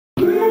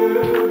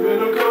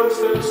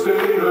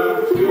state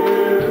of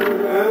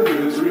fear and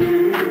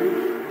misery.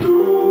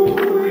 No,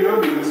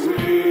 you're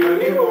me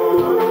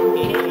anymore.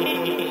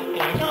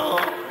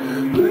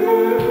 And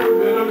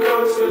live in a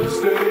constant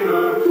state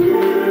of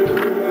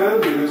fear and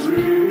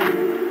misery.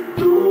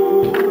 No,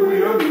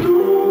 you're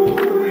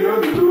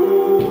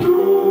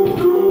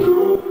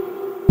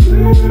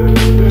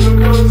live in a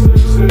constant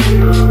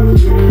state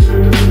of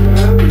fear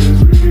and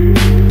misery.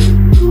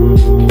 No,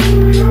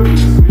 you're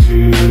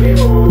me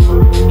anymore.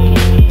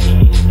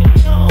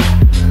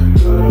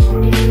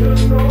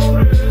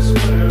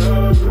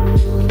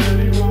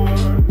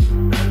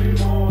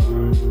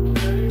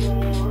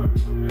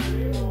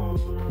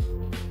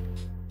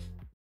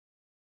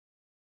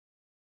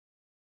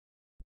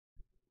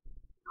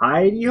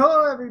 Heidi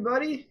ho,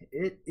 everybody!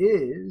 It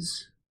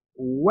is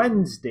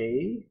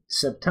Wednesday,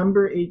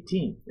 September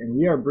 18th, and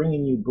we are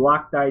bringing you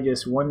Block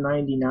Digest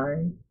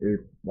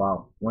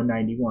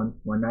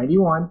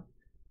 191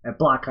 at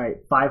block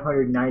height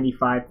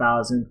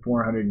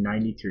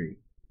 595,493.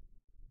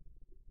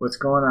 What's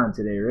going on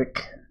today,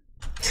 Rick?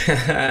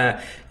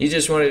 You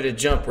just wanted to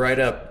jump right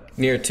up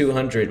near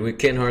 200. We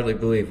can hardly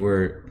believe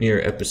we're near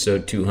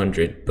episode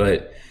 200,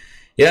 but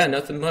yeah,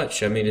 nothing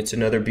much. I mean, it's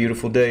another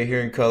beautiful day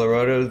here in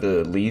Colorado.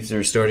 The leaves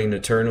are starting to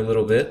turn a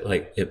little bit,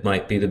 like it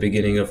might be the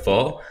beginning of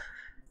fall.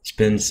 It's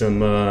been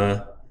some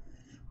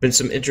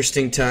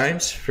interesting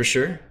times for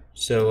sure.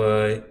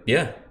 So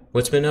yeah,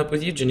 what's been up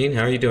with you, Janine?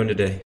 How are you doing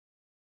today?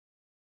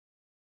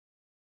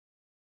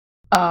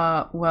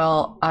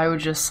 Well, I would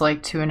just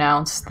like to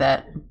announce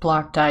that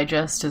Block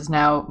Digest is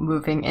now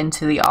moving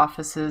into the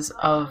offices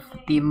of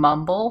the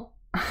Mumble.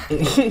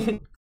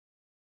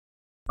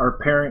 Our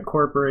parent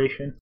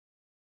corporation.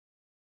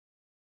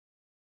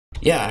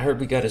 Yeah, I heard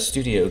we got a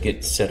studio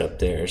get set up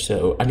there,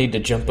 so I need to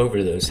jump over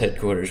to those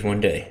headquarters one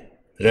day.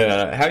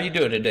 How are you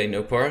doing today,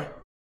 Nopara?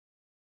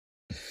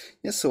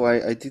 Yeah, so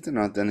I didn't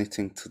add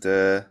anything to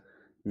the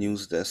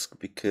news desk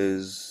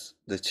because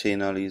the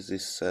channel is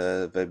this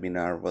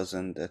webinar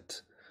wasn't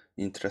that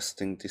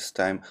interesting this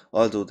time,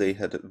 although they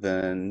had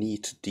a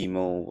neat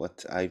demo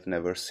what I've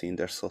never seen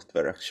their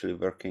software actually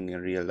working in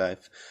real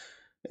life.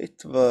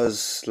 It was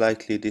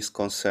slightly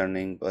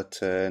disconcerting, but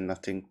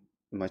nothing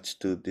much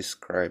to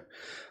describe.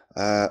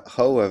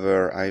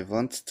 However, I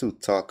want to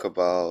talk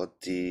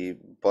about the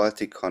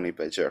Baltic Honey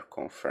Badger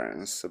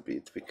conference a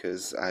bit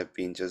because I've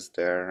been just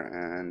there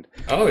and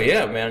Oh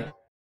yeah, man.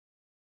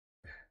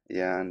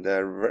 yeah, and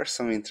there were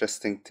some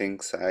interesting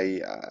things.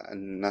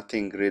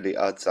 Nothing really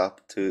adds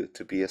up to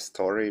be a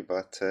story,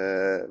 but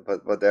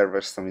there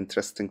were some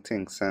interesting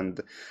things,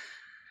 and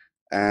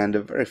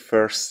the very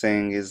first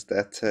thing is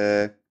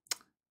that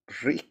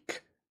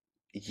Rick,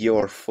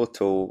 your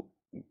photo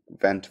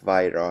went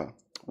viral.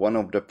 One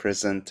of the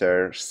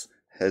presenters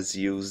has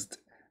used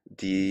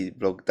the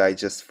Blog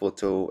Digest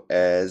photo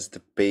as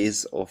the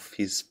base of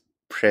his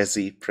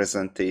Prezi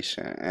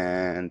presentation,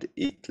 and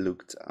it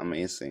looked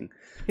amazing.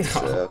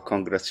 So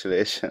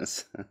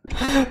congratulations.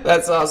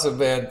 That's awesome,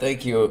 man.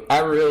 Thank you. I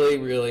really,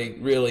 really,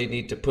 really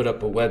need to put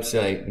up a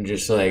website and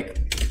just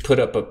like put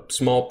up a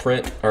small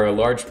print or a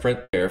large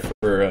print there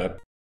for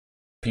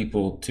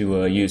people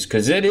to use,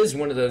 because it is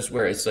one of those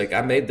where it's like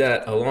I made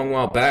that a long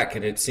while back,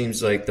 and it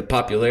seems like the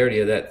popularity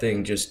of that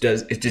thing just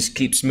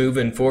keeps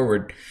moving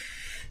forward.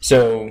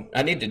 So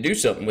I need to do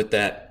something with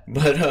that.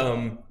 But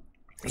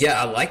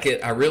yeah, I like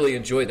it. I really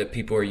enjoy that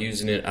people are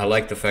using it. I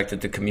like the fact that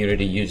the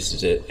community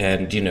uses it.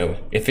 And, you know,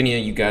 if any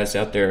of you guys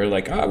out there are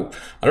like, oh,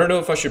 I don't know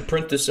if I should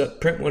print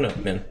one up,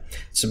 man.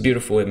 It's a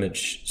beautiful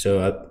image.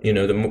 So, you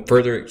know, the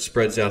further it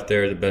spreads out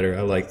there, the better.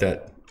 I like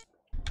that.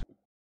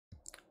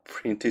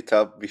 Print it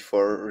up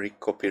before Rick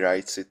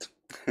copyrights it.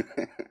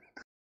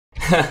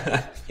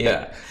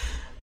 Yeah.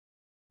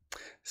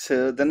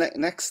 So the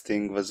next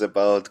thing was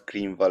about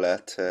Green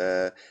Wallet.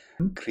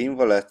 Green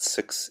Wallet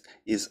 6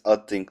 is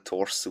adding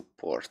Tor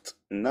support,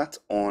 not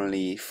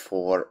only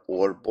for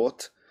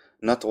Orbot,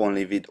 not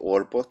only with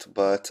Orbot,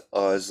 but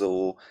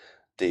also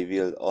they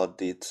will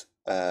add it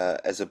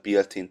as a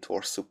built-in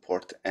Tor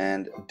support,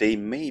 and they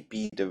may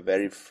be the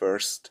very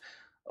first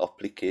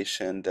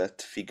application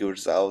that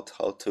figures out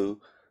how to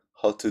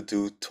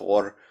do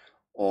Tor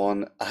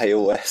on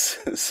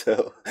iOS.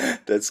 So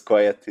that's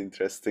quite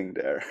interesting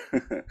there.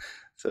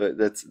 So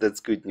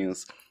that's good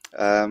news.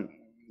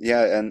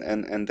 Yeah,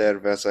 and there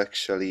was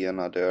actually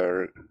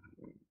another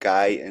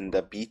guy in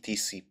the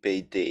BTC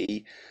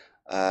Payday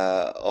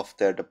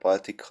after the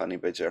Baltic Honey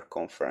Badger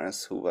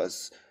conference who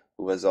was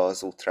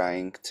also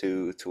trying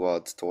to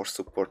add Tor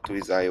support to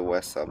his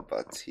iOS app,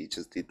 but he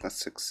just did not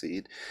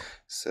succeed.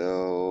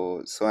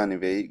 So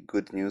anyway,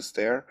 good news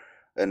there.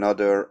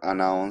 Another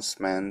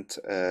announcement,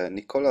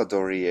 Nicolas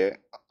Dorier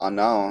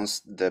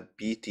announced the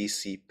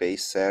BTC Pay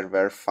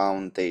Server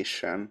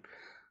Foundation.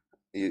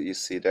 You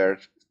see there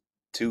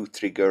two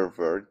trigger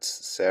words,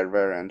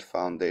 server and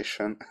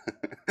foundation.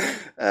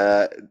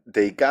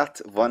 They got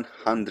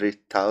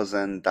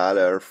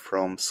 $100,000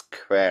 from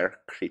Square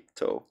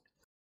Crypto.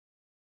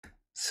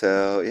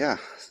 So yeah,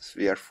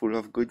 we are full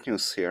of good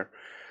news here.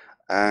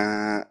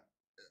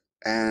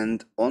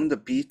 And on the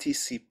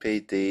BTC Pay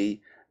Day,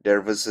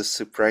 there was a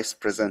surprise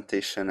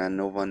presentation, and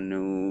no one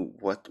knew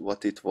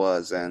what it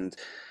was. And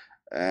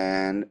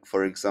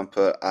for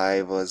example,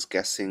 I was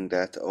guessing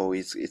that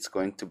it's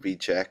going to be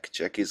Jack.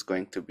 Jack is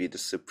going to be the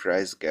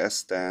surprise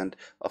guest. And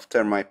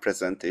after my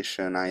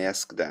presentation, I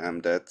asked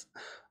them that,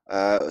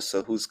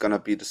 so who's gonna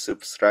be the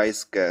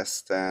surprise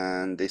guest?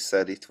 And they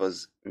said it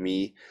was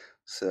me.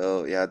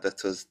 So yeah,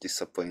 that was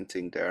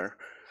disappointing there.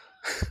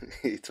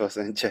 It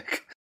wasn't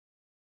Jack.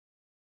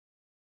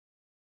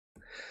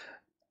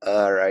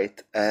 All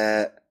right.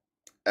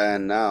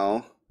 And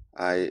now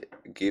I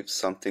give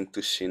something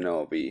to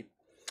Shinobi.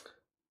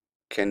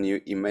 Can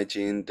you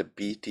imagine the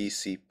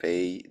BTC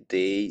Pay?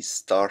 They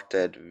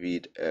started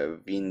with a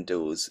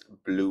Windows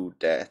blue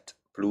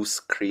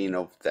screen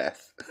of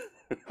death.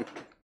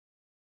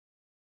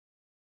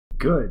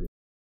 Good.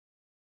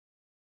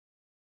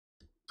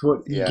 It's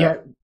what you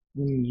get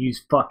when you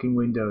use fucking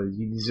Windows.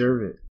 You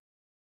deserve it.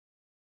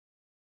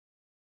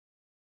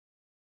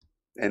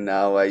 And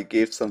now I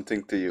gave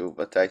something to you,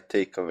 but I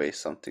take away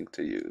something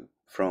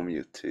from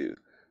you too,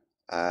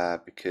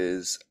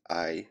 because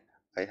I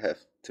have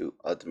to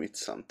admit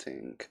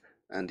something,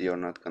 and you're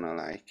not gonna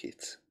like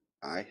it.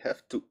 I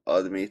have to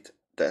admit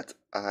that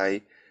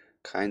I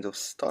kind of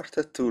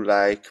started to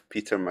like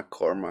Peter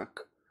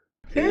McCormack.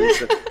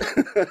 He's a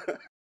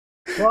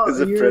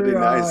pretty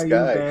nice guy.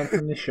 You're banned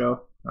from the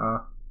show.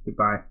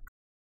 Goodbye.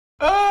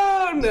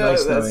 Oh no,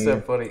 nice that's so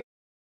you. funny.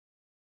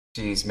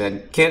 Jeez,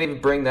 man, can't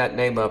even bring that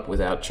name up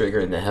without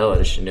triggering the hell out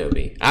of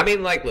Shinobi. I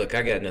mean, like, look,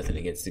 I got nothing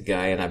against the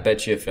guy, and I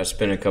bet you if I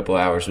spent a couple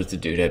hours with the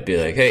dude, I'd be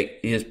like, hey,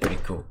 he is pretty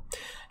cool.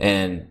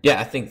 And yeah,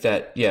 I think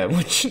that,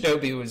 when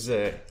Shinobi was,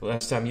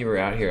 last time you were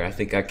out here, I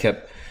think I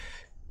kept,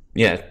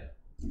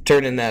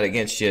 turning that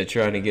against you,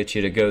 trying to get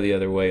you to go the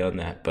other way on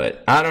that.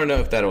 But I don't know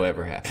if that'll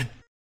ever happen.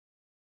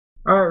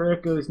 All right,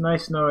 Rick, it was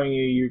nice knowing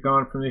you. You're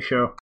gone from the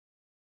show.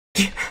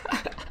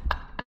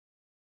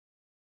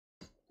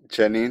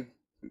 Janine,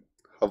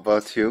 how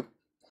about you?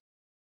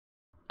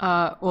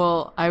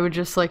 Well, I would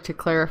just like to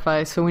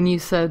clarify. So when you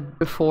said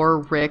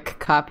before Rick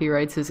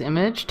copyrights his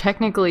image,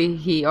 technically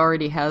he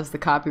already has the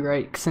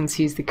copyright since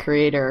he's the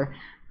creator,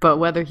 but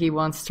whether he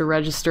wants to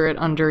register it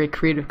under a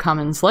Creative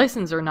Commons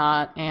license or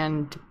not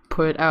and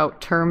put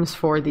out terms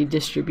for the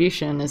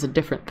distribution is a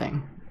different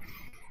thing.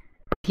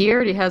 He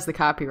already has the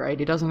copyright.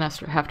 He doesn't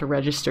have to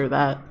register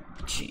that.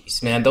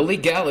 Jeez, man, the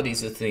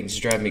legalities of things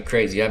drive me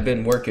crazy. I've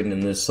been working in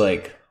this,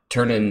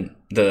 turning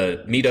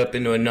the meetup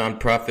into a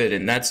nonprofit,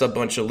 and that's a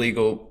bunch of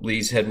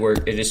legalese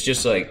headwork. It is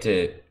just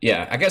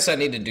I guess I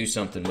need to do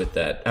something with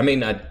that. I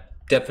mean, I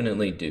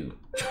definitely do,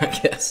 I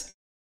guess.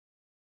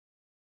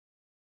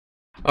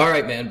 All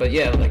right, man, but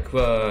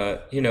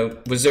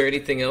was there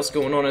anything else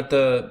going on at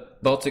the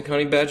Baltic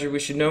Honey Badger we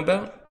should know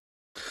about?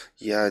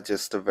 Yeah,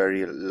 just a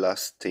very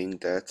last thing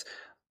that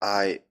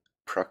I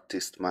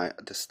practiced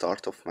the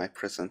start of my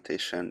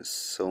presentation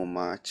so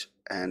much,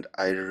 and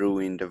I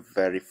ruined the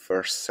very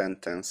first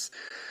sentence.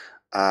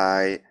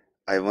 I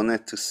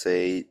wanted to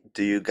say,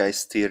 do you guys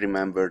still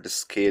remember the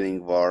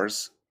scaling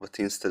wars? But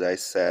instead I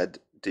said,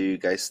 do you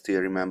guys still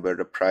remember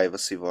the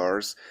privacy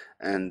wars?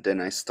 And then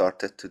I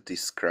started to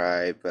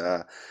describe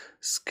a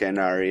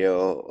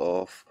scenario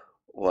of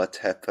what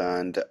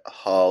happened,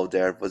 how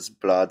there was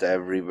blood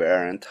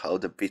everywhere, and how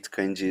the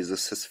Bitcoin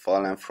Jesus has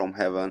fallen from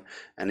heaven.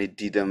 And it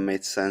didn't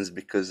make sense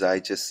because I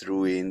just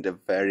ruined the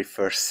very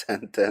first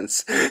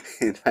sentence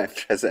in my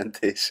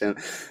presentation.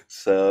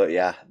 So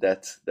yeah,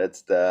 that's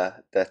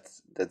the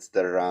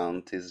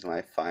round. Is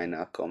my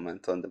final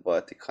comment on the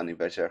Baltic Honey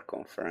Badger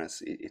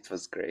conference. It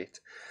was great.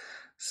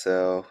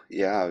 So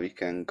yeah, we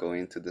can go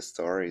into the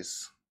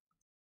stories.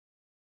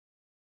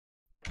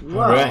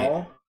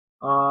 Well,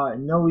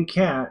 no, we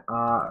can't.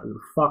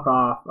 Fuck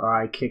off.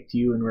 I kicked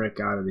you and Rick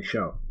out of the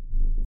show.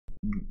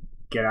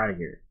 Get out of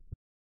here.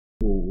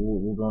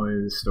 We'll go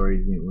into the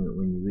stories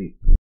when you leave.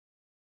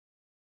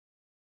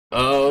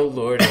 Oh,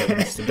 Lord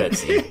heavens to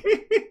Betsy.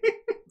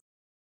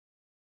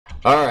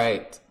 All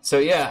right. So,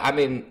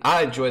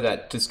 I enjoy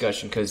that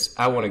discussion because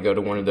I want to go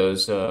to one of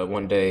those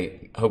one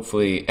day.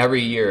 Hopefully,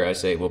 every year I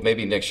say, well,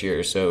 maybe next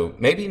year. So,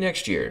 maybe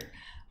next year.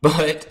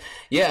 But,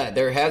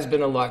 there has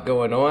been a lot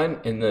going on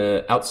in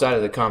the outside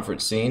of the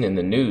conference scene and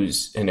the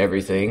news and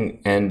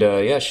everything. And,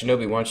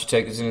 Shinobi, why don't you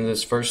take us into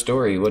this first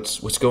story?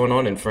 What's going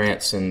on in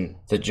France and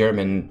the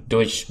German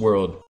Deutsch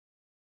world?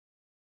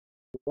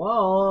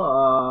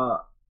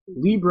 Well,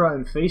 Libra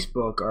and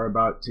Facebook are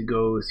about to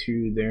go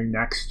through their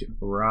next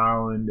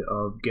round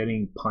of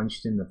getting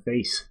punched in the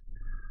face.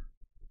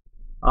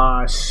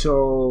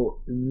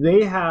 So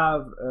they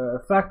have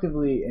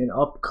effectively an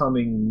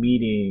upcoming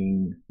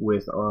meeting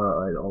with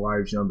a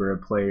large number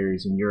of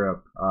players in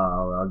Europe.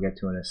 I'll get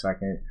to in a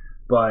second.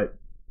 But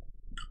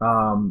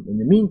in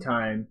the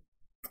meantime,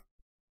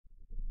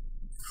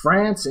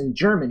 France and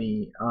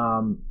Germany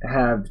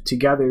have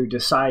together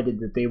decided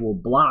that they will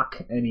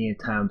block any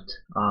attempt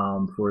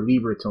for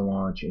Libra to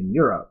launch in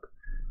Europe,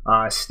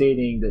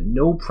 stating that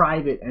no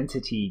private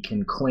entity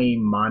can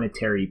claim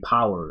monetary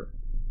power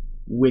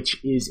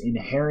which is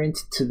inherent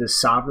to the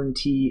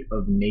sovereignty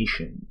of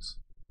nations.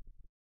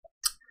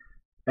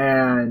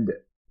 And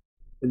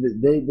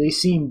they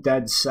seem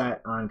dead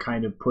set on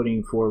kind of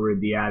putting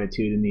forward the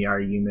attitude and the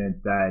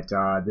argument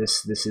that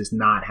this is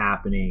not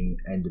happening,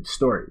 end of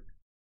story.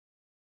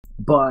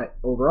 But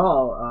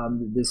overall,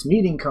 this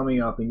meeting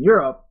coming up in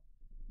Europe,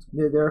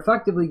 they're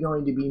effectively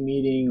going to be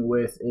meeting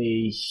with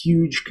a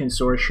huge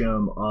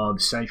consortium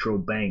of central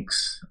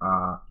banks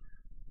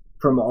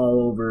from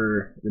all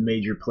over the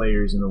major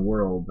players in the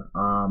world.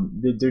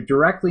 They're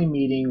directly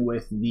meeting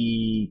with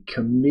the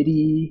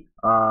Committee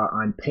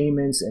on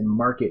Payments and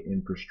Market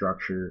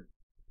Infrastructure,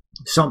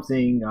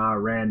 something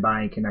ran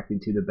by and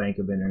connected to the Bank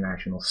of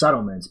International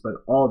Settlements, but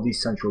all of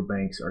these central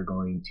banks are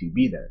going to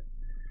be there.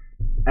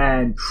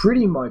 And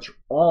pretty much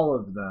all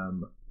of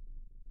them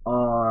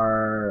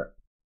are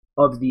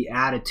of the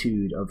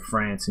attitude of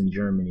France and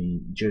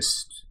Germany,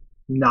 just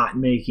not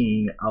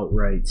making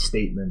outright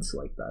statements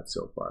like that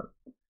so far.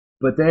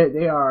 But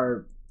they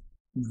are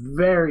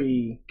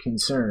very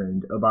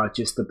concerned about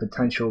just the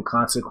potential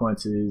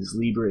consequences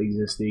Libra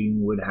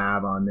existing would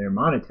have on their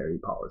monetary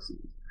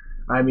policies.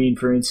 I mean,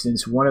 for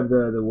instance, one of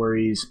the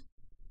worries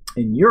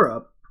in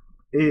Europe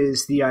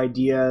is the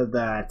idea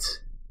that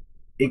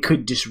it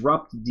could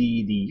disrupt the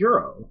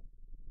euro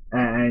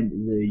and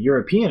the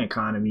European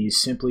economies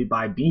simply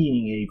by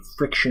being a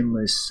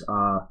frictionless,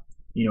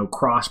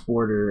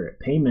 cross-border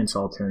payments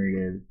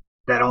alternative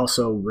that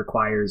also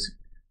requires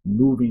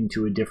moving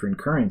to a different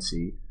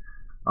currency.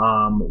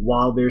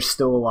 While there's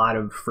still a lot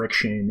of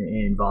friction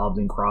involved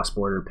in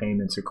cross-border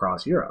payments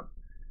across Europe.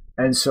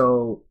 And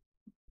so,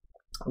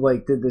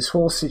 like, this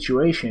whole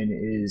situation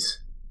is,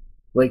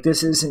 like,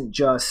 this isn't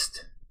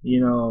just,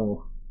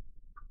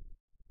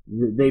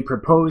 they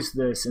proposed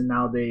this and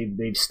now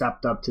they've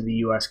stepped up to the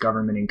U.S.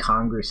 government and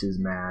Congress is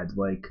mad.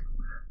 Like,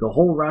 the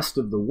whole rest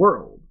of the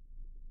world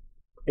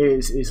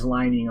is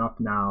lining up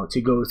now to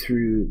go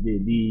through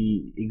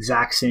the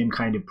exact same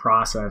kind of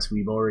process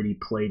we've already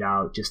played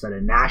out just at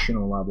a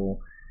national level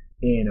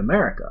in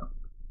America.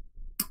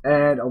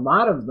 And a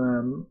lot of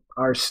them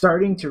are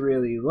starting to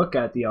really look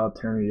at the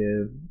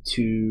alternative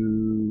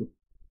to,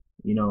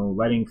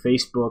 letting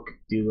Facebook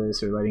do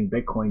this or letting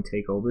Bitcoin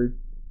take over,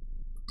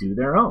 do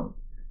their own.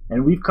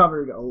 And we've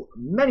covered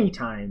many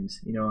times,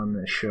 on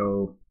the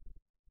show,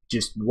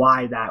 just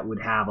why that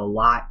would have a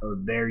lot of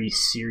very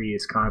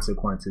serious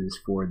consequences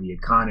for the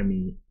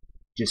economy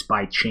just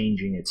by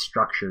changing its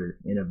structure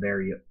in a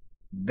very,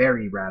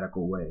 very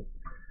radical way.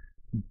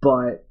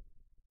 But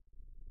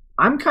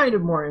I'm kind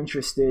of more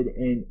interested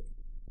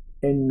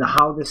in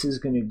how this is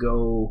going to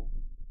go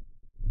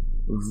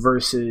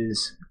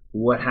versus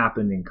what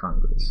happened in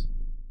Congress.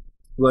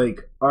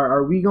 Like,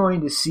 are we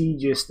going to see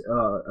just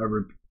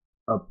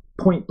a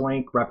point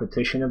blank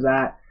repetition of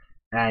that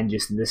and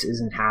just this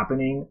isn't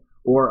happening?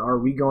 Or are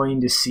we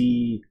going to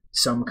see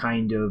some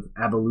kind of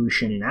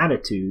evolution in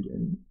attitude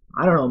and,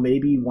 I don't know,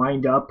 maybe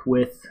wind up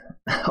with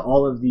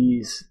all of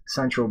these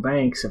central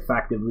banks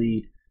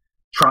effectively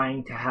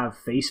trying to have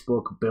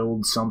Facebook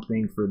build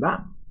something for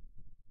them?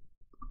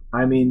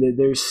 I mean,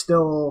 there's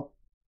still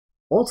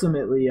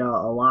ultimately a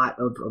lot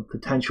of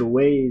potential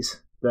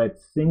ways that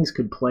things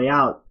could play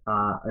out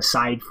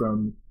aside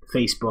from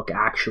Facebook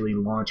actually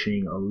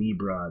launching a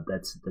Libra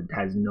that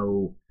has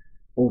no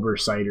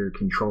oversight or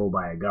control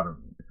by a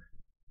government.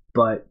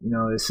 But,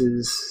 this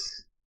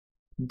is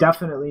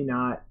definitely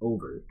not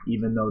over,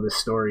 even though the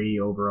story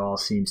overall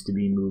seems to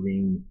be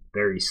moving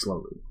very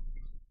slowly.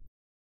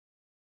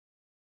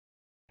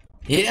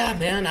 Yeah,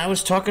 man, I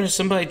was talking to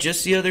somebody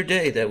just the other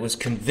day that was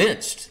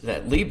convinced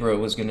that Libra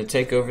was going to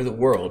take over the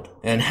world.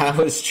 And I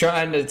was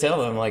trying to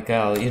tell him, like,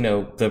 how,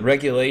 the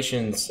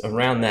regulations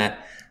around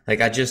that,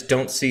 like, I just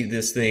don't see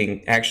this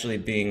thing actually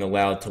being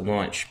allowed to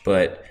launch.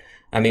 But,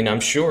 I mean, I'm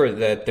sure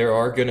that there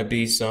are going to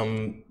be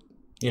some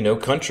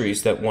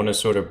countries that want to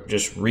sort of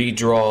just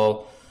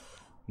redraw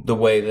the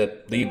way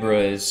that Libra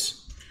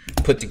is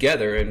put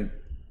together and,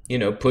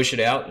 push it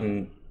out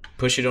and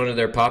push it onto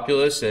their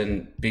populace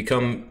and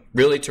become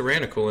really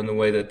tyrannical in the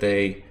way that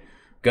they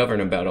govern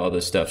about all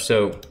this stuff.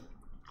 So,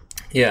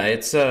 yeah,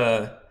 it's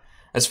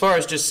as far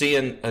as just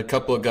seeing a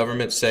couple of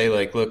governments say,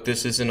 like, look,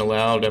 this isn't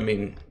allowed. I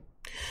mean,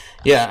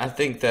 yeah, I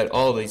think that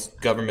all these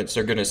governments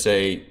are going to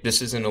say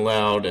this isn't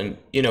allowed. And,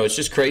 it's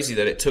just crazy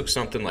that it took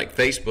something like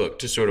Facebook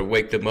to sort of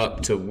wake them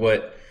up to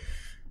what,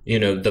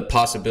 the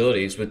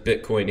possibilities with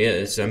Bitcoin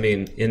is. I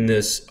mean, in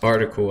this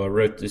article,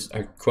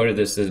 I quoted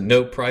this, that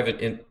no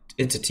private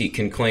entity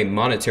can claim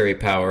monetary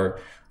power,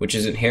 which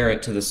is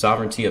inherent to the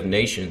sovereignty of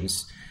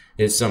nations,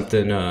 is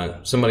something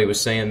somebody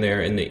was saying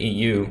there in the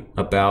EU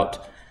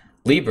about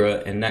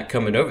Libra and that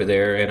coming over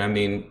there. And I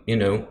mean,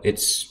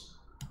 it's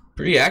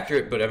pretty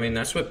accurate, but I mean,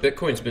 that's what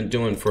Bitcoin's been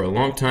doing for a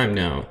long time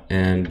now.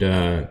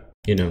 And,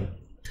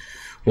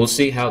 we'll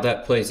see how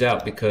that plays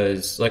out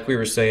because like we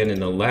were saying in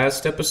the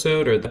last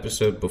episode or the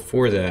episode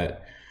before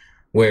that,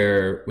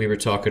 where we were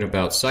talking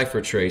about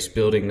CipherTrace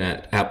building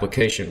that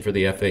application for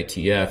the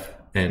FATF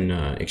and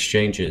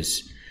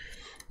exchanges.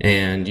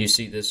 And you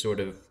see this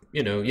sort of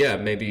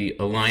maybe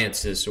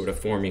alliances sort of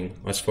forming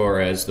as far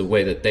as the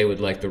way that they would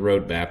like the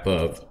roadmap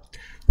of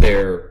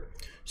their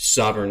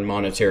sovereign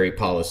monetary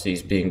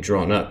policies being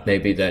drawn up.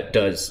 Maybe that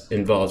does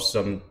involve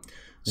some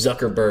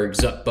Zuckerberg,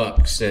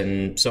 Zuckbucks,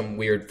 and some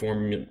weird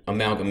form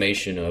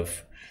amalgamation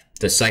of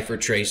the cipher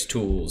trace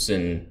tools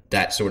and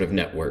that sort of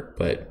network.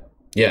 But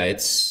yeah,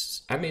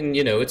 it's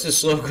a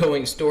slow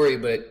going story,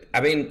 but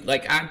I mean,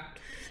 like, I'm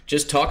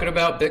just talking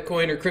about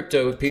Bitcoin or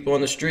crypto with people on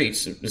the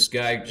streets. This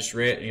guy just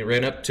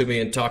ran up to me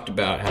and talked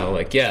about how,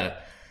 like, yeah,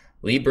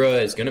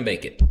 Libra is going to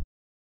make it.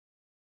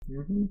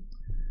 Mm-hmm.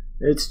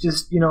 It's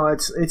just,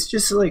 it's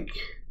just like,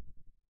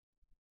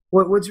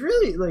 what's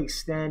really like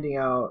standing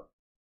out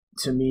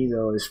to me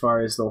though, as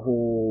far as the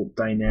whole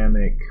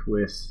dynamic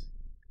with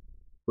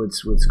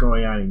what's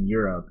going on in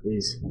Europe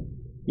is,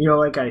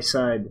 like I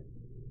said,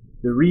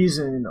 the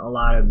reason a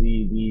lot of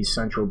these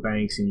central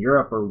banks in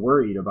Europe are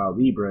worried about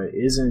Libra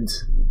isn't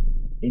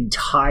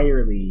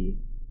entirely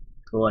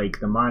like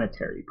the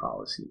monetary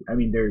policy. I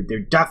mean, they're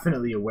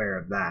definitely aware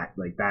of that.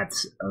 Like,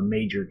 that's a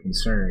major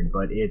concern,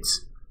 but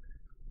it's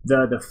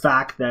the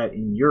fact that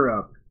in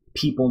Europe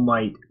people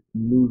might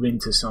move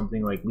into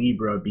something like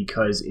Libra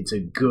because it's a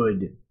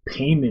good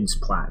payments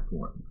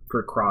platform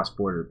for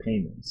cross-border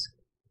payments.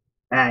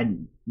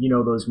 And,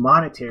 those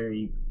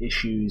monetary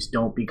issues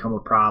don't become a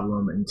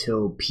problem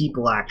until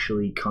people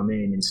actually come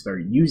in and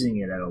start using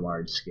it at a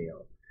large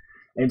scale.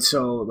 And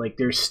so, like,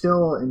 they're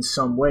still in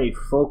some way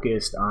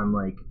focused on,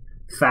 like,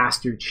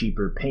 faster,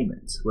 cheaper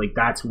payments. Like,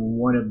 that's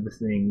one of the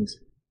things,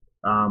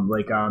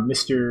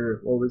 Mr.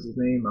 What was his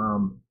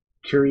name?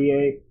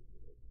 Curie.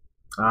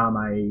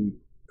 I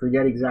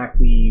forget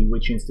exactly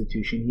which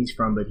institution he's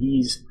from, but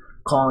he's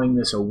calling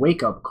this a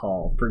wake-up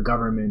call for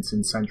governments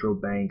and central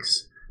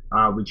banks,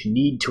 which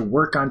need to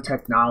work on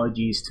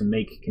technologies to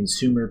make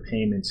consumer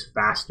payments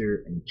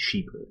faster and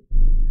cheaper.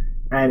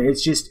 And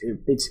it's just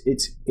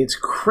it's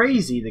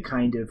crazy the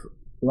kind of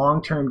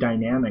long-term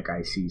dynamic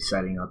I see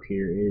setting up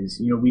here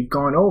is, we've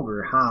gone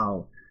over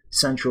how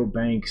central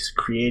banks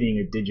creating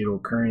a digital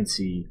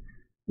currency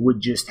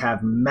would just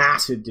have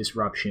massive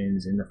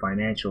disruptions in the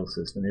financial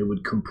system. It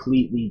would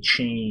completely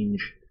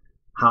change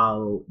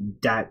how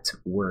debt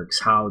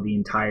works, how the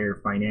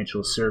entire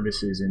financial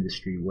services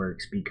industry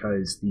works,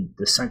 because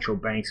the central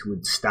banks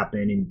would step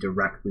in and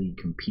directly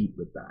compete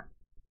with that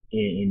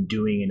in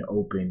doing an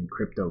open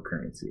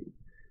cryptocurrency.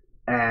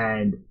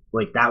 And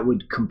like, that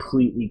would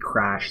completely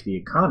crash the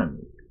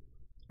economy.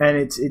 And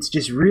it's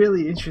just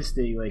really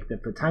interesting, like, the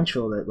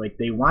potential that, like,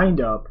 they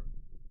wind up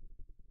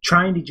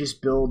trying to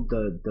just build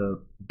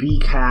the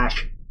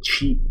Bcash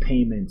cheap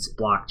payments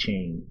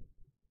blockchain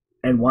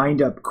and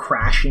wind up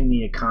crashing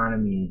the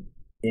economy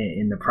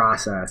in the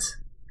process.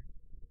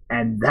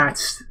 And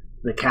that's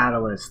the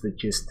catalyst that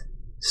just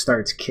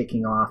starts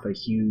kicking off a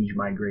huge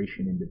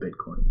migration into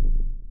Bitcoin.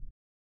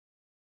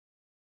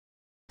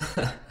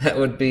 That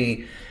would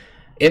be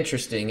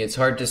interesting. It's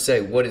hard to say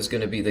what is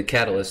going to be the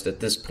catalyst at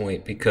this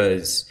point,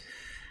 because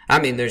I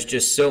mean, there's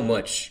just so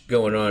much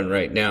going on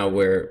right now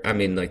where, I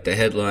mean, like, the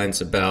headlines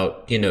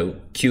about,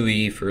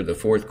 QE for the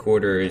fourth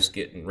quarter is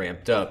getting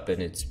ramped up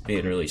and it's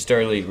being released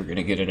early. We're going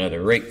to get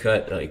another rate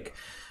cut. Like,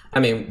 I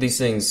mean, these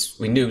things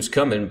we knew was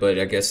coming, but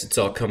I guess it's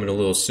all coming a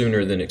little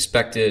sooner than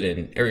expected,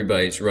 and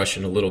everybody's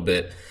rushing a little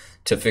bit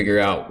to figure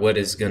out what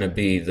is going to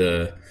be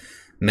the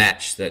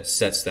match that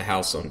sets the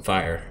house on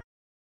fire.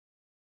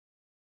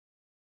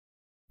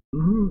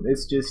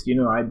 It's just,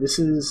 this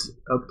is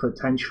a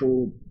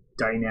potential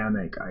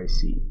dynamic I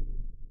see,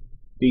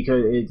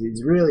 because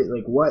it's really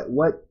like,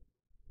 what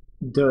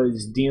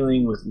does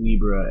dealing with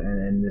Libra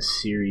and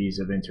this series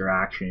of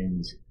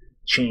interactions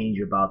change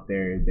about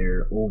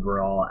their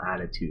overall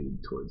attitude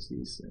towards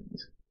these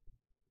things?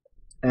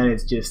 And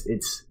it's just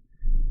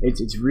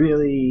it's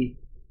really,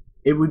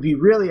 it would be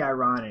really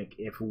ironic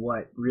if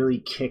what really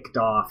kicked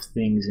off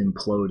things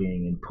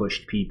imploding and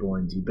pushed people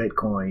into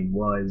Bitcoin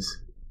was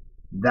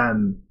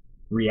them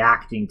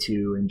reacting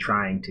to and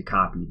trying to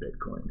copy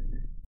Bitcoin.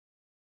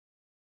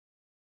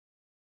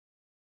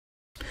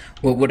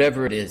 Well,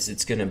 whatever it is,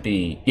 it's going to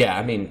be, yeah,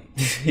 I mean,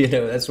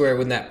 that's where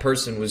when that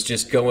person was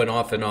just going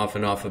off and off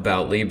and off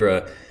about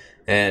Libra,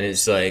 and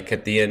it's like,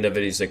 at the end of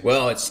it, he's like,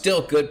 well, it's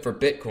still good for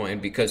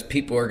Bitcoin because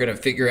people are going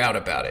to figure out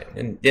about it.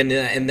 And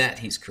in that,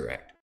 he's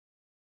correct.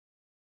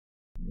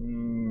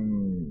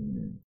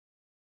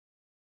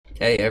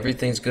 Hey,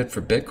 everything's good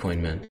for Bitcoin,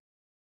 man.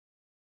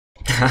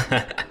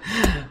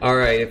 All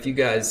right, if you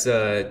guys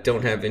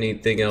don't have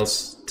anything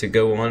else to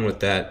go on with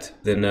that,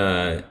 then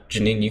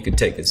Janine, you could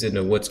take us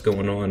into what's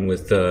going on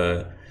with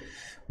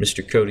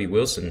Mr. Cody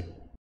Wilson.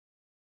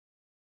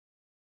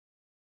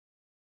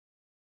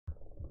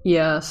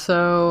 Yeah,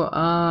 so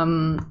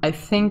I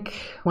think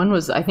it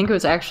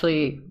was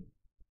actually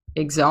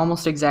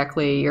almost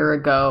exactly a year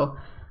ago.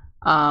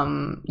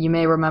 You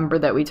may remember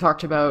that we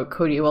talked about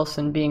Cody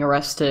Wilson being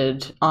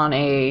arrested on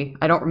I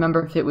don't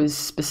remember if it was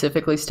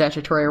specifically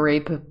statutory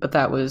rape, but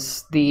that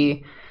was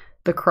the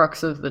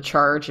crux of the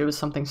charge. It was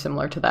something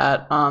similar to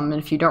that. And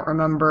if you don't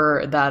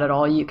remember that at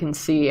all, you can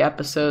see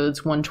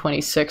episodes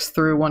 126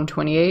 through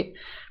 128.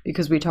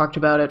 because we talked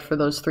about it for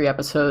those 3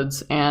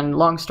 episodes. And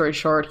long story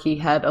short, he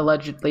had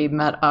allegedly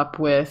met up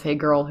with a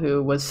girl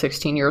who was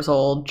 16 years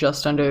old,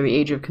 just under the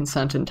age of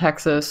consent in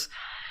Texas,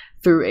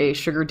 through a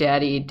sugar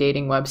daddy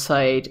dating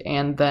website,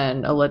 and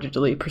then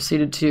allegedly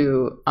proceeded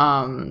to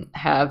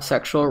have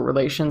sexual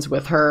relations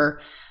with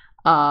her.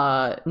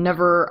 I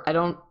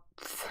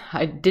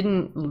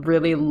didn't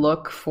really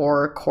look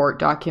for court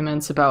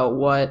documents about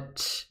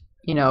what,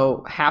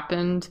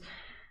 happened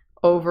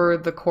over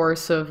the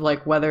course of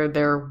like whether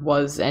there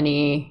was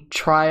any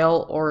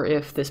trial or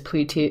if this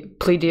plea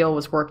deal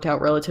was worked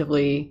out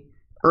relatively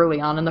early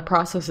on in the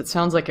process. It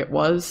sounds like it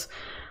was.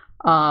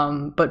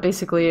 But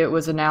basically it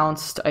was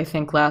announced, I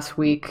think, last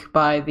week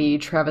by the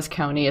Travis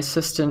County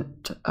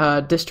Assistant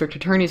District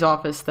Attorney's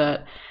Office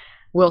that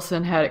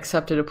Wilson had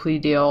accepted a plea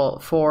deal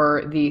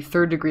for the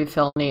 3rd-degree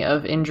felony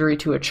of injury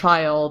to a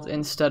child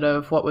instead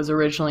of what was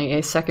originally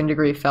a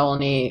 2nd-degree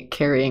felony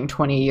carrying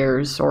 20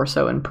 years or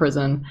so in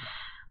prison.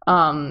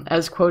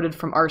 As quoted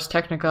from Ars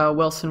Technica,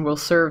 Wilson will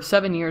serve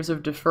 7 years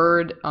of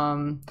deferred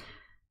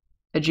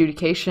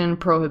adjudication,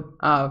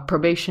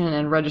 probation,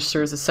 and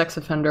register as a sex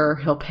offender.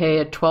 He'll pay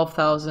a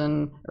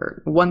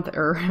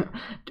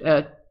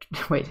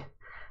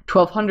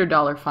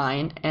 $1,200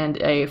 fine and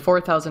a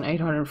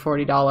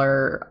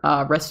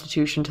 $4,840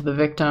 restitution to the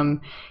victim.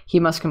 He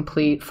must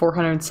complete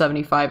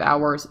 475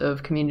 hours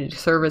of community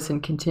service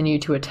and continue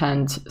to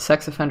attend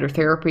sex offender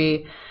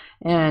therapy.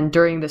 And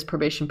during this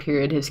probation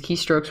period, his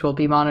keystrokes will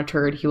be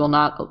monitored. He will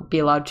not be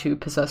allowed to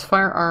possess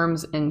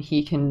firearms, and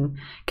he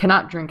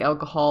cannot drink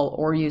alcohol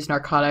or use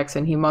narcotics,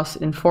 and he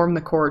must inform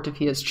the court if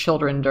he has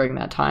children during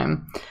that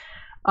time.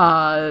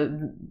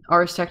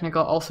 Ars Technica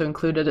also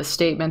included a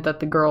statement that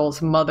the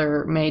girl's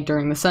mother made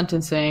during the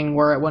sentencing,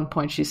 where at one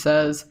point she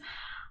says,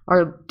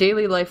 "Our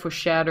daily life was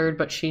shattered,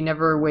 but she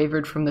never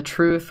wavered from the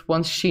truth.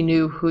 Once she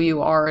knew who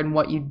you are and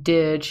what you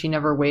did, she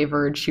never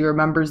wavered. She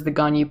remembers the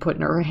gun you put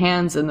in her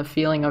hands and the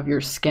feeling of your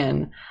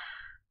skin."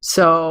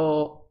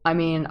 So, I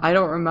mean, I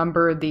don't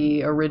remember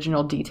the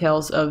original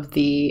details of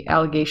the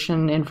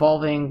allegation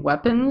involving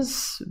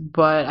weapons,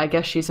 but I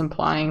guess she's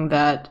implying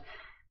that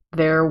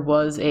there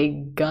was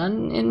a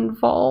gun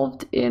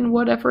involved in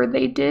whatever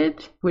they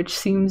did, which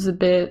seems a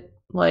bit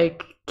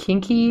like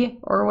kinky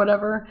or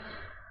whatever.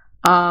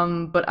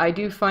 But I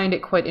do find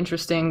it quite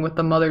interesting with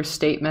the mother's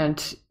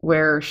statement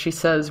where she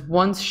says,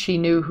 once she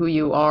knew who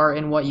you are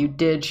and what you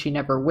did, she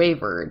never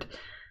wavered.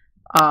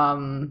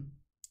 I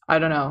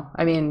don't know.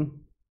 I mean,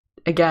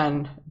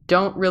 again,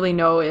 don't really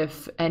know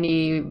if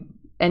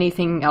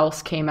anything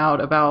else came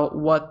out about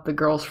what the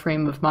girl's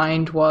frame of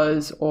mind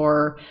was,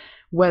 or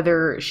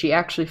whether she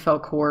actually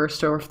felt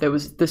coerced, or if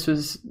this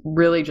was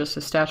really just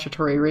a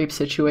statutory rape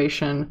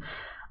situation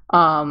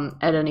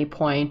at any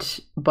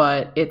point.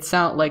 But it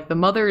sounds like the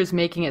mother is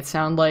making it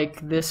sound like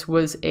this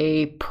was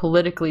a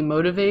politically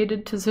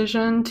motivated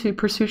decision to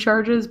pursue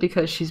charges,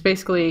 because she's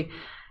basically,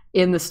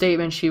 in the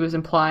statement, she was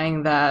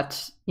implying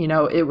that,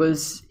 it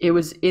was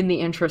in the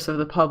interest of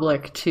the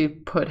public to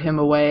put him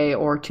away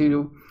or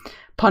to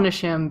punish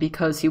him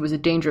because he was a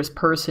dangerous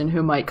person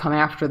who might come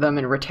after them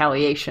in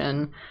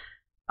retaliation.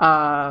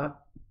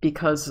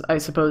 Because I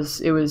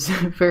suppose it was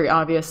very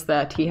obvious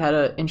that he had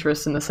an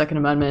interest in the Second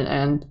Amendment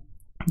and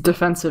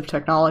defensive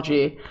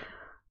technology.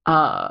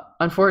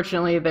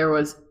 Unfortunately, there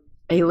was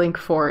a link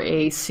for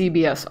a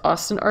CBS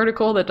Austin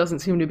article that doesn't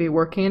seem to be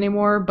working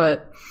anymore,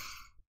 but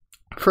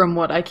from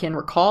what I can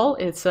recall,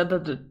 it said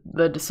that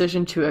the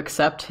decision to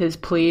accept his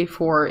plea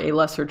for a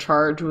lesser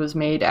charge was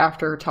made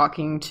after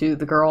talking to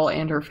the girl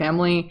and her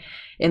family,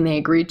 and they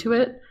agreed to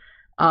it.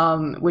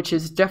 Which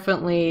is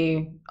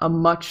definitely a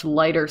much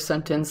lighter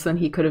sentence than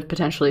he could have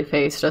potentially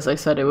faced. As I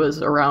said, it was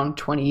around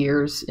 20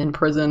 years in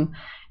prison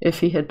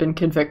if he had been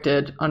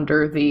convicted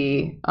under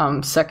the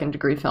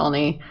 2nd-degree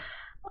felony.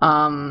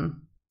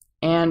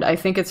 And I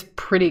think it's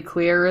pretty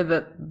clear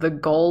that the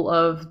goal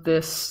of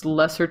this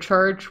lesser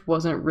charge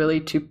wasn't really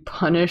to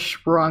punish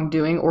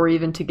wrongdoing or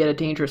even to get a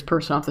dangerous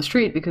person off the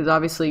street, because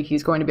obviously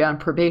he's going to be on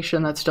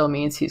probation. That still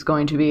means he's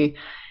going to be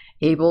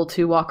able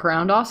to walk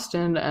around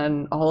Austin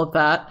and all of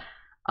that.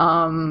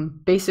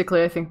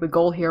 Basically, I think the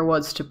goal here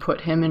was to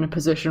put him in a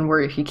position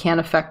where he can't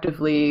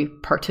effectively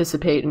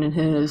participate in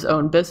his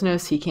own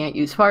business, he can't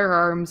use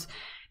firearms,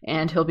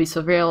 and he'll be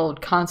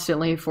surveilled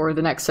constantly for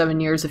the next 7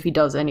 years if he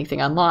does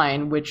anything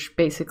online, which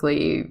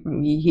basically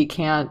he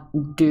can't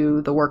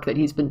do the work that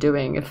he's been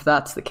doing if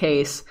that's the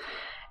case.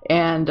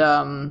 And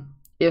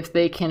if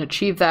they can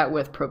achieve that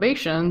with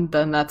probation,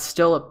 then that's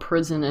still a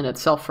prison in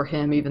itself for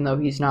him, even though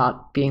he's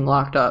not being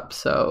locked up.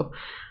 So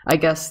I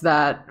guess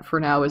that for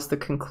now is the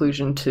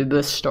conclusion to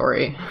this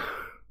story.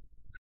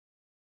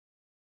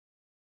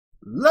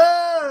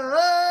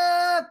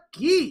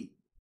 Lucky.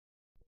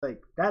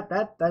 Like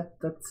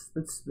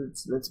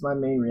that's my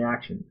main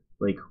reaction.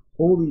 Like,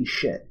 holy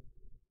shit.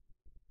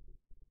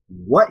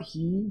 What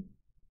he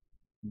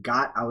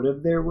got out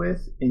of there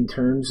with in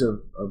terms of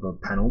a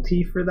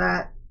penalty for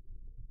that,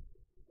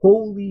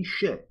 holy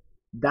shit.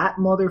 That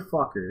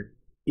motherfucker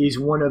is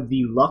one of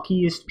the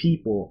luckiest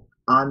people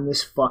on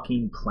this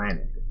fucking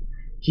planet.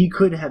 he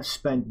could have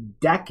spent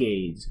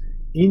decades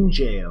in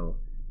jail,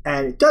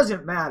 and it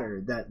doesn't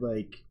matter that,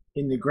 like,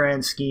 in the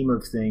grand scheme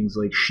of things,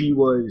 like, she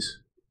was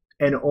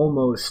an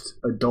almost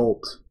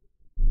adult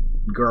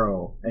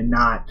girl and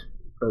not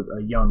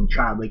a young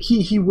child. Like,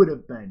 he would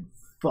have been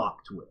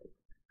fucked with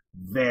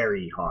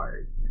very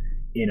hard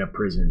in a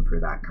prison for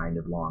that kind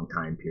of long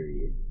time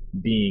period,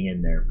 being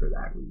in there for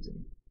that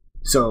reason.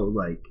 So,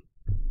 like,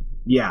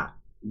 yeah,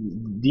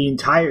 the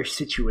entire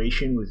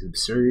situation was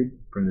absurd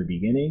from the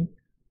beginning,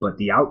 but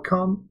the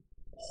outcome,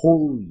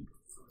 holy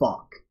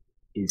fuck,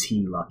 is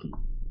he lucky.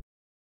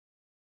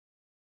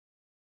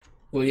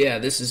 Well, yeah,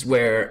 this is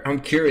where I'm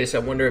curious. I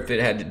wonder if it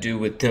had to do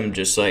with them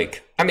just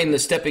like, I mean, the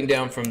stepping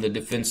down from the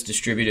defense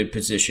distributed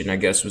position, I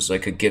guess, was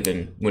like a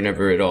given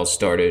whenever it all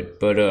started.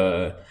 But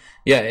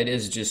yeah, it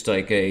is just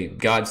like a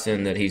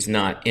godsend that he's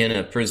not in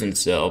a prison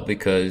cell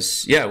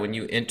because, yeah, when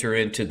you enter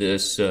into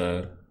this,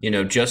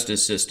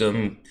 justice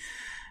system,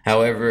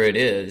 however it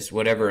is,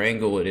 whatever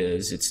angle it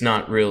is, it's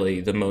not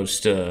really the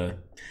most,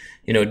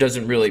 it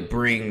doesn't really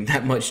bring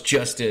that much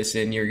justice,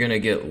 and you're going to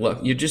get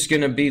you're just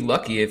going to be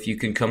lucky if you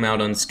can come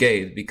out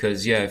unscathed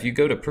because, yeah, if you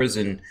go to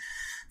prison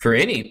for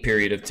any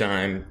period of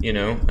time, you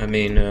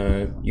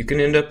can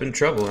end up in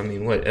trouble. I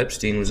mean, what,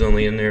 Epstein was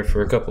only in there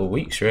for a couple of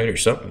weeks, right, or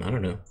something? I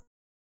don't know.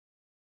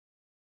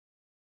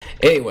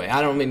 Anyway,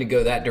 I don't mean to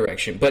go that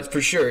direction, but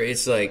for sure,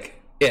 it's like,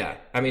 yeah,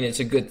 I mean, it's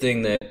a good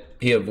thing that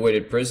he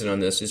avoided prison on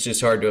this. It's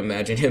just hard to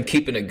imagine him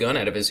keeping a gun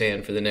out of his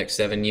hand for the next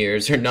 7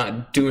 years or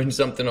not doing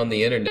something on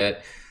the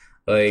internet.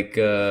 Like,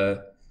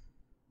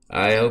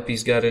 I hope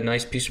he's got a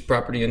nice piece of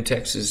property in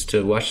Texas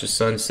to watch the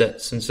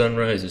sunsets and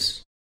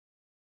sunrises.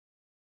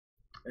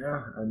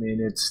 Yeah, I mean,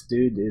 it's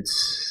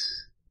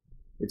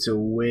a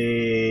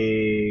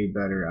way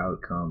better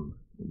outcome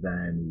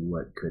than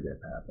what could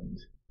have happened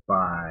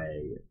by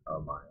a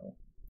mile.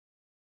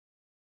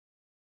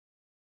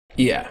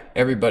 Yeah,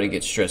 everybody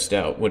gets stressed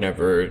out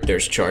whenever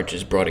there's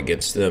charges brought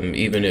against them,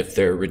 even if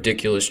they're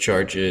ridiculous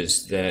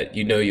charges that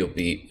you'll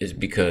beat, is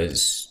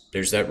because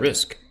there's that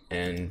risk.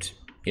 And,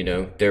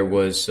 there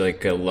was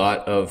like a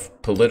lot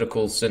of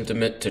political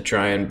sentiment to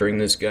try and bring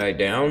this guy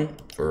down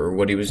for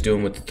what he was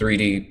doing with the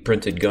 3D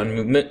printed gun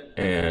movement.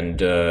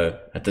 And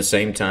at the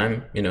same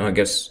time, I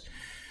guess,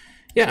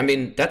 yeah, I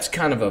mean, that's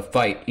kind of a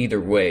fight either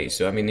way.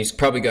 So, I mean, he's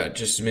probably got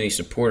just as many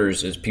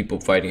supporters as people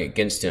fighting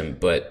against him.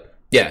 But,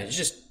 yeah, he's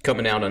just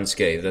coming out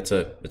unscathed. That's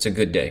a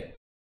good day.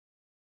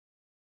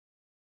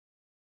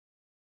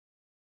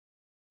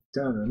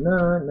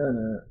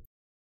 Da-na-na-na-na.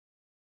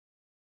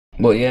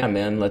 Well, yeah,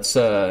 man. Let's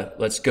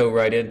go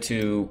right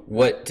into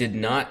what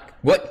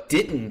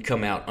didn't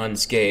come out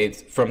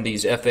unscathed from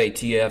these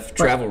FATF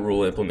travel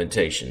rule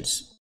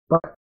implementations.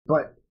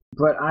 But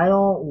I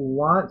don't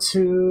want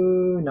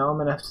to. Now I'm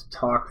gonna have to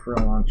talk for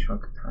a long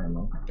chunk of time.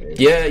 Okay.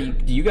 Yeah,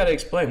 you got to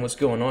explain what's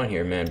going on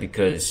here, man.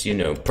 Because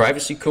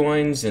privacy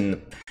coins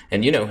and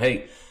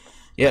hey,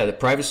 yeah, the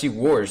privacy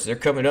wars, they're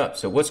coming up.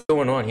 So what's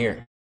going on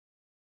here?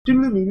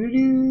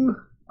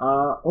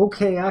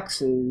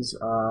 OKX's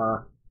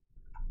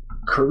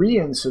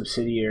Korean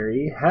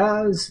subsidiary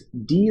has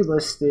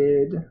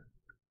delisted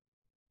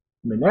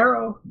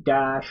Monero,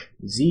 Dash,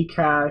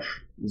 Zcash,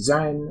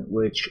 Zen,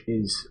 which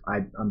is,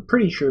 I'm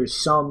pretty sure,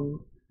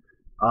 some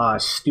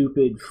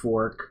stupid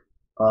fork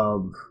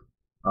of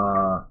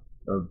Zcash,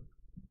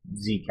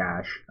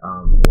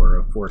 or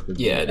a fork of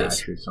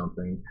Zcash or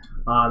something.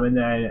 And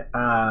then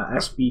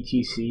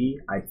SBTC,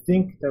 I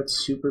think that's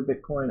Super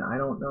Bitcoin. I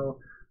don't know.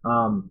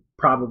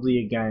 Probably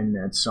again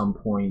at some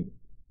point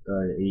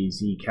a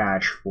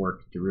Zcash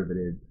fork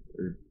derivative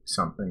or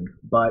something.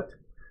 But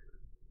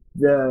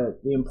the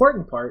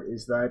important part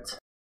is that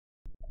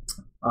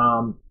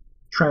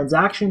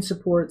transaction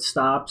support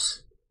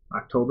stops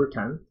October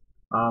 10th.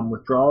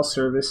 Withdrawal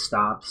service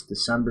stops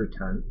December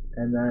 10th,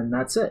 and then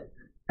that's it.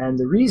 And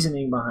the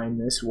reasoning behind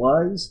this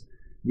was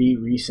the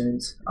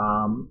recent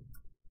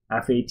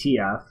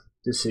FATF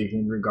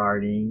decision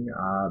regarding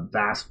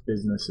vast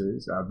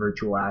businesses,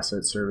 virtual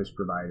asset service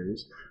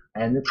providers,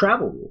 and the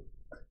travel rule.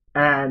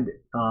 And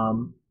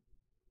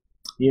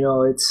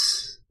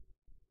it's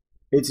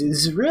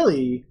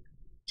really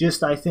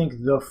just, I think,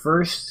 the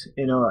first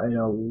in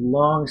a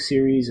long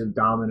series of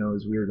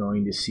dominoes we're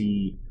going to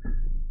see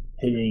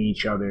hitting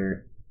each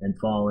other and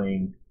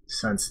falling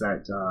since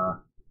that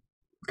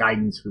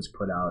guidance was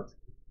put out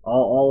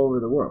all over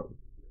the world.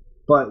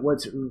 But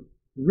what's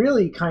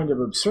really kind of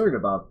absurd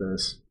about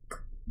this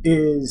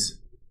is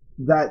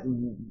that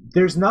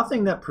there's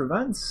nothing that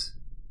prevents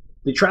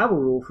the travel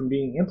rule from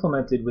being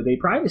implemented with a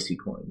privacy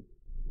coin.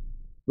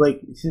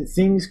 Like,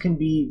 things can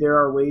be, there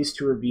are ways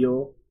to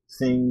reveal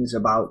things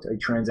about a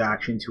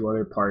transaction to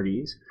other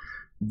parties.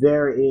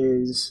 There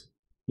is,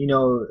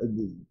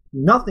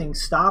 nothing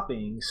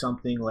stopping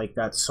something like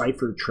that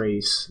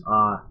CipherTrace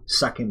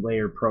second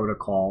layer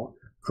protocol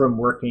from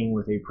working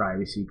with a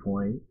privacy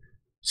coin.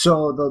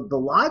 So the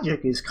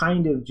logic is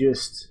kind of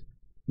just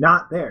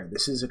not there.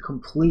 This is a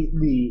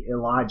completely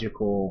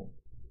illogical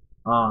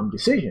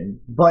decision,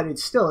 but it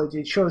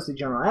shows the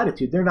general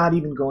attitude. They're not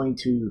even going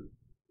to,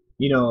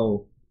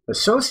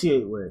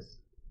 associate with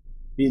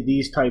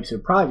these types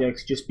of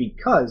projects just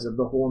because of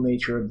the whole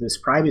nature of this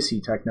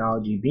privacy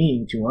technology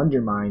being to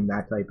undermine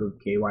that type of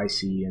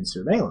KYC and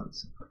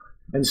surveillance.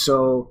 And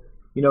so,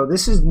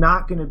 this is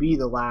not going to be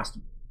the last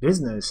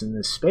business in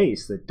this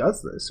space that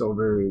does this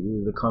over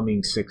the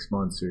coming 6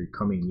 months or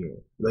coming year.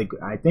 Like,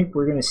 I think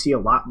we're going to see a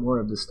lot more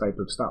of this type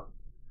of stuff.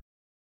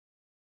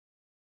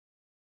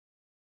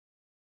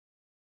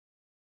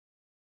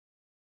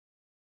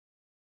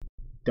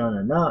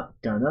 Dun-na-na,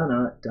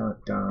 dun-na-na,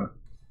 dun-dun.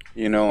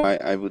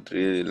 I would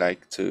really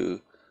like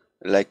to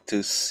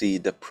see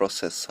the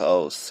process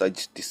how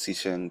such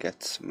decision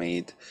gets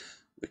made,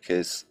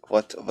 because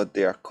what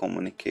they are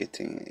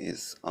communicating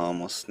is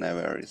almost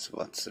never is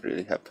what's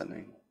really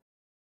happening.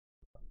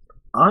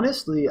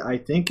 Honestly, I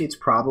think it's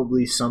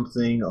probably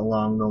something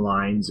along the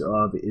lines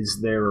of, is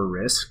there a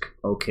risk?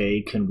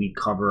 Okay, can we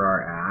cover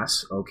our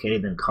ass? Okay,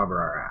 then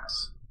cover our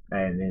ass.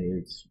 And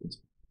it's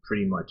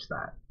pretty much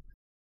that.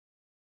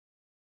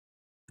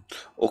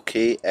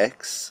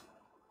 OKX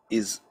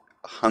is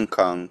Hong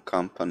Kong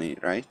company,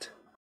 right?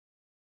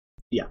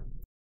 Yeah.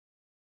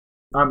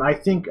 I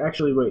think,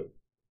 actually, wait.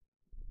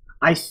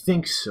 I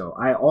think so.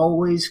 I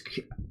always,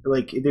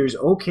 there's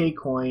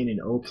OKCoin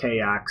and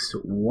OKX.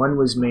 One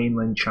was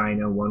mainland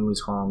China, one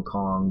was Hong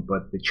Kong,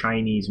 but the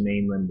Chinese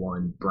mainland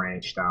one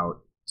branched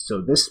out.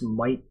 So this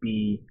might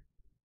be,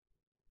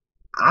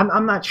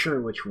 I'm not sure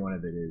which one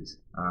of it is.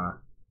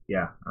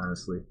 Yeah,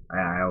 honestly.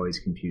 I always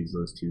confuse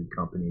those two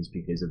companies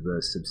because of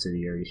the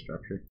subsidiary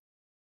structure.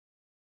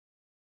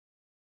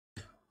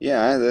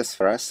 Yeah, as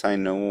far as I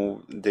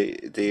know,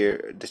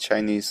 the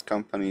Chinese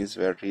companies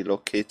were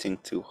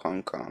relocating to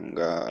Hong Kong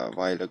a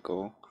while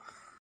ago.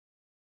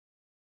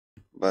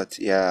 But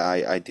yeah,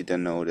 I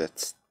didn't know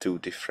that's two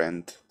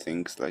different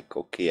things, like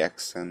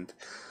OKX and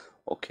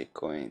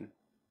OKCoin.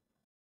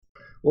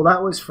 Well,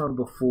 that was from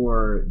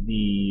before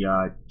the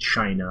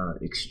China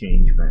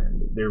exchange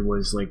ban. There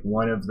was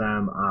one of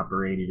them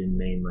operated in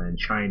mainland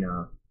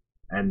China,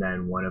 and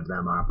then one of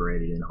them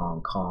operated in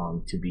Hong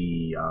Kong to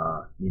be,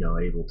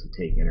 able to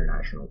take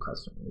international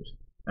customers.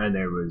 And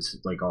there was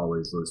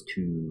always those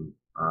two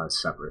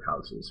separate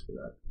houses for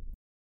that.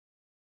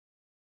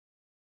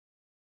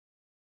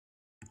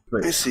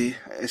 But, I see.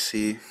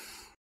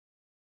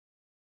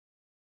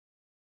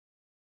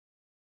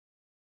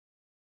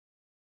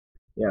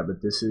 Yeah,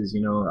 but this is,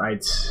 there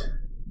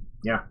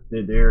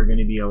are going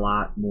to be a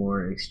lot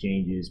more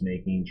exchanges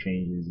making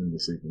changes and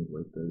decisions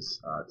like this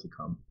to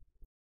come.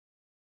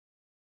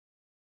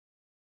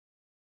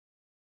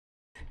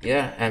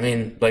 Yeah, I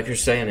mean, like you're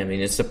saying, I mean,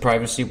 it's a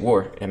privacy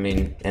war. I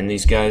mean, and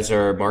these guys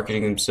are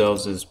marketing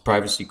themselves as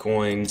privacy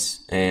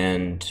coins,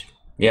 and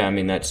yeah, I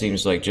mean, that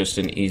seems like just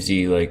an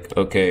easy,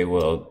 okay,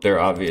 well, they're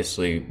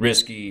obviously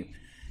risky.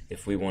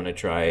 If we want to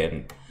try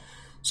and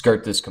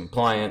skirt this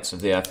compliance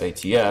of the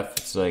FATF,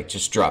 it's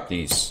just drop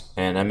these.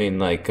 And I mean,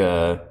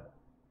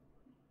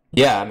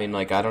 yeah, I mean,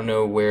 I don't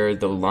know where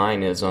the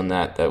line is on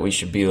that we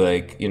should be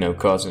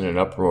causing an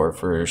uproar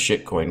for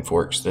shitcoin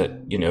forks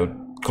that,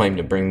 claim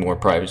to bring more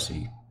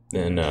privacy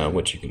than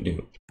what you can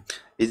do.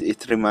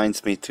 It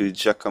reminds me to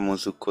Giacomo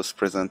Zucco's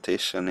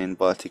presentation in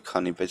Baltic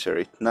Honey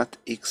Badger. Not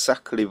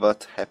exactly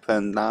what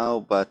happened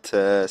now, but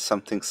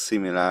something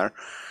similar.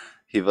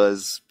 He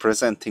was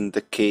presenting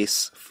the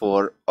case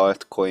for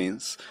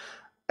altcoins,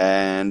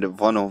 and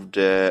one of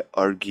the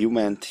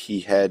argument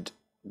he had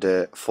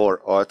for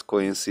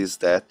altcoins is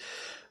that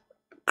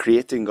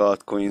creating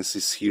altcoins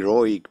is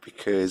heroic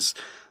because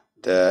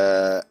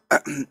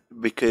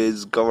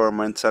because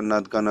governments are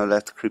not gonna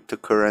let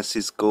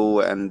cryptocurrencies go,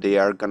 and they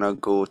are gonna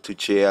go to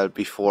jail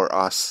before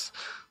us.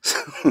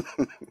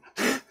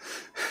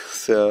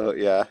 So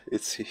yeah,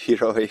 it's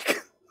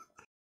heroic.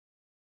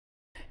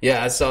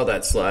 Yeah, I saw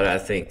that slide. I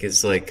think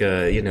it's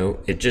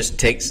it just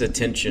takes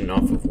attention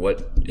off of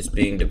what is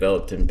being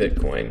developed in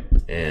Bitcoin,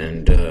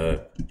 and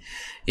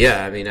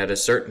yeah, I mean, at a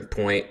certain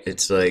point,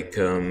 it's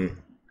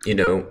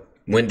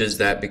when does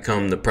that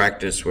become the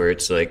practice where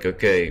it's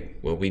okay,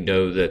 well, we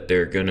know that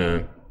they're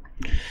gonna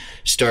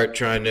start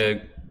trying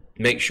to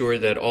make sure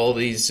that all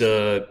these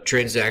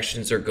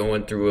transactions are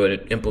going through an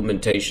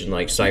implementation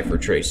like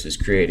CipherTrace is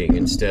creating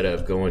instead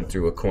of going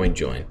through a coin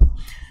join.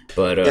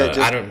 But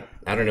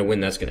I don't know when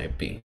that's gonna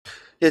be.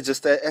 Yeah,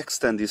 just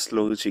extend this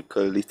logic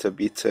a little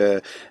bit.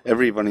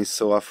 Everyone is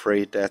so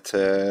afraid that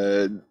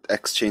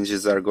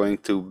exchanges are going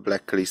to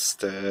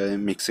blacklist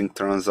mixing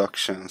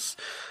transactions.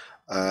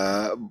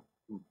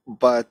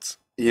 But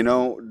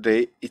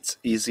it's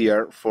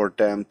easier for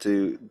them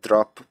to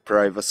drop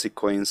privacy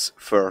coins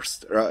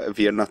first.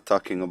 We are not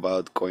talking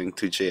about going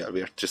to jail.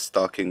 We are just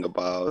talking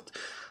about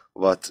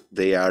what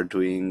they are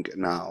doing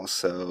now.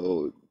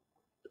 So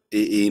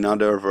in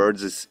other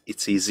words,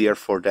 it's easier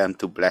for them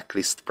to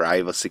blacklist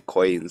privacy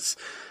coins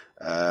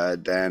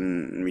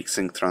than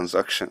mixing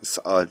transactions,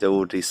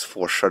 although this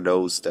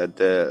foreshadows that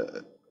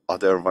the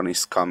other one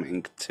is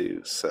coming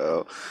too.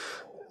 So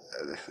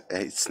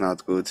it's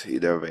not good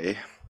either way.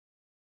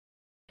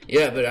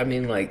 Yeah, but I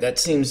mean, that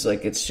seems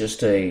like it's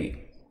just a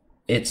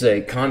it's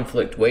a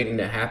conflict waiting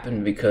to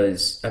happen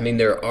because, I mean,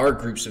 there are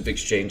groups of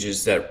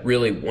exchanges that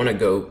really want to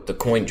go the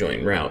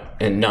CoinJoin route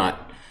and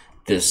not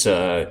this,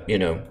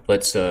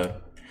 let's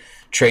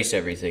trace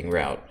everything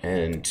route.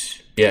 And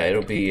yeah,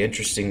 it'll be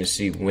interesting to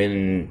see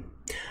when,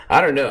 I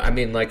don't know. I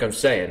mean, like I'm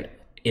saying,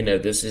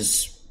 this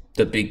is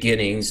the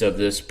beginnings of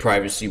this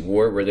privacy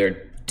war where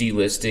they're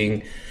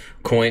delisting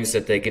coins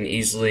that they can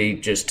easily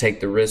just take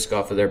the risk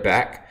off of their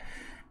back.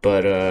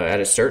 But at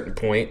a certain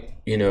point,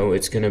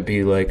 it's going to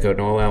be like an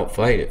all-out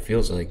fight, it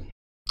feels like.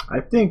 I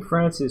think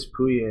Francis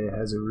Pouillet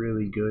has a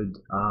really good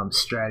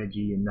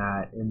strategy in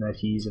that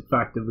he's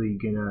effectively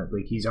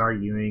he's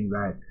arguing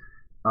that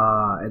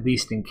at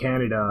least in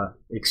Canada,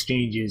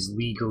 exchanges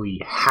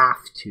legally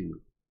have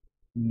to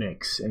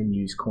mix and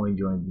use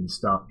CoinJoins and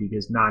stuff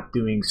because not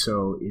doing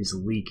so is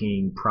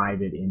leaking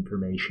private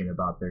information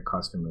about their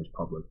customers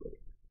publicly.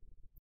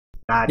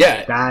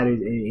 That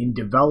is in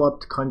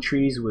developed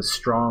countries with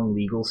strong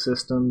legal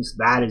systems.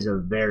 That is a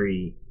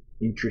very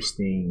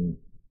interesting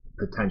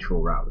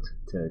potential route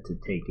to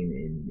take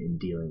in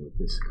dealing with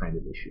this kind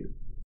of issue.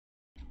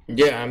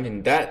 Yeah, I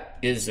mean, that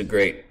is a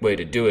great way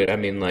to do it. I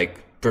mean,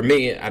 like, for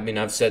me, I mean,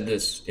 I've said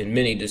this in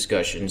many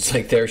discussions,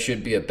 like there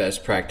should be a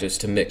best practice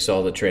to mix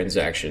all the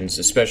transactions,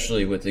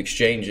 especially with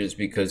exchanges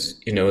because,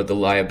 the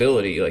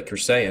liability, like you're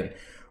saying,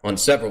 on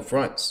several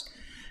fronts.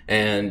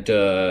 And,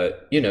 I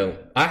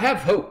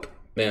have hope,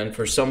 man,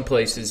 for some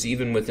places,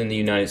 even within the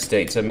United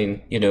States. I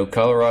mean,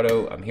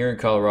 Colorado, I'm here in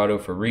Colorado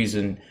for a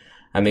reason.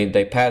 I mean,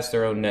 they passed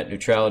their own net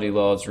neutrality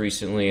laws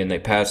recently, and they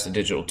passed the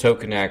Digital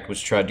Token Act,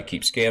 which tried to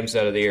keep scams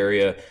out of the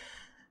area.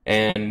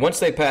 And once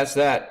they passed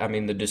that, I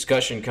mean, the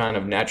discussion kind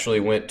of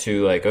naturally went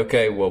to like,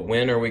 okay, well,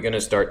 when are we going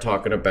to start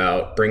talking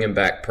about bringing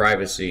back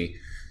privacy,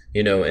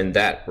 and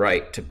that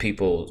right to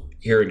people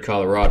here in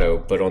Colorado,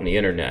 but on the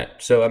internet?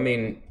 So, I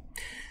mean,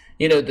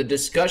 the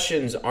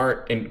discussions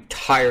aren't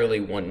entirely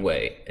one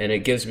way, and it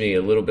gives me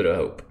a little bit of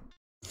hope.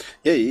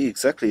 Yeah,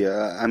 exactly.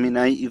 I mean,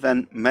 I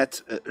even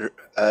met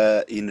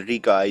in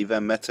Riga. I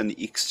even met an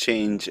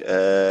exchange,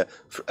 a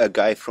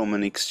guy from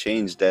an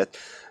exchange that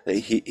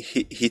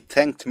he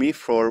thanked me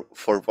for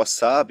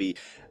Wasabi,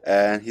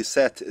 and he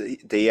said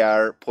they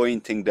are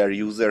pointing their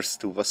users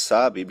to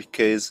Wasabi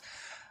because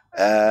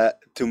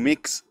to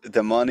mix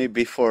the money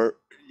before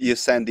you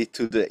send it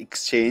to the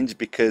exchange,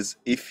 because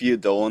if you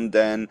don't,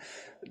 then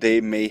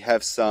they may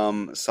have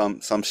some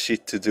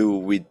shit to do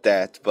with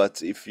that.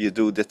 But if you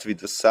do that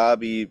with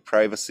Wasabi,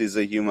 privacy is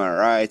a human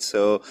right,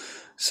 so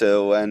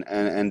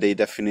and they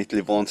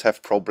definitely won't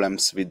have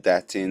problems with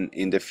that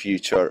in the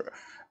future.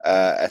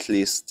 At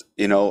least,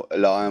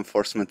 law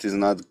enforcement is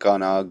not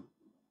gonna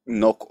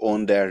knock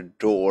on their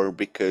door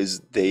because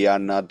they are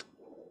not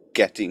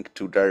getting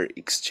to their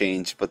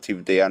exchange. But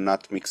if they are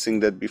not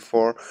mixing that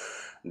before,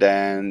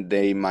 then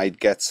they might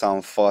get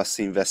some false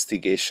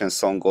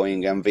investigations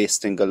ongoing and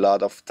wasting a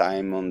lot of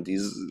time on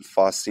these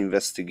false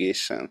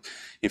investigations.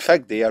 In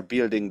fact, they are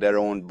building their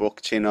own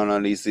blockchain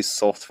analysis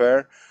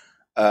software,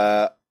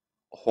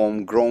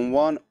 homegrown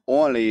one,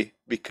 only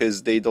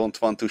because they don't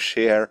want to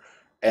share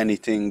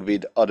anything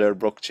with other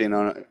blockchain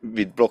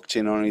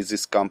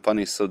analysis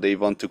companies. So they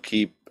want to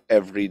keep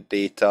every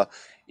data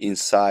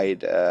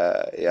inside.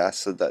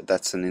 So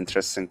that's an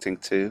interesting thing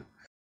too.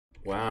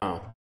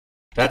 Wow.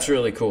 That's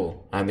really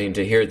cool. I mean,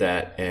 to hear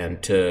that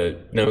and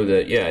to know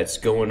that, yeah, it's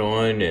going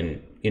on.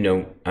 And,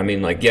 I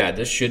mean, like, yeah,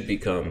 this should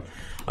become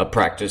a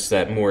practice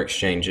that more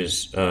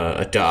exchanges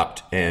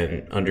adopt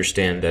and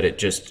understand that it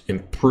just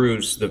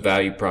improves the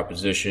value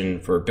proposition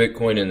for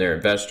Bitcoin and their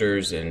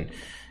investors and,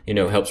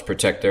 helps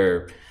protect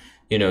their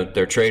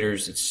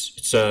traders.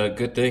 It's a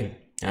good thing.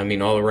 I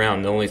mean, all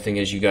around. The only thing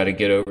is you got to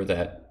get over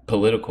that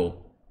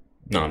political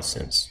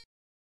nonsense.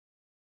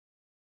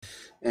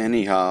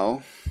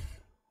 Anyhow,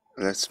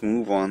 let's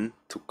move on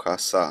to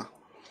Casa.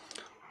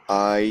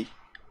 I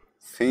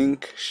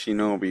think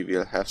Shinobi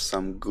will have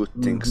some good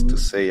things to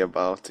say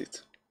about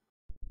it.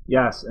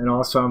 Yes, and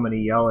also I'm going to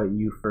yell at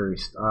you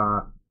first.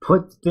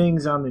 Put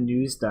things on the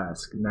news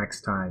desk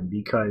next time,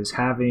 because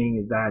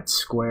having that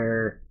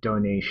Square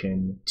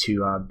donation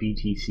to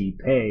BTC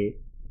Pay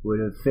would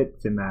have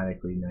fit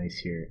thematically nice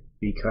here.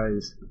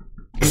 Because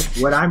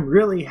what I'm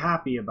really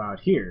happy about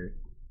here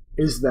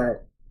is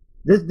that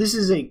this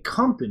is a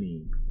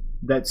company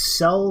that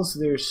sells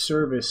their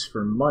service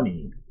for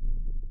money,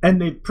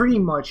 and they pretty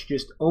much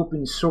just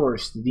open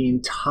sourced the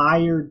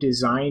entire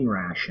design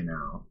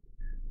rationale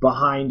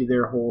behind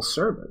their whole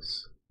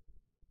service.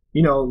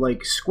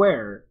 Like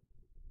Square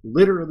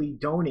literally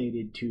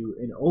donated to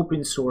an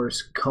open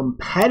source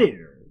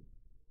competitor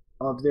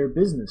of their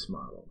business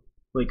model.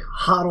 Like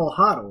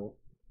Hodl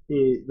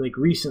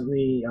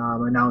recently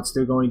announced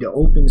they're going to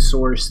open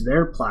source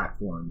their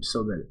platform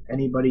so that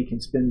anybody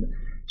can spend.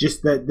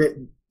 Just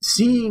that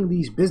seeing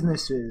these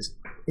businesses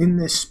in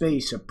this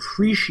space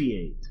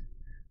appreciate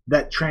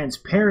that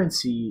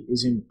transparency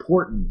is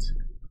important,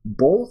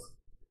 both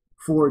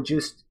for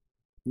just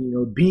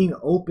being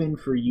open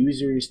for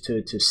users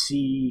to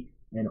see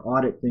and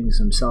audit things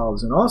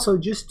themselves, and also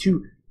just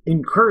to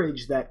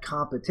encourage that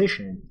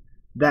competition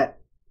that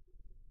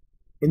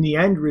in the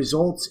end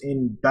results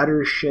in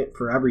better shit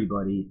for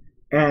everybody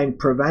and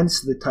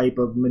prevents the type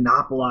of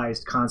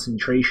monopolized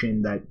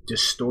concentration that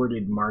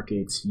distorted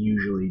markets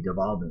usually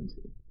devolve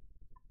into.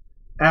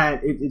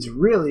 And it's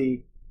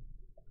really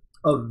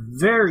a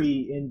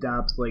very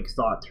in-depth, like,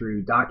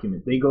 thought-through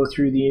document. They go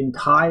through the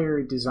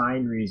entire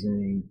design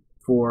reasoning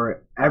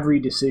for every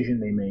decision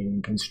they made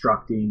in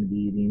constructing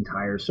the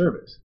entire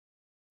service.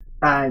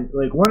 And,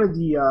 like, one of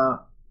the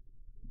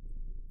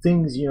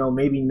things, you know,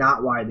 maybe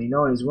not widely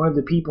known is one of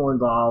the people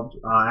involved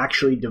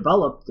actually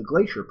developed the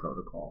Glacier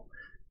Protocol.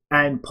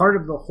 And part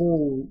of the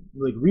whole,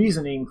 like,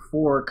 reasoning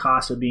for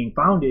Casa being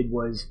founded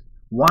was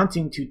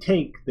wanting to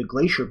take the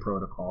Glacier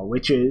Protocol,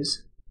 which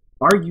is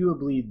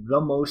arguably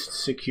the most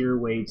secure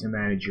way to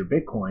manage your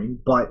Bitcoin,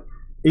 but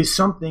is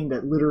something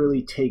that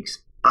literally takes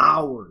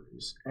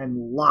hours and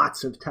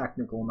lots of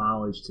technical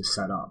knowledge to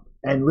set up,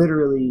 and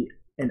literally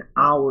an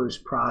hour's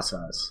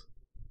process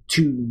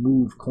to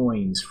move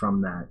coins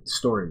from that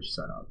storage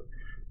setup,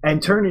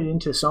 and turn it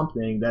into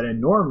something that a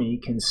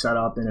normie can set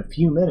up in a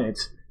few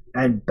minutes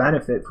and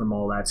benefit from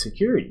all that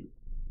security.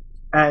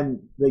 And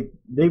like,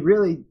 they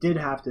really did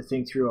have to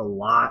think through a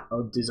lot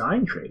of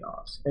design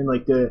trade-offs, and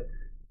like the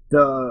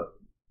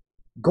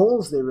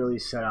goals they really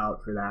set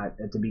out for that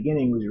at the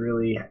beginning was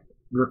really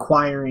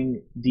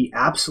requiring the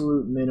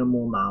absolute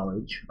minimal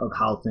knowledge of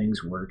how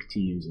things work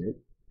to use it,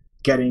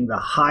 getting the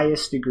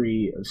highest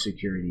degree of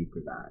security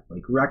for that,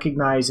 like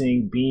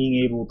recognizing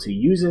being able to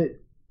use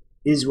it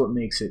is what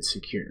makes it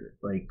secure.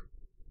 Like,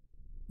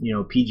 you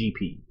know,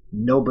 PGP,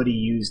 nobody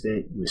used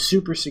it, it was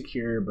super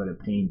secure but a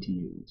pain to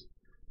use.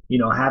 You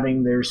know,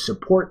 having their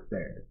support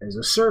there as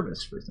a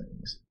service for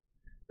things,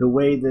 the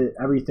way that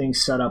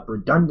everything's set up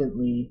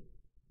redundantly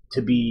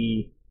to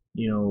be,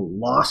 you know,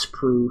 loss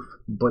proof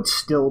but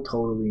still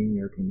totally in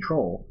your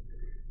control.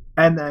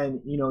 And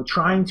then, you know,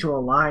 trying to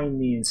align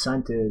the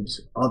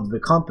incentives of the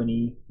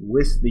company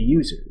with the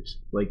users.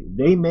 Like,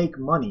 they make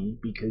money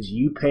because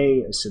you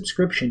pay a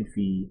subscription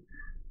fee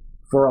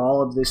for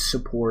all of this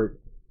support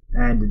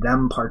and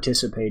them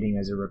participating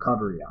as a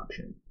recovery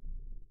option.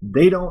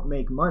 They don't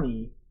make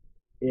money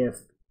if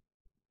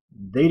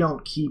they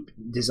don't keep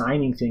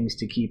designing things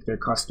to keep their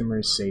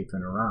customers safe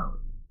and around.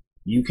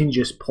 You can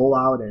just pull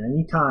out at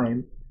any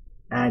time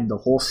and the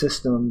whole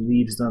system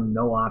leaves them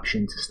no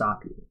option to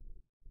stop you.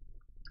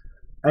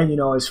 And, you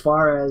know, as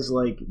far as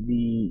like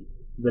the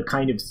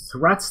kind of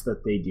threats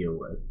that they deal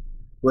with,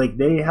 like,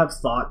 they have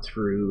thought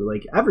through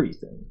like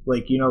everything,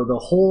 like, you know, the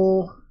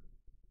whole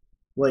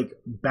like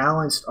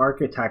balanced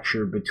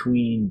architecture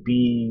between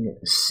being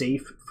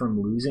safe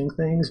from losing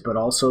things but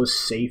also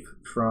safe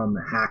from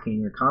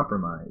hacking or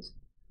compromise,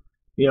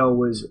 you know,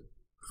 was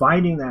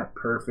finding that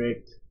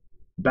perfect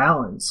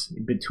balance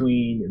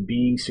between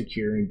being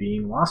secure and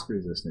being loss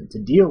resistant to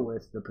deal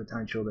with the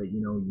potential that, you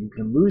know, you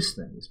can lose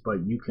things, but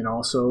you can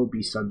also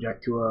be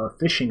subject to a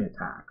phishing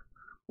attack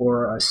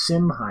or a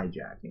SIM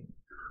hijacking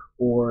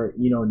or,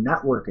 you know,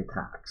 network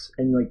attacks.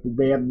 And like,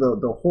 they have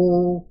the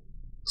whole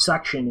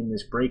section in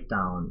this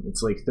breakdown,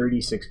 it's like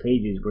 36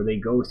 pages, where they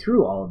go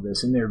through all of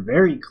this, and they're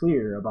very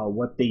clear about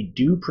what they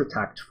do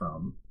protect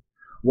from,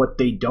 what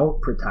they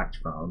don't protect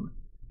from,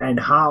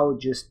 and how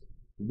just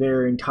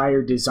their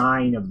entire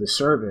design of the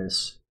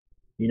service,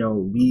 you know,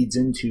 leads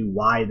into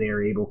why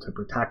they're able to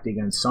protect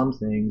against some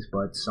things,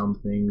 but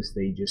some things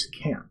they just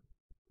can't.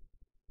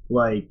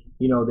 Like,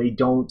 you know, they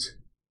don't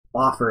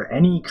offer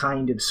any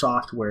kind of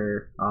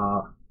software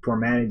for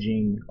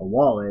managing a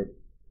wallet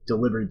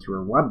delivered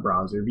through a web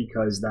browser,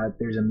 because that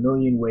there's a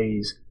million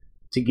ways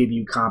to give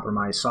you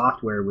compromised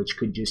software which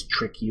could just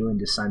trick you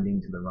into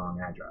sending to the wrong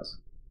address.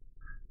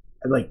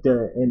 Like,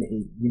 and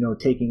you know,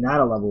 taking that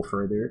a level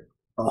further,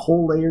 a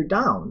whole layer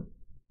down,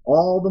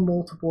 all the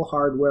multiple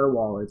hardware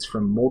wallets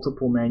from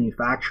multiple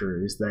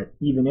manufacturers that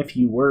even if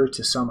you were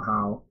to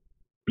somehow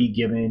be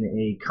given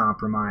a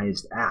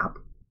compromised app,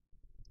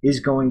 is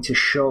going to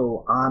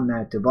show on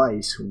that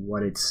device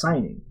what it's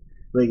signing.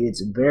 Like,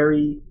 it's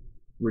very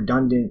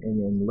redundant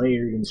and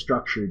layered and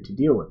structured to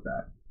deal with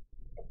that.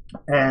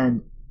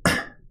 And,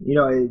 you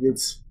know,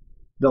 it's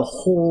the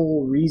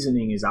whole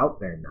reasoning is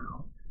out there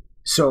now.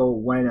 So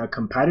when a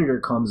competitor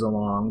comes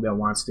along that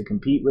wants to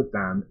compete with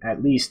them,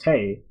 at least,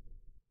 hey,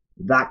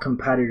 that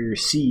competitor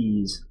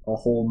sees a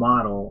whole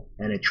model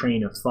and a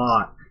train of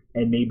thought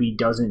and maybe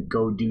doesn't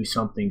go do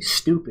something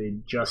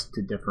stupid just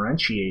to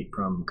differentiate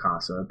from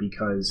Casa,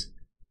 because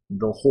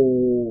the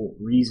whole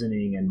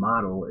reasoning and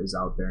model is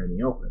out there in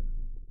the open.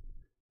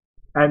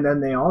 And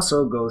then they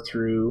also go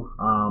through,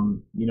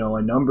 you know,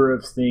 a number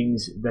of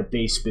things that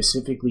they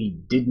specifically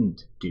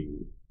didn't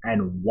do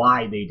and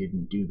why they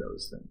didn't do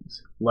those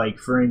things. Like,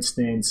 for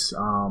instance,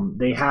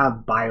 they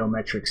have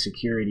biometric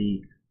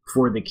security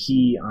for the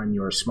key on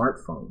your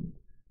smartphone,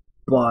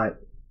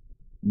 but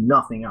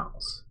nothing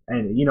else.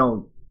 And, you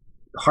know,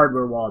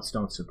 hardware wallets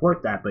don't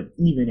support that, but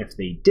even if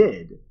they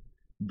did,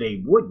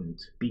 they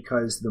wouldn't,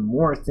 because the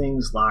more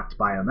things locked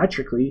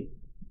biometrically,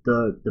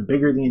 the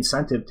bigger the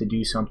incentive to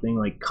do something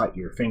like cut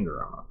your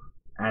finger off.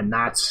 And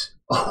that's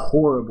a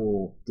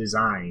horrible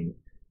design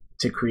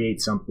to create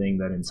something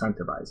that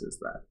incentivizes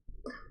that.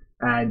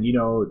 And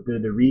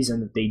the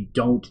reason that they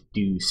don't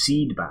do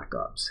seed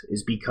backups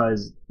is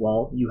because,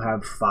 well, you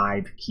have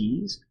 5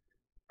 keys.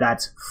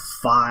 That's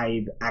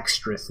 5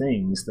 extra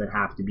things that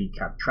have to be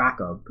kept track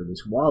of for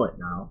this wallet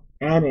now,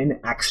 and an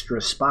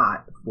extra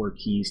spot for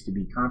keys to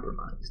be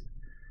compromised.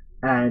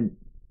 And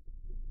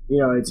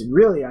it's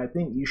really, I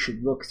think you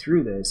should look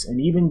through this, and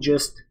even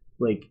just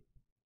like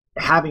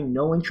having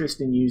no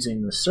interest in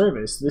using the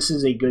service, this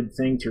is a good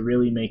thing to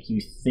really make you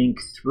think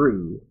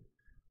through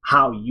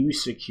how you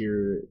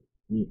secure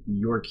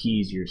your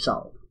keys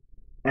yourself.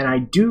 And I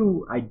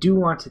do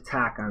want to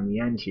tack on the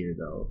end here,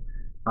 though,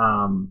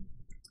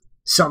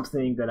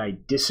 something that I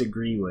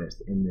disagree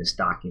with in this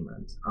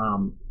document.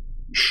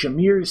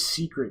 Shamir's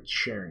secret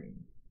sharing,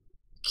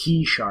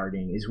 key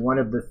sharding, is one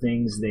of the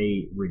things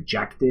they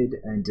rejected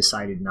and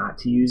decided not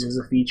to use as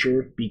a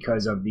feature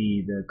because of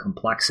the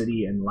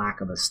complexity and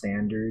lack of a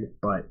standard.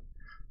 But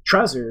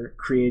Trezor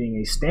creating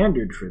a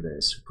standard for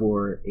this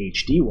for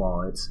HD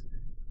wallets,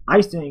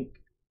 I think,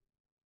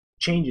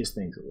 changes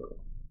things a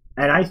little.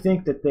 And I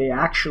think that they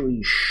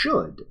actually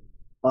should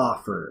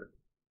offer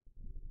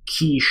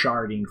key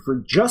sharding for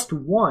just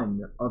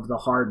one of the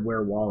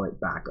hardware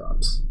wallet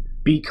backups,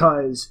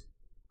 because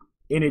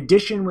in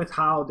addition with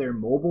how their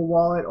mobile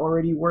wallet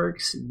already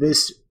works,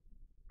 this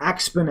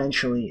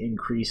exponentially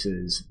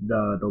increases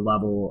the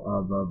level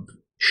of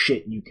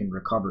shit you can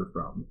recover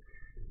from.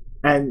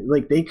 And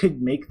like, they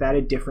could make that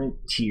a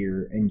different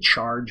tier and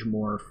charge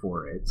more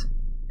for it,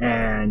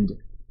 and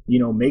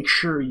make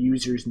sure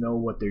users know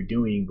what they're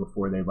doing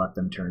before they let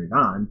them turn it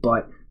on.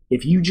 But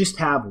if you just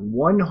have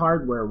one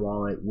hardware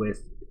wallet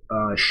with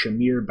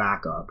Shamir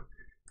backup,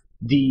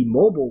 the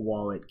mobile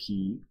wallet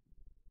key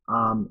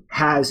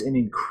has an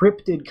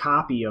encrypted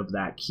copy of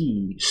that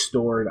key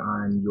stored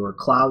on your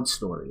cloud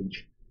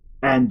storage,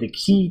 and the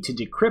key to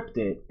decrypt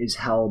it is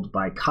held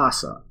by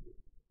Casa,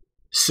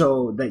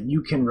 so that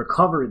you can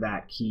recover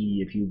that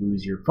key if you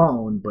lose your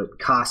phone, but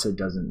Casa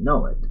doesn't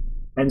know it.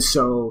 And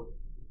so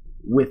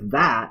with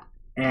that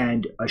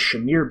and a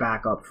Shamir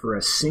backup for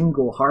a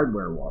single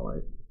hardware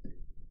wallet,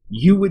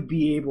 you would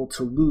be able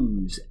to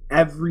lose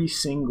every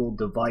single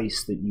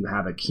device that you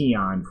have a key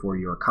on for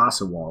your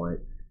Casa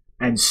wallet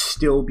and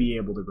still be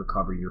able to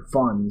recover your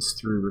funds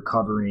through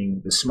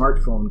recovering the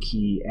smartphone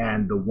key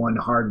and the one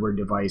hardware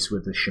device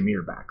with a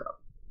Shamir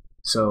backup.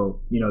 So,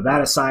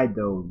 that aside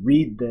though,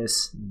 read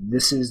this.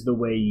 This is the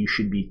way you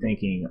should be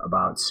thinking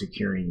about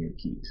securing your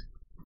keys.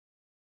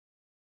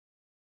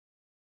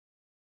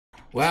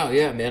 Wow,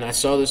 yeah, man, I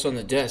saw this on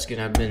the desk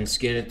and I've been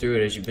scanning through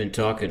it as you've been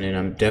talking, and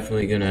I'm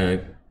definitely going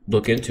to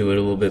look into it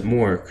a little bit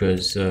more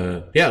because,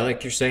 yeah,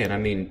 like you're saying, I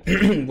mean,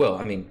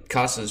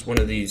 Casa is one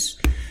of these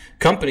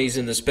companies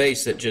in the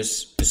space that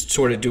just is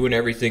sort of doing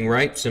everything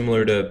right,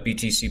 similar to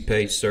BTC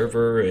Pay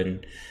Server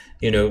and,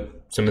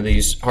 some of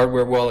these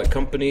hardware wallet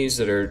companies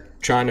that are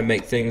trying to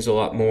make things a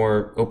lot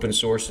more open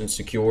source and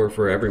secure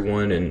for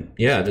everyone. And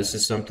yeah, this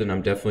is something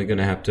I'm definitely going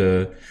to have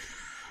to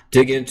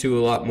dig into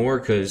a lot more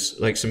because,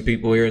 like some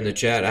people here in the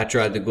chat, I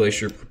tried the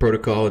Glacier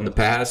protocol in the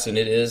past, and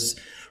it is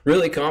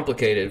really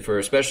complicated for,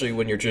 especially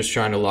when you're just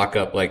trying to lock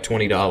up like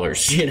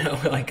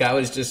 $20, like I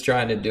was just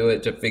trying to do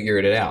it to figure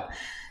it out.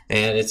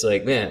 And it's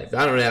like, man, if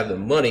I don't have the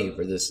money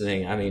for this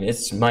thing, I mean,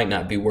 it might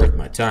not be worth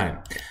my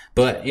time.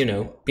 But, you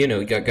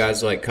got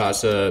guys like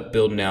Casa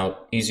building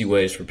out easy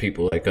ways for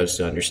people like us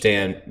to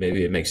understand.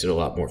 Maybe it makes it a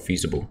lot more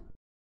feasible.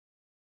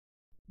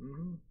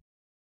 Mm-hmm.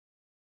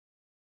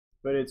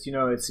 But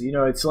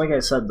it's like I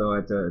said, though,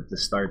 at the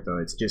start, though,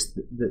 it's just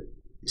the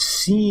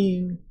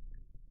seeing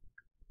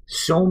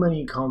so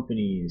many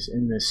companies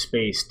in this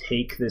space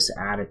take this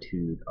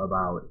attitude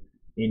about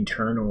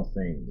internal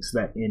things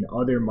that in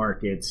other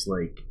markets,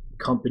 like,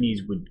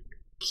 companies would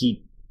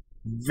keep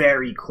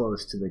very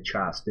close to the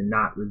chest and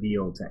not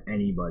reveal to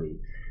anybody.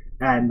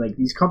 And like,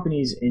 these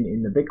companies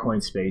in the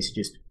Bitcoin space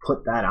just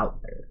put that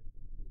out there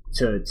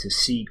to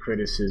see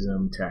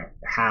criticism, to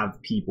have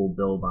people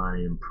build on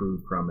it,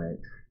 improve from it,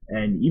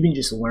 and even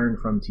just learn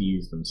from to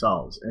use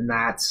themselves. And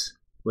that's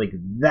like,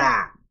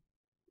 that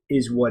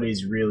is what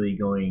is really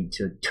going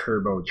to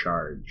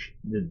turbocharge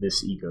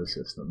this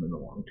ecosystem in the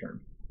long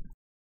term.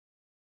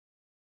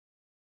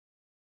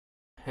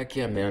 Heck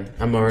yeah, man.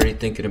 I'm already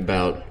thinking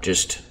about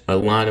just a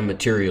line of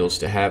materials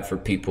to have for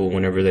people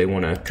whenever they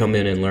want to come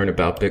in and learn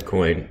about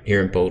Bitcoin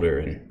here in Boulder,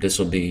 and this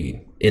will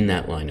be in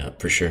that lineup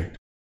for sure.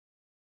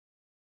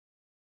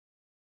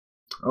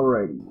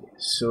 Alrighty,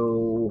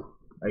 so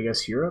I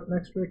guess you're up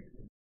next, Rick?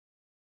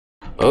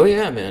 Oh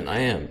yeah, man, I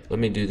am. Let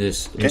me do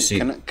this. Let me see.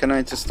 Can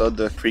I just add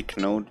a quick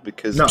note?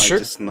 Because No, I sure.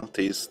 just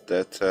noticed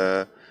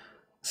that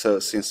so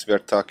since we're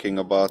talking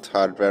about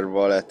hardware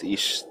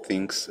wallet-ish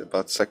things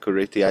about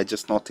security, I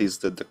just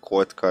noticed that the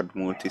cold card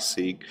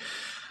multi-sig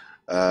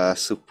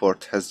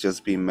support has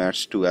just been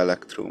merged to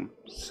Electrum.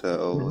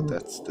 So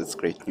that's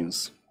great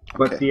news.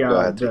 But Okay, go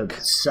ahead, the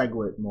Rick.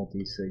 SegWit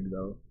multi-sig,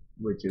 though,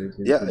 which is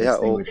the Yeah,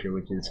 distinguisher,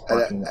 which is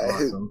fucking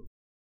awesome.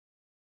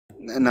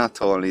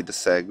 Not only the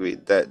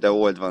SegWit, the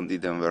old one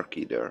didn't work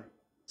either.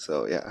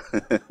 So yeah.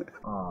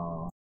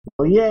 Aw.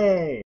 Well,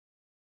 yay!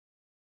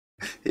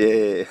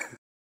 Yeah.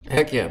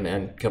 Heck yeah,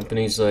 man.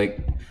 Companies like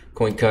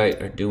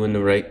CoinKite are doing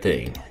the right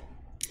thing.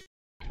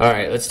 All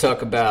right, let's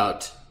talk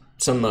about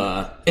some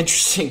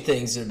interesting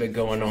things that have been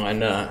going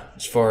on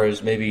as far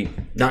as maybe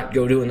not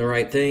doing the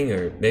right thing,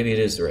 or maybe it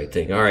is the right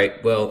thing. All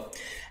right, well,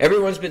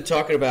 everyone's been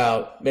talking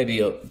about, maybe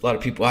a lot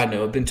of people I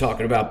know have been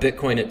talking about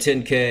Bitcoin at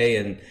 10K,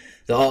 and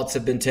the alts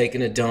have been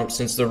taking a dump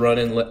since the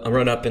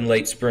run up in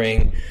late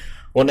spring.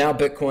 Well, now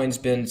Bitcoin's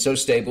been so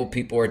stable,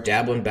 people are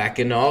dabbling back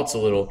into alts a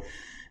little.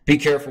 Be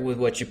careful with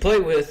what you play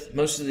with.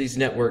 Most of these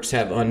networks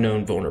have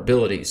unknown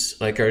vulnerabilities.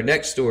 Like our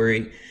next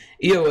story,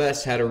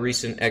 EOS had a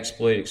recent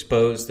exploit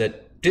exposed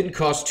that didn't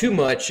cost too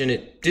much, and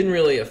it didn't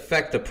really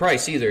affect the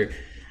price either.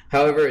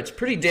 However, it's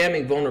pretty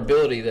damning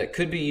vulnerability that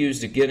could be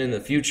used again in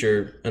the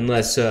future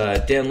unless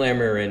Dan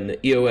Lammer and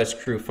the EOS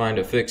crew find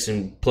a fix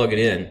and plug it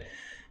in.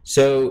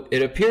 So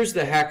it appears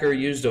the hacker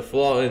used a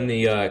flaw in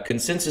the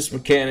consensus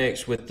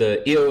mechanics with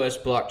the EOS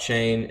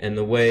blockchain and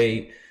the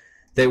way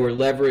they were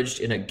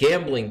leveraged in a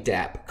gambling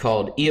dApp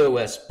called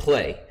EOS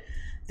Play.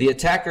 The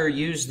attacker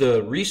used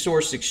the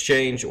resource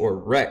exchange, or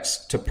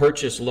REX, to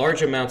purchase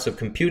large amounts of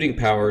computing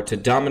power to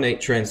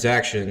dominate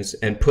transactions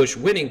and push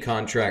winning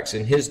contracts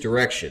in his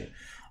direction,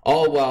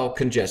 all while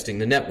congesting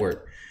the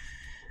network.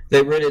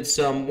 They rented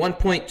some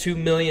 1.2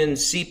 million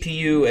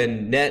CPU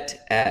and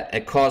net at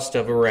a cost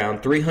of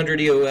around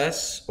 300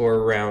 EOS, or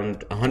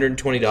around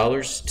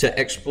 $120, to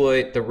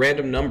exploit the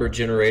random number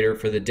generator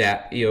for the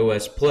dApp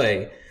EOS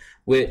Play,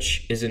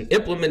 which is an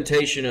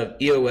implementation of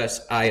EOS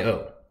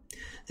IO.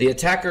 The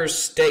attackers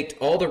staked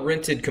all the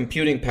rented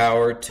computing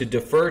power to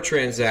defer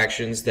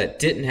transactions that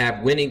didn't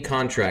have winning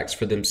contracts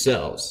for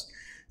themselves.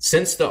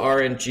 Since the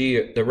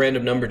RNG, the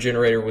random number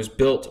generator, was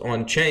built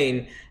on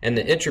chain and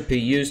the entropy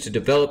used to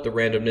develop the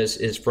randomness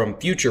is from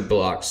future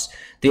blocks,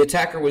 the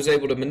attacker was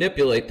able to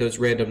manipulate those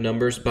random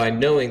numbers by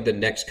knowing the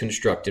next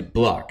constructed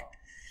block.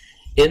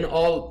 In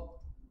all,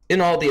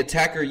 the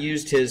attacker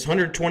used his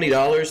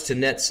 $120 to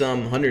net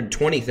some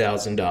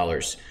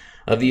 $120,000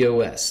 of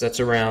EOS. That's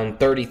around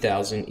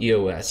 30,000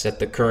 EOS at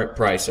the current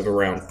price of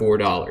around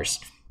 $4.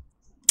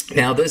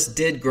 Now, this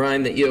did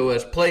grind the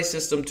EOS Play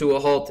system to a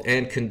halt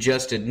and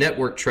congested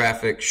network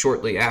traffic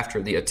shortly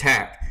after the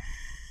attack.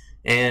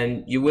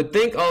 And you would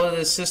think all of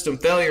this system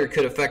failure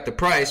could affect the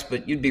price,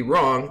 but you'd be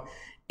wrong.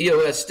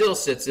 EOS still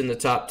sits in the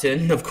top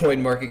 10 of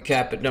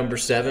CoinMarketCap at number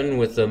 7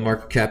 with a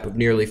market cap of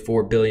nearly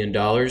 $4 billion.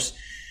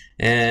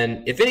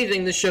 And if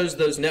anything, this shows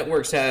those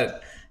networks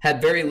had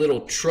very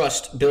little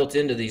trust built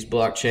into these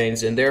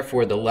blockchains, and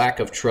therefore the lack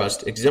of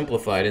trust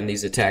exemplified in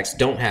these attacks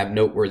don't have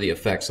noteworthy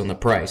effects on the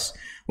price.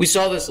 We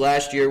saw this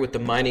last year with the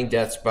mining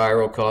death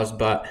spiral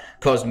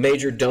caused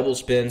major double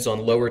spins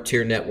on lower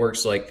tier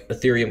networks like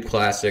Ethereum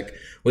Classic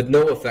with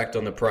no effect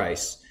on the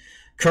price.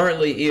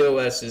 Currently,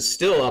 EOS is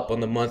still up on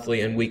the monthly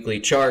and weekly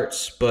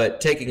charts,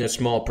 but taking a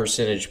small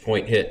percentage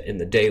point hit in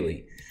the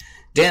daily.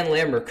 Dan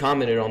Lammer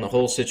commented on the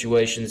whole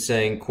situation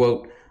saying,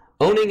 quote,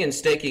 "Owning and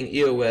staking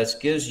EOS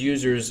gives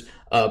users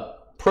a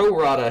pro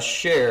rata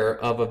share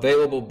of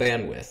available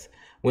bandwidth.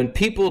 When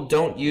people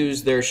don't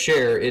use their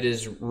share, it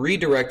is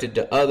redirected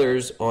to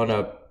others on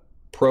a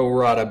pro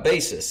rata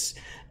basis.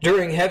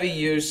 During heavy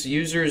use,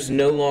 users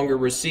no longer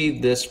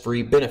receive this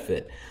free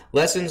benefit.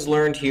 Lessons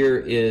learned here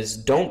is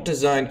don't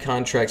design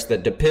contracts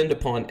that depend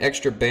upon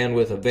extra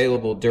bandwidth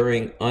available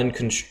during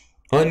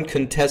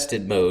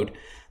uncontested mode.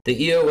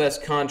 The EOS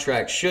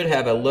contract should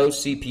have a low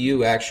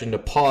CPU action to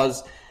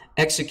pause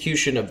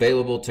execution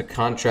available to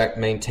contract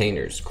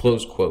maintainers,"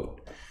 close quote.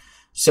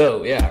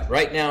 So, yeah,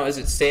 right now as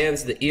it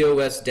stands, the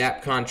EOS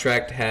dApp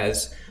contract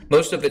has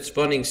most of its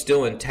funding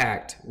still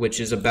intact,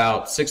 which is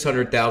about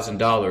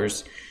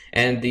 $600,000,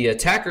 and the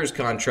attacker's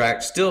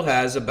contract still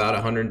has about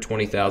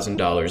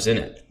 $120,000 in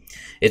it.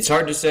 It's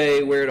hard to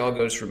say where it all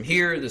goes from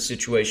here. The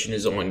situation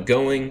is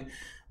ongoing,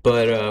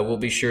 but we'll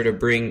be sure to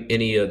bring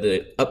any of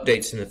the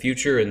updates in the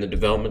future and the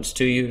developments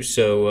to you.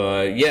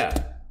 So, yeah.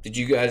 Did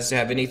you guys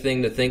have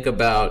anything to think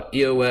about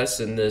EOS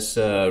and this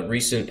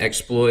recent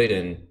exploit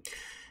and,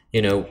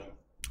 you know,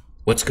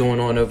 what's going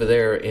on over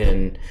there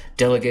in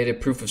delegated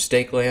proof of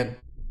stake land?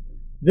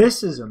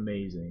 This is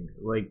amazing.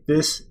 Like,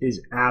 this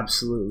is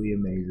absolutely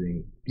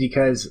amazing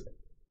because,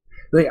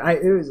 like,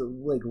 it was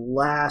like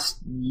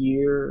last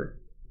year.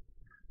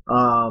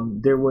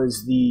 There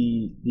was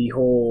the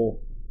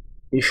whole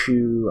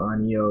issue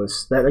on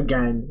EOS that,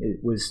 again,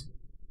 it was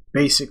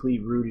basically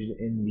rooted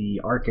in the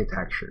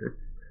architecture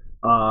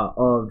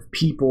of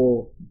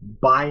people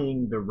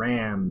buying the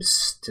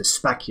RAMs to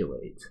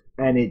speculate,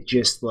 and it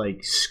just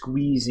like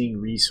squeezing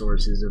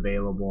resources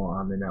available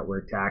on the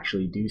network to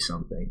actually do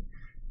something.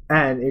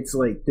 And it's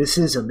like, this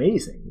is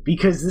amazing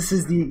because this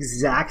is the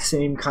exact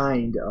same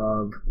kind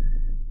of,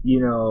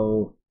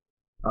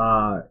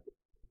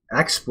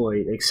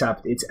 exploit,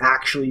 except it's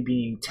actually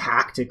being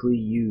tactically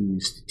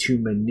used to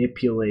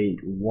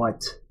manipulate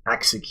what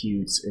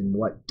executes and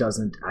what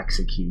doesn't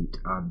execute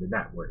on the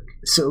network.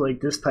 So like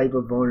this type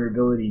of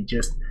vulnerability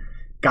just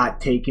got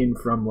taken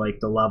from like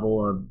the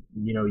level of,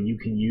 you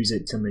can use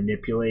it to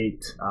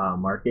manipulate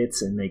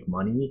markets and make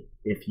money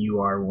if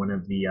you are one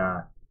of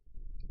the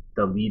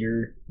the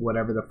leader,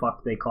 whatever the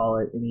fuck they call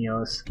it in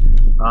EOS,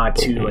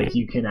 to like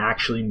you can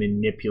actually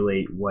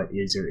manipulate what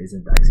is or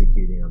isn't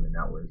executing on the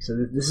network.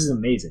 So this is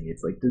amazing.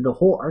 It's like the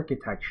whole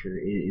architecture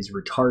is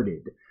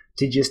retarded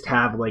to just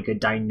have like a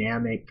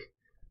dynamic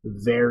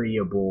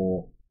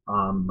variable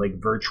like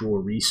virtual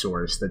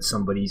resource that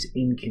somebody's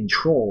in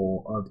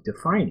control of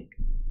defining.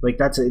 Like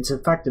it's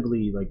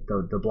effectively like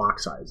the block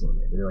size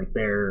limit. They're like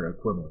their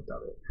equivalent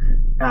of it.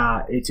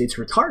 It's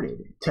retarded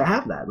to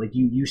have that. Like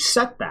you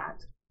set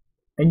that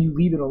and you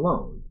leave it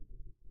alone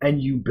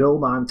and you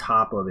build on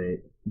top of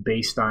it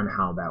based on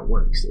how that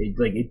works.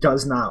 It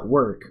does not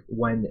work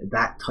when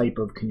that type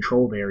of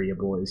control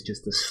variable is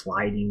just a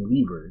sliding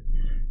lever.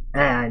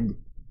 And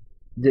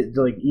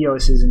like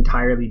EOS is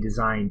entirely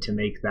designed to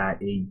make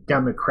that a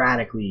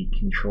democratically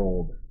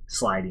controlled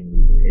sliding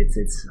lever.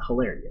 It's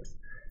hilarious.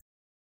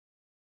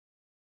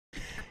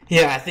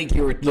 Yeah, I think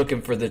you were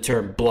looking for the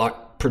term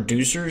block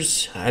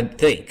producers, I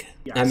think.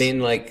 Yes. I mean,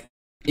 like,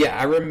 yeah,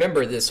 I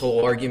remember this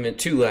whole argument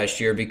too last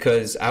year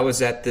because I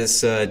was at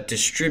this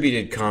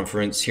distributed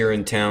conference here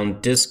in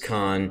town,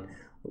 DiscCon,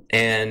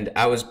 and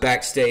I was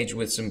backstage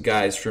with some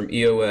guys from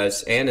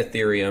EOS and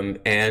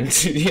Ethereum,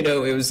 and, you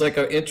know, it was like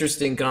an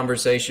interesting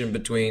conversation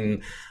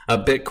between a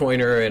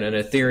Bitcoiner and an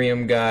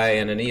Ethereum guy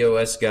and an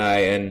EOS guy,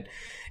 and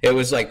it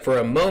was like for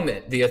a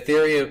moment, the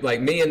Ethereum,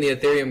 like me and the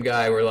Ethereum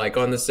guy were like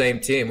on the same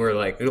team. We're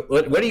like,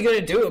 what are you going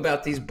to do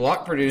about these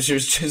block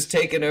producers just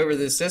taking over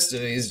the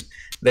system?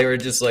 They were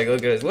just like,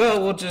 look at us.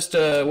 Well,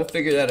 we'll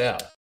figure that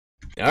out.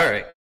 All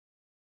right.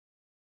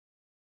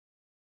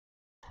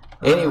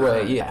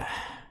 Anyway, yeah,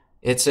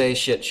 it's a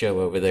shit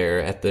show over there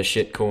at the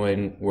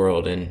shitcoin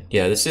world. And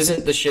yeah, this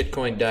isn't the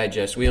shitcoin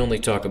digest. We only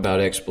talk about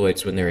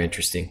exploits when they're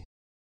interesting.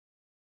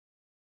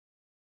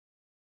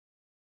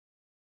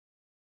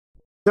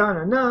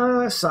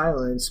 Da-na-na,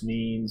 silence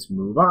means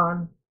move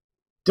on.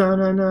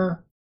 Da-na-na.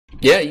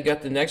 Yeah, you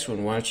got the next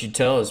one. Why don't you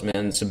tell us,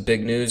 man? Some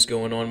big news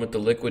going on with the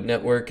Liquid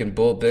Network and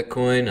Bull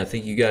Bitcoin. I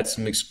think you got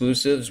some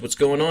exclusives. What's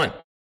going on?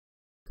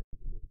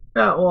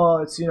 Yeah, well,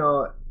 it's,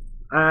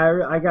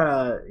 I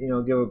gotta,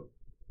 give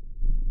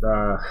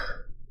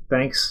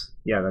thanks.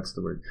 Yeah, that's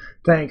the word.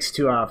 Thanks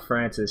to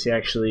Francis. He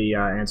actually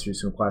answered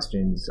some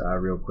questions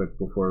real quick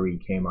before we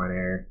came on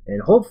air.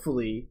 And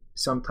hopefully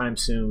sometime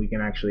soon we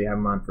can actually have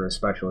him on for a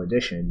special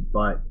edition.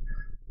 But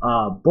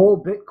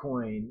Bull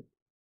Bitcoin,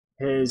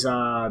 his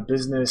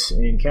business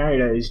in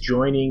Canada, is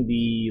joining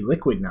the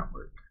Liquid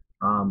Network.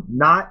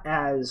 Not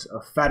as a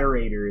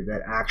federator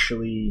that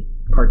actually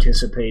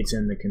participates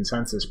in the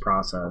consensus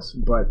process,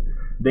 but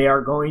they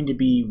are going to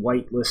be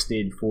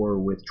whitelisted for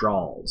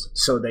withdrawals.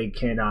 So they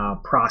can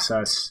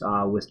process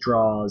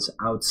withdrawals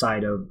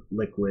outside of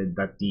Liquid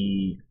that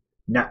the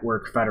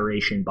network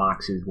federation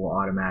boxes will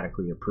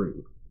automatically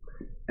approve.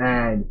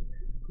 And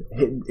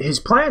his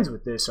plans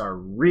with this are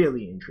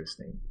really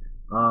interesting.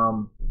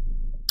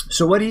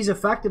 So what he's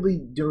effectively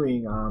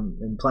doing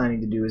and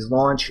planning to do is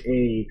launch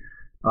a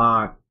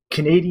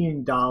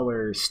Canadian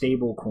dollar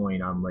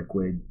stablecoin on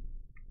Liquid,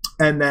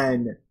 and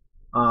then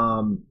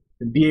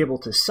be able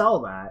to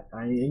sell that.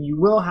 And you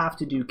will have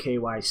to do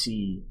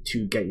KYC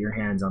to get your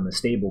hands on the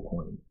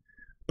stablecoin.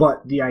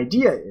 But the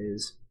idea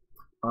is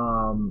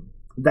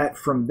that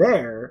from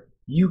there,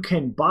 you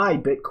can buy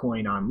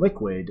Bitcoin on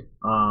Liquid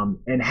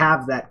and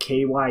have that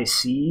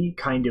KYC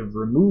kind of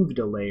removed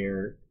a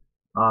layer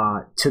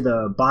to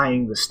the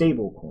buying the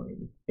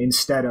stablecoin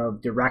instead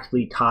of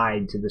directly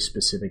tied to the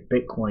specific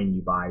Bitcoin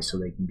you buy so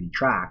they can be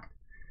tracked.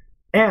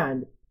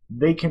 And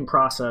they can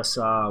process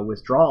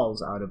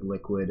withdrawals out of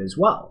Liquid as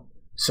well.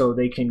 So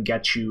they can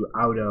get you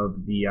out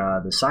of the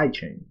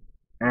sidechain.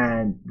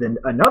 And then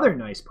another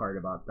nice part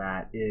about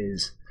that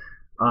is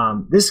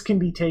this can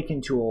be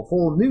taken to a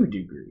whole new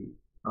degree.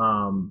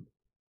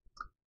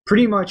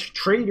 Pretty much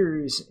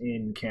traders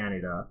in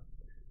Canada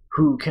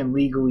who can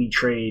legally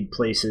trade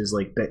places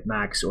like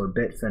BitMEX or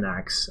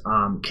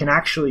Bitfinex can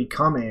actually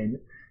come in,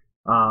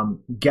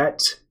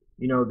 get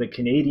the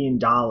Canadian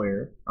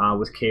dollar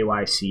with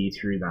KYC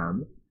through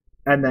them,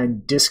 and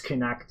then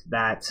disconnect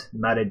that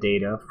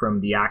metadata from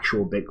the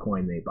actual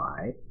Bitcoin they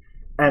buy,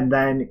 and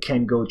then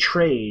can go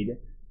trade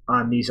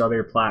on these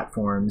other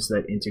platforms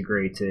that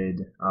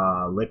integrated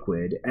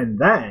Liquid, and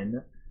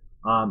then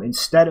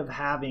instead of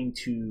having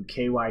to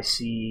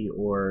KYC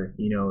or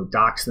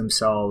dox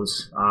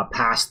themselves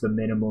past the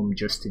minimum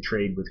just to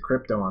trade with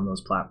crypto on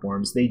those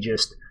platforms, they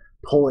just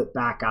pull it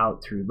back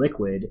out through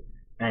Liquid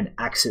and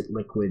exit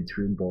Liquid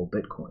through Bull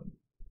Bitcoin.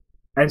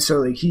 And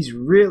so he's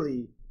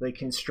really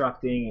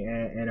constructing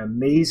an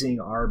amazing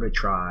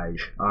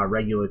arbitrage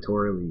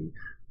regulatorily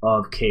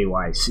of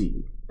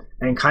KYC.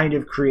 And kind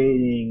of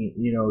creating,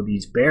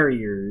 these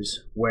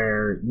barriers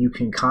where you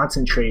can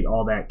concentrate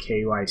all that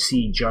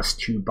KYC just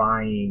to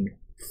buying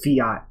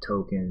fiat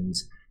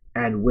tokens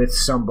and with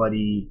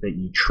somebody that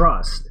you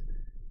trust,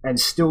 and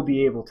still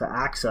be able to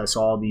access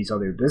all these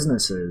other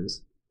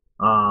businesses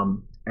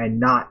and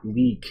not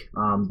leak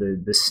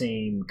the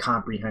same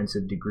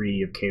comprehensive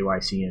degree of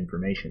KYC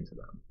information to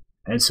them.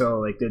 And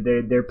so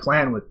their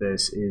plan with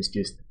this is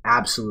just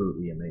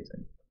absolutely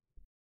amazing.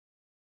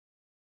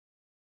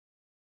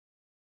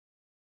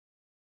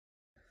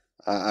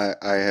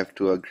 I have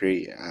to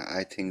agree.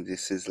 I think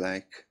this is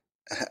like,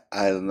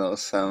 I don't know,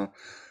 some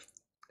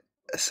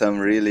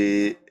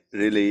really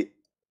really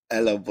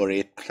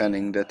elaborate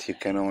planning that you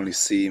can only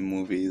see in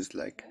movies.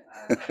 Like,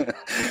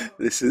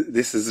 this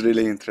is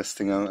really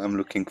interesting. I'm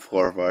looking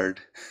forward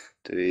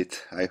to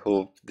it. I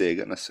hope they're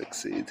gonna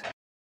succeed.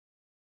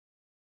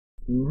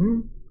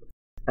 Hmm.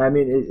 I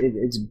mean,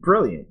 it's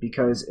brilliant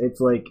because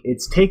it's like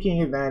it's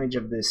taking advantage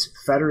of this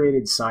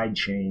federated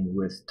sidechain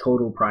with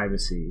total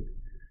privacy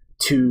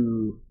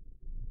to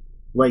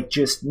like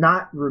just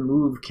not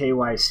remove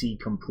KYC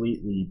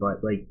completely,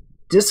 but like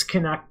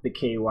disconnect the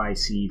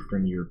KYC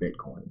from your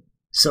Bitcoin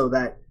so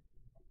that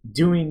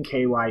doing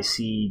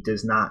KYC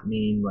does not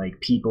mean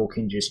like people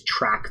can just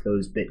track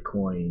those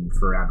Bitcoin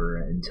forever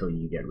until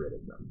you get rid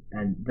of them.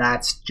 And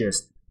that's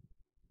just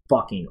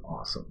fucking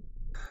awesome.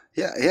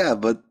 Yeah,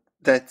 but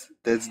that's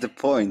the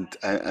point.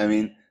 I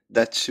mean,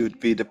 that should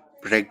be the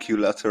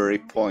regulatory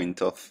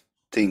point of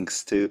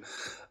things too.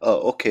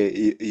 Oh,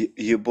 okay,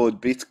 you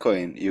bought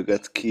Bitcoin, you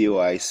got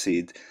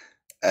KYC'd,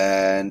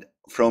 and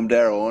from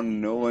there on,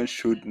 no one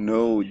should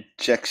know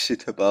jack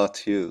shit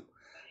about you.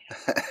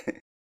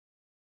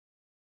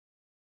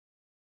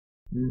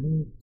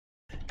 Mm-hmm.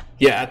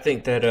 Yeah, I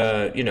think that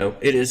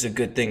it is a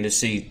good thing to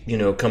see,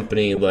 a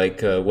company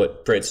like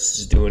what Francis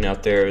is doing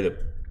out there, the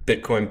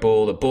Bitcoin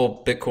Bull, the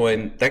Bull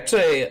Bitcoin.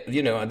 Actually,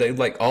 they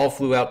like all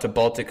flew out to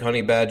Baltic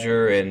Honey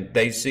Badger, and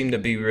they seem to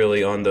be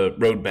really on the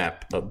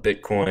roadmap of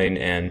Bitcoin.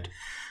 And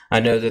I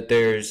know that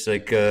there's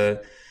like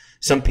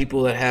some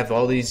people that have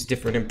all these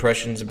different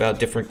impressions about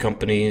different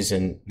companies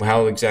and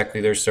how exactly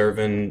they're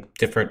serving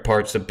different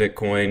parts of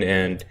Bitcoin.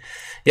 And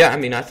yeah, I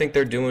mean, I think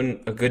they're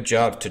doing a good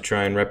job to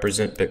try and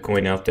represent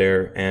Bitcoin out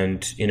there.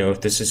 And,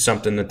 if this is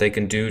something that they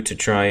can do to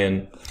try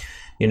and,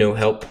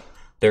 help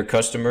their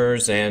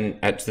customers and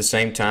at the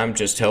same time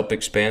just help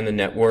expand the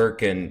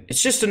network. And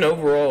it's just an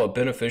overall a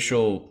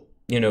beneficial,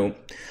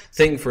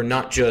 thing for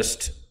not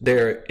just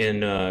there in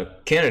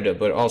Canada,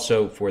 but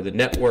also for the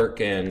network.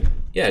 And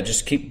yeah,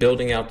 just keep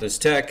building out this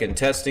tech and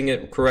testing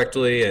it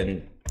correctly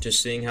and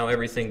just seeing how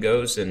everything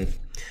goes. And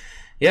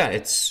yeah,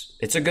 it's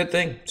a good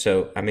thing.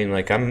 So, I mean,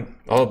 like, I'm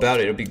all about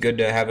it. It'll be good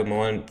to have him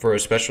on for a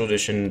special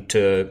edition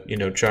to,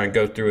 try and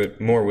go through it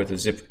more with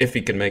us if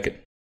he can make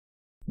it.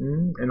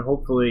 And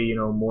hopefully,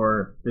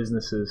 more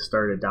businesses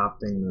start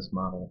adopting this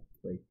model.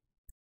 Like,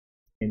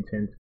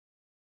 intent.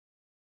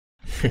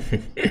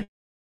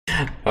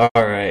 All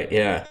right,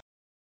 yeah.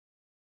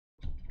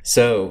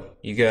 So,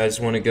 you guys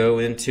want to go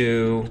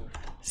into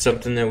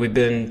something that we've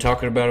been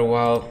talking about a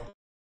while?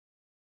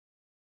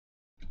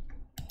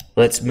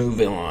 Let's move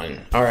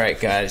on. All right,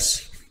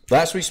 guys.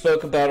 Last we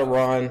spoke about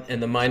Iran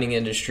and the mining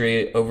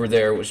industry over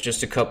there was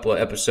just a couple of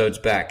episodes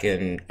back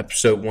in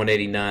episode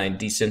 189,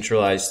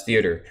 Decentralized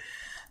Theater.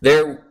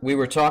 There we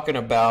were talking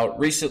about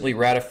recently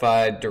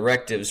ratified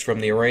directives from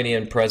the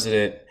Iranian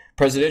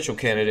presidential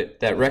candidate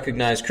that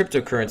recognized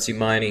cryptocurrency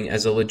mining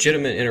as a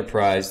legitimate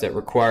enterprise that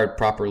required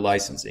proper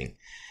licensing.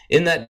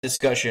 In that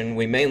discussion,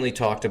 we mainly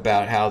talked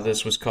about how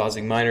this was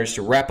causing miners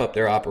to wrap up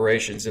their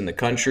operations in the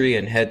country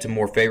and head to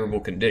more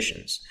favorable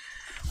conditions,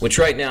 which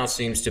right now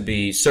seems to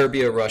be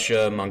Serbia,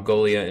 Russia,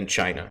 Mongolia, and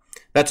China.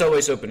 That's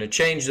always open to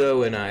change,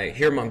 though, and I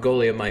hear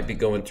Mongolia might be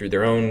going through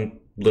their own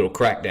little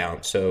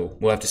crackdown, so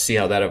we'll have to see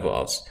how that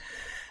evolves.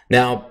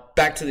 Now,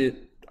 back to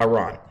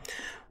Iran.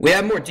 We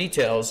have more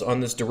details on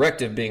this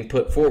directive being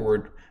put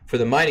forward for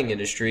the mining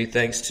industry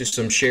thanks to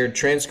some shared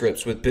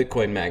transcripts with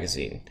Bitcoin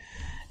Magazine.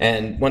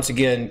 And once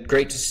again,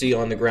 great to see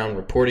on-the-ground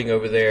reporting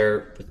over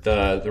there with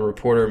the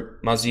reporter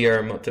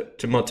Maziar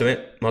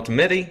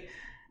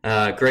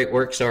Motamedi. Great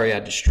work. Sorry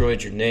I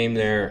destroyed your name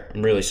there.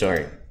 I'm really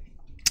sorry.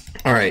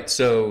 All right,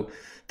 so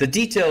the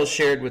details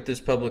shared with this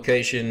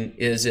publication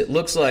is it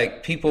looks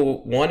like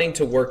people wanting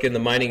to work in the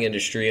mining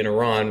industry in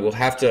Iran will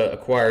have to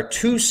acquire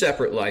two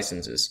separate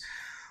licenses.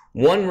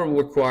 One will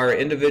require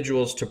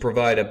individuals to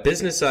provide a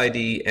business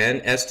ID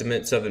and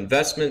estimates of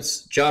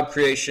investments, job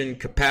creation,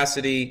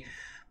 capacity,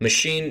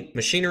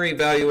 machinery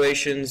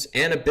valuations,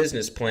 and a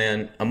business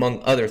plan,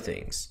 among other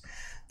things.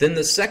 Then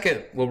the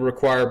second will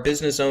require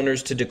business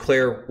owners to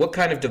declare what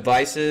kind of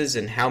devices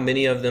and how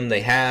many of them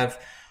they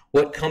have,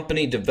 what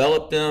company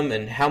developed them,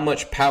 and how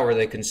much power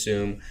they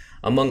consume,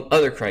 among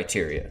other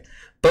criteria.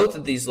 Both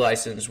of these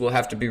licenses will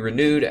have to be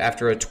renewed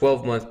after a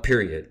 12-month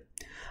period.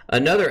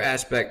 Another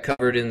aspect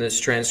covered in this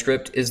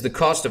transcript is the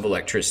cost of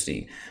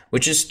electricity,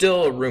 which is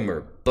still a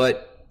rumor,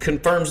 but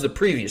confirms the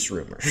previous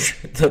rumor.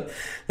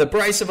 The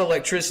price of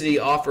electricity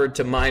offered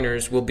to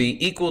miners will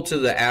be equal to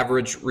the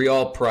average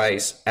real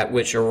price at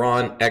which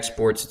Iran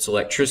exports its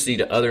electricity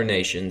to other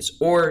nations,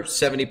 or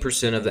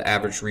 70% of the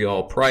average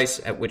real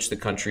price at which the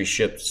country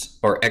ships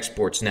or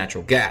exports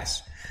natural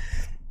gas.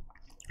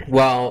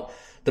 While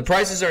the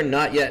prices are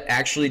not yet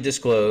actually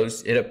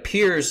disclosed, it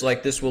appears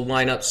like this will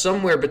line up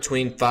somewhere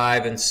between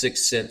 5 and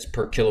 6 cents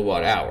per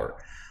kilowatt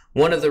hour.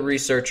 One of the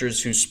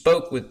researchers who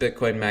spoke with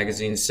Bitcoin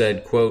Magazine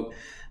said, quote,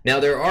 "Now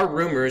there are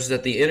rumors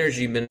that the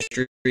energy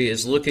ministry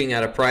is looking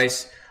at a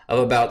price of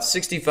about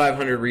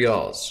 6,500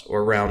 reals,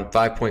 or around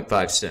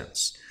 5.5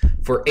 cents.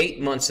 for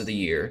 8 months of the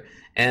year,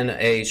 and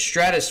a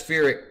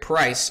stratospheric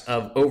price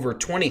of over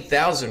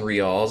 20,000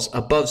 rials,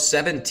 above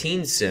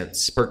 17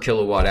 cents per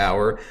kilowatt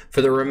hour,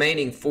 for the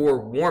remaining 4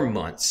 warm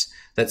months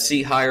that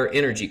see higher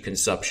energy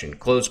consumption,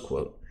 close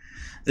quote.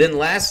 Then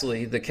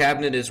lastly, the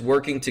cabinet is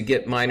working to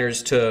get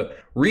miners to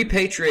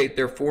repatriate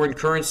their foreign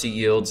currency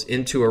yields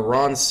into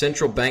Iran's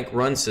central bank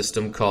run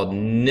system called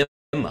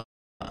NIMA,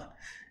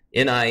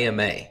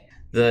 N-I-M-A.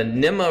 The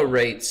NIMA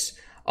rates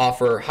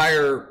offer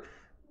higher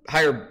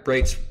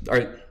rates,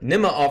 or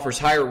NIMA offers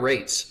higher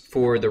rates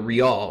for the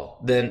rial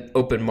than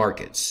open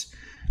markets.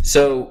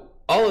 So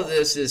all of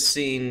this is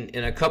seen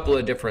in a couple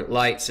of different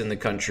lights in the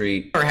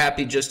country. We're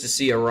happy just to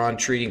see Iran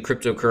treating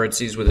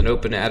cryptocurrencies with an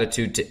open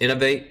attitude to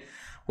innovate,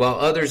 while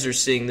others are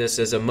seeing this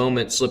as a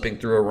moment slipping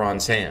through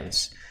Iran's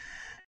hands.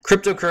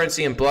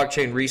 Cryptocurrency and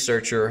blockchain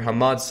researcher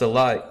Hamad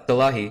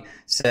Salahi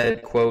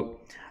said, quote,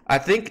 "I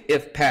think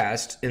if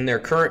passed in their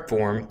current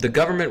form, the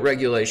government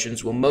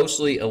regulations will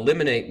mostly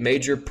eliminate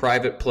major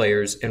private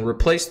players and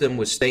replace them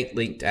with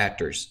state-linked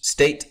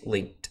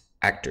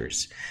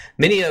actors,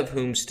 many of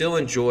whom still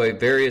enjoy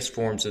various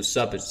forms of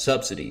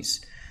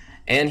subsidies."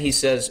 And he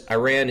says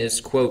Iran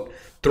is, quote,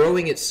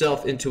 "throwing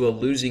itself into a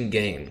losing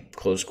game,"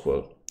 close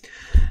quote.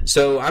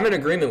 So I'm in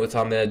agreement with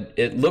Ahmed.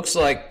 It looks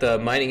like the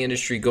mining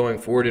industry going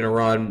forward in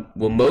Iran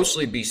will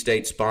mostly be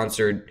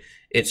state-sponsored.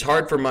 It's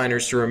hard for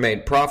miners to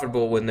remain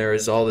profitable when there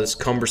is all this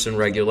cumbersome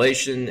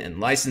regulation and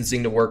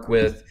licensing to work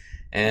with.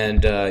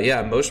 And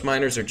most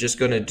miners are just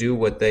going to do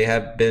what they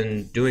have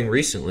been doing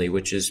recently,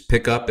 which is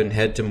pick up and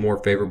head to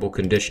more favorable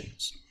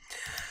conditions.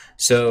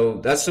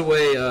 So that's the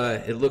way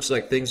it looks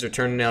like things are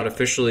turning out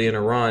officially in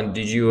Iran.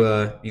 Did you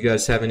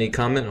guys have any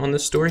comment on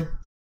this story?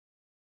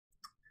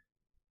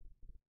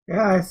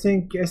 Yeah, I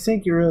think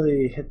you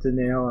really hit the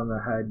nail on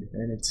the head,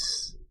 and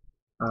it's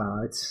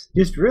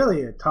just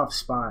really a tough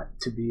spot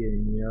to be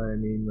in. You know what I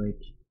mean? Like,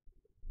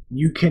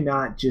 you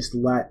cannot just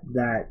let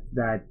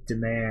that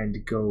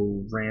demand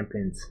go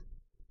rampant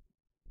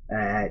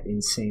at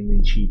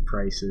insanely cheap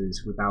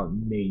prices without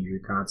major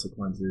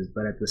consequences.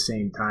 But at the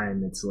same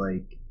time, it's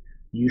like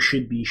you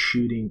should be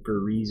shooting for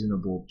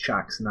reasonable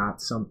checks,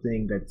 not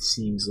something that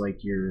seems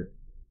like you're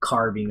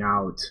carving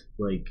out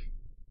like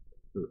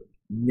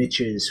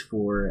niches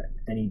for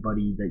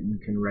anybody that you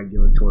can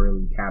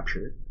regulatorily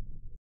capture.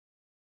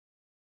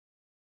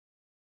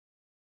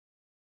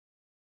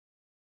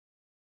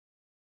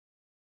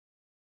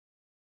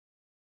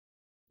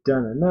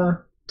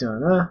 Dun-na-na,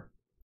 dun-na,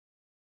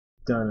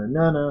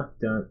 dun-na-na,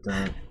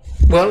 dun-dun.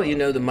 Well,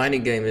 the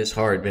mining game is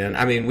hard, man.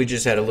 I mean, we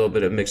just had a little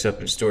bit of mix-up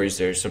in stories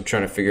there, so I'm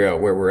trying to figure out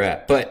where we're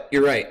at. But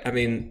you're right. I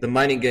mean, the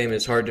mining game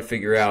is hard to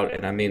figure out.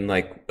 And I mean,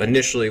 like,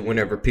 initially,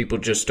 whenever people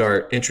just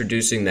start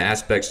introducing the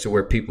aspects to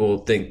where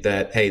people think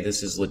that, hey,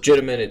 this is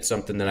legitimate, it's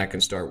something that I can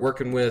start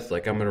working with,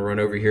 like I'm going to run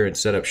over here and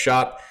set up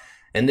shop.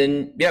 And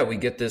then, we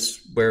get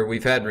this where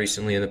we've had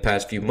recently in the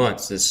past few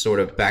months, this sort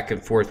of back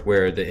and forth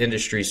where the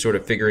industry is sort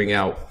of figuring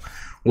out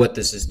what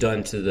this has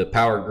done to the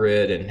power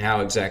grid and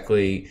how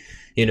exactly,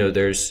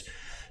 there's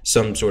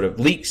some sort of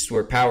leaks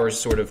where power is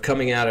sort of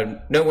coming out of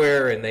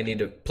nowhere and they need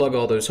to plug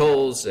all those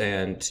holes.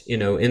 And,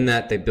 in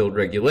that they build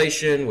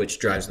regulation, which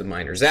drives the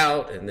miners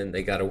out. And then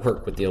they got to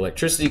work with the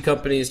electricity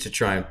companies to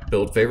try and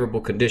build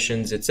favorable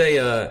conditions. It's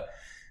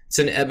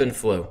an ebb and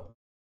flow.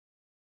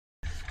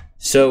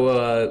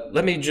 So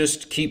let me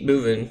just keep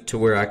moving to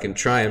where I can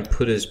try and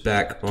put us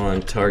back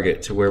on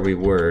target to where we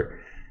were.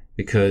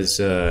 Because,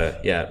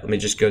 let me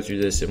just go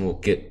through this and we'll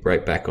get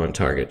right back on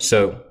target.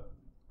 So,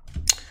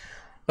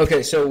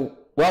 okay, so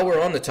while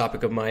we're on the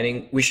topic of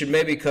mining, we should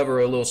maybe cover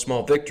a little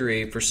small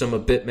victory for some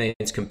of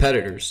Bitmain's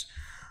competitors.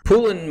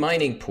 Poolin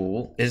Mining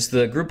Pool is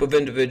the group of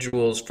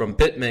individuals from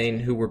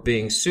Bitmain who were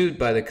being sued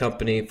by the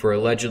company for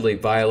allegedly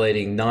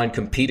violating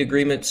non-compete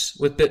agreements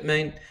with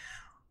Bitmain.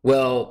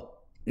 Well,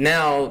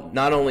 now,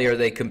 not only are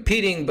they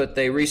competing, but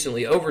they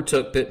recently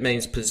overtook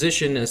Bitmain's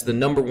position as the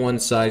number one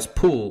size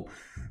pool,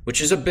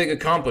 which is a big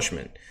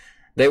accomplishment.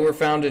 They were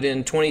founded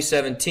in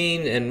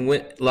 2017 and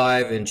went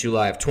live in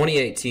July of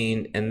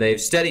 2018, and they've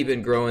steadily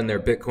been growing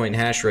their Bitcoin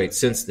hash rate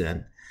since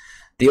then.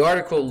 The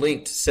article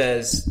linked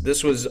says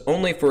this was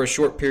only for a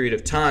short period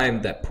of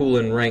time that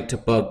Poolin ranked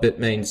above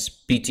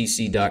Bitmain's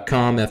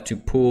BTC.com,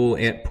 F2 Pool,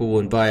 Ant Pool,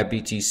 and Via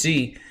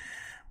BTC.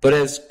 But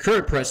as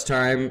current press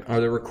time,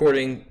 or the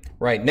recording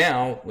right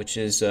now, which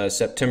is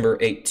September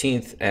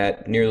 18th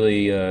at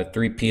nearly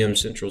 3 p.m.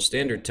 Central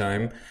Standard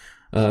Time,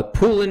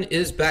 Poolin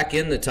is back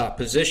in the top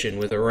position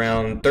with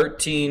around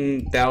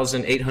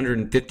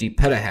 13,850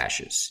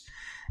 petahashes.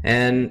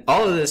 And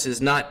all of this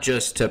is not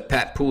just to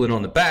pat Poolin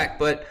on the back,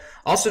 but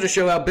also to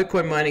show how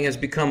Bitcoin mining has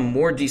become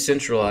more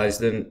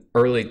decentralized than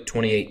early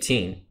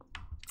 2018.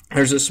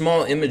 There's a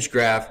small image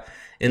graph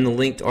in the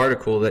linked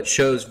article that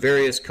shows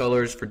various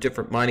colors for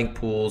different mining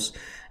pools,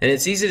 and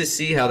it's easy to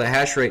see how the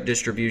hash rate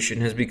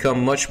distribution has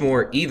become much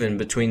more even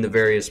between the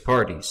various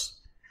parties.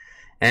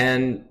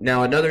 And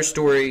now another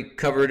story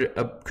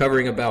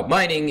covering about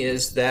mining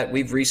is that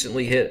we've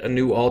recently hit a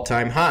new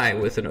all-time high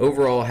with an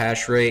overall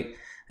hash rate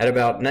at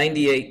about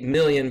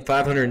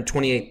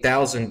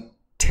 98,528,000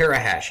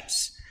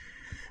 terahashes,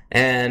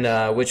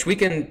 and which we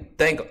can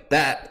thank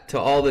that to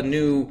all the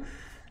new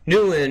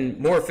and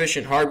more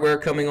efficient hardware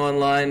coming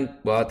online.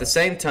 Well, at the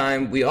same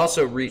time, we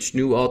also reached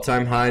new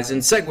all-time highs in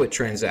SegWit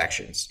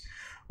transactions,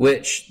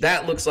 which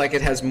that looks like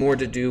it has more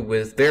to do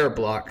with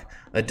Veriblock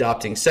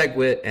adopting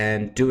SegWit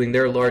and doing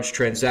their large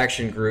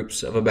transaction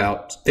groups of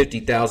about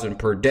 50,000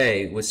 per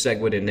day with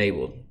SegWit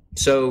enabled.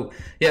 So,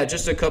 yeah,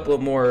 just a couple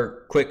of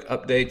more quick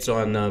updates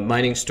on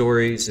mining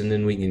stories, and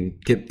then we can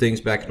get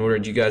things back in order.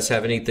 Do you guys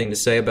have anything to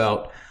say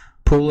about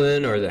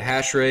pooling or the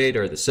hash rate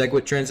or the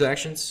SegWit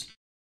transactions?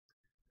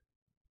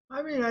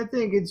 I mean, I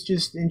think it's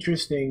just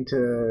interesting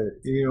to,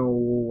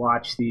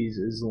 watch these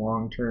as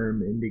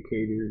long-term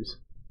indicators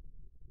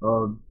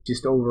of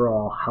just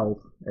overall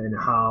health and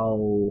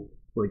how,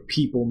 like,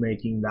 people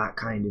making that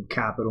kind of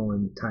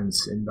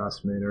capital-intense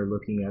investment are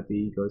looking at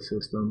the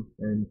ecosystem.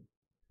 And,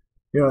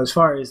 as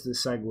far as the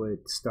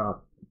SegWit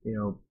stuff,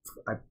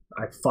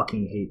 I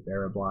fucking hate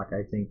Veriblock.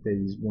 I think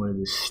that is one of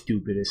the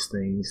stupidest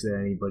things that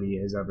anybody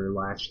has ever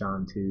latched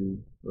onto,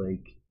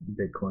 like,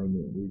 Bitcoin.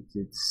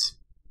 It's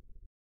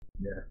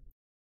yeah.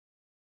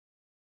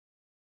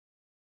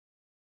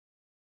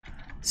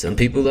 Some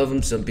people love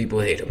them, some people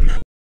hate them.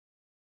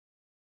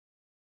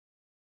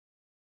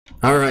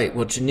 All right,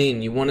 well,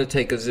 Janine, you want to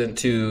take us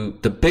into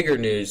the bigger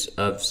news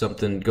of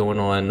something going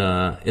on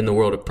in the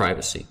world of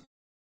privacy?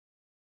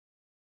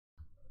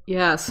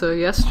 Yeah, so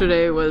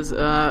yesterday was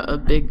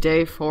a big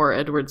day for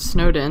Edward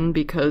Snowden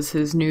because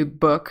his new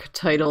book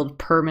titled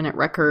Permanent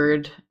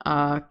Record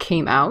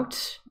came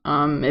out.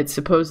 It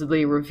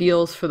supposedly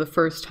reveals for the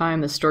first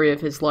time the story of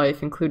his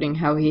life, including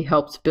how he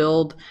helped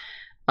build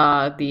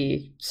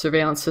the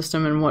surveillance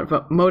system and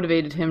what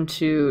motivated him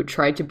to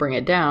try to bring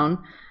it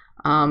down.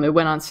 It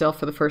went on sale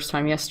for the first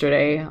time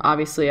yesterday.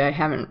 Obviously, I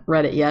haven't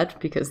read it yet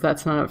because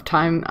that's not enough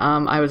time.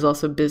 I was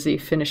also busy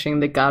finishing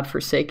the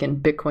godforsaken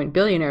Bitcoin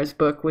Billionaires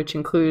book, which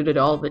included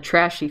all the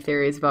trashy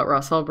theories about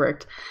Ross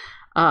Ulbricht.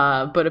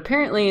 But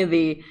apparently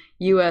the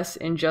U.S.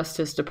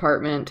 Injustice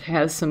Department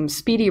has some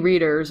speedy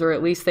readers, or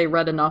at least they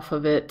read enough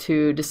of it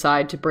to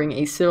decide to bring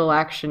a civil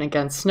action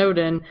against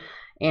Snowden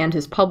and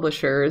his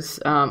publishers,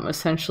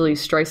 essentially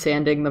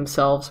Streisanding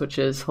themselves, which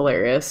is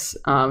hilarious.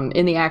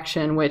 In the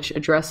action, which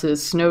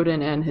addresses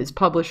Snowden and his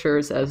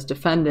publishers as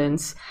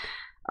defendants,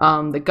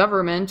 the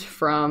government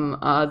from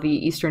the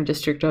Eastern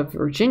District of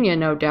Virginia,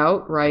 no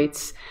doubt,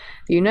 writes,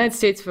 "The United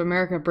States of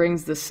America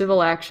brings the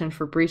civil action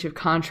for breach of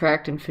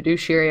contract and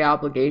fiduciary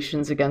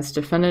obligations against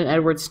defendant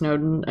Edward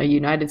Snowden, a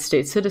United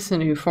States citizen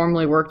who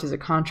formerly worked as a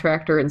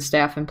contractor and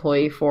staff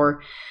employee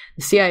for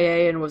the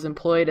CIA and was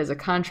employed as a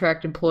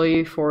contract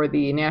employee for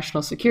the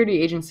National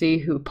Security Agency,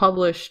 who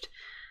published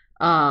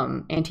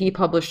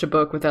a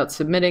book without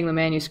submitting the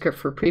manuscript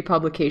for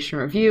pre-publication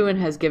review and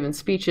has given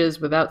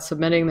speeches without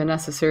submitting the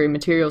necessary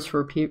materials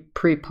for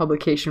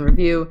pre-publication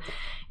review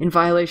in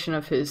violation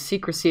of his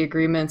secrecy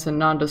agreements and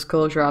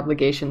non-disclosure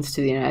obligations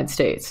to the United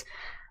States."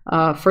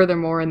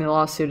 Furthermore, in the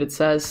lawsuit, it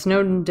says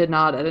Snowden did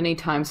not at any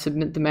time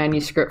submit the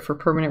manuscript for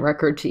permanent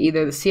record to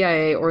either the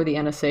CIA or the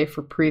NSA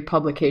for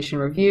pre-publication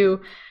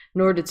review,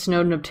 nor did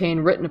Snowden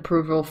obtain written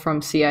approval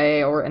from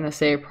CIA or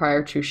NSA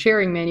prior to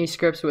sharing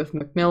manuscripts with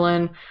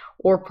Macmillan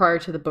or prior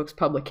to the book's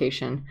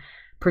publication.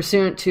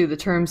 Pursuant to the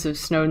terms of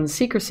Snowden's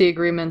secrecy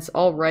agreements,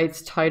 all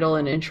rights, title,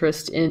 and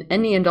interest in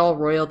any and all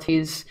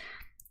royalties,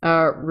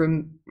 I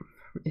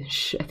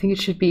think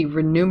it should be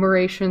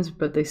remunerations,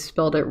 but they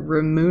spelled it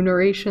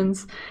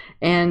remunerations,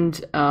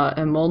 and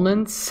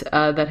emoluments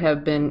that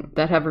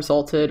have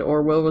resulted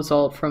or will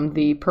result from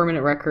the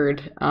permanent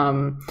record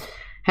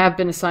have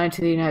been assigned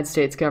to the United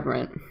States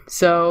government.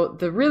 So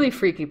the really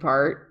freaky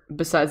part,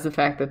 besides the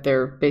fact that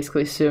they're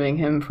basically suing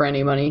him for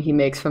any money he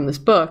makes from this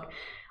book,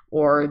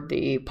 or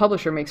the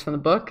publisher makes from the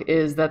book,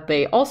 is that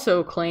they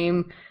also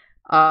claim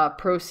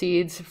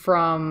proceeds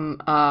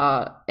from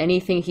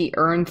anything he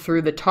earned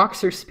through the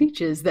talks or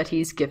speeches that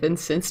he's given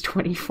since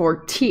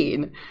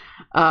 2014.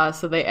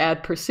 So they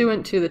add,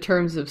 pursuant to the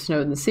terms of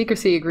Snowden's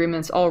secrecy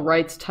agreements, all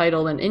rights,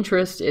 title, and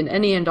interest in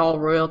any and all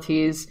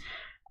royalties,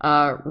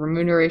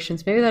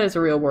 remunerations, maybe that is a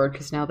real word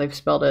because now they've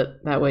spelled it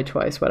that way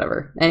twice,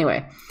 whatever.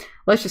 Anyway,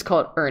 let's just call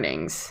it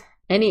earnings.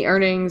 Any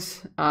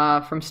earnings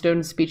from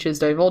Snowden's speeches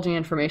divulging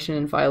information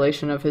in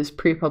violation of his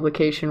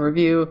pre-publication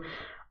review,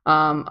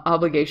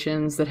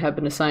 obligations that have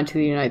been assigned to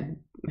the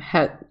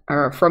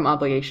from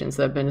obligations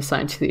that have been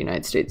assigned to the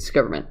United States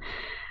government.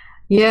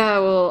 Yeah,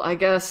 well, I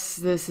guess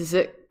this is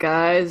it,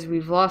 guys.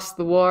 We've lost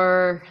the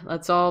war.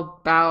 Let's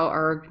all bow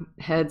our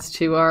heads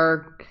to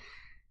our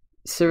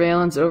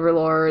surveillance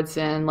overlords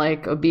and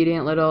like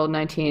obedient little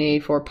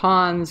 1984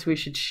 pawns. We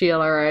should shield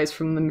our eyes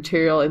from the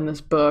material in this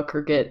book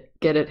or get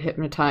it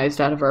hypnotized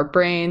out of our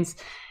brains.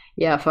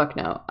 Yeah, fuck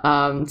no.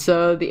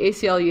 So the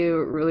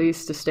ACLU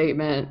released a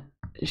statement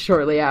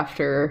shortly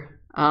after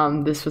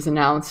this was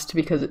announced,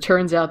 because it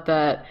turns out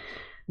that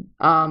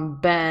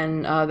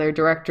Ben, their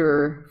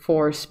director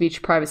for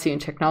speech privacy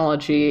and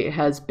technology,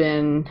 has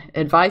been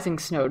advising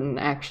Snowden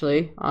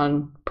actually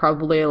on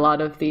probably a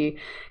lot of the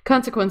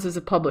consequences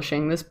of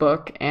publishing this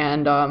book.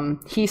 And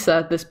he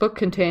said this book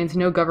contains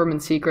no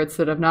government secrets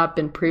that have not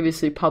been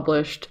previously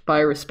published by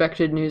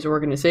respected news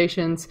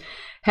organizations.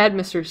 Had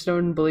Mr.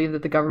 Snowden believed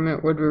that the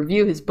government would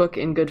review his book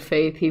in good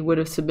faith, he would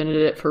have submitted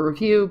it for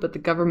review, but the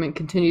government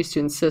continues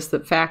to insist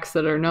that facts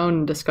that are known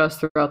and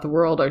discussed throughout the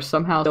world are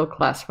somehow still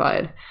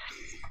classified.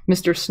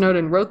 Mr.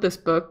 Snowden wrote this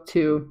book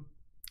to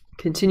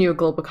continue a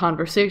global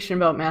conversation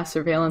about mass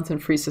surveillance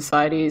and free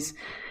societies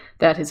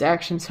that his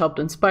actions helped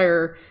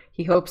inspire.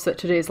 He hopes that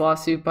today's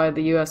lawsuit by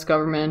the U.S.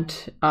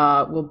 government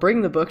will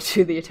bring the book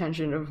to the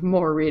attention of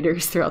more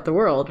readers throughout the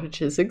world,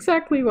 which is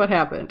exactly what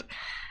happened.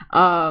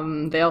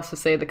 They also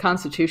say the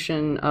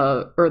Constitution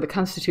or the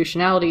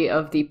constitutionality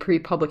of the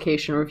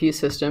pre-publication review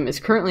system is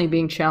currently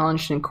being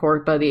challenged in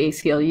court by the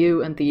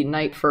ACLU and the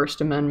Knight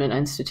First Amendment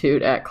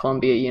Institute at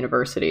Columbia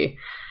University.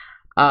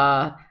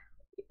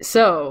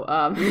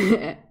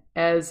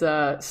 As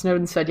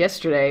Snowden said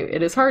yesterday,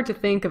 it is hard to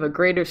think of a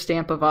greater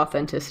stamp of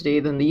authenticity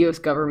than the U.S.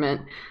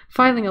 government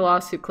filing a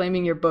lawsuit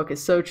claiming your book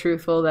is so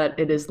truthful that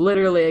it is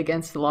literally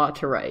against the law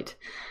to write.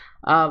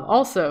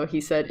 Also, he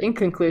said, in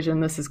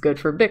conclusion, this is good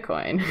for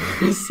Bitcoin.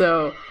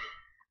 So,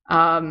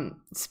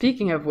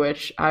 speaking of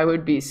which, I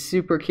would be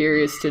super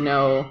curious to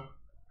know.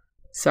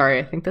 Sorry,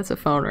 I think that's a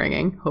phone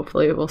ringing.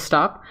 Hopefully it will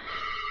stop.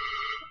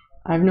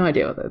 I have no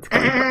idea what that's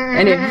coming from.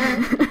 Anyway,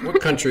 What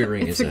country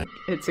ring is that?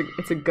 it's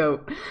a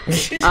goat.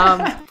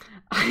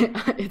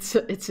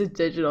 It's a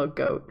digital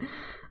goat.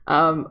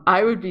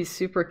 I would be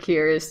super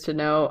curious to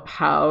know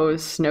how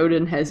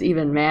Snowden has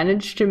even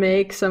managed to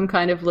make some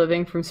kind of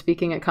living from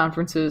speaking at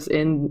conferences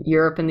in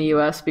Europe and the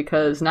US,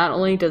 because not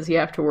only does he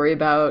have to worry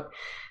about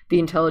the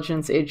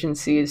intelligence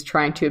agencies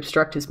trying to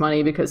obstruct his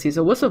money because he's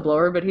a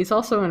whistleblower, but he's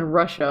also in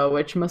Russia,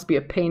 which must be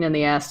a pain in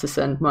the ass to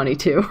send money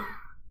to.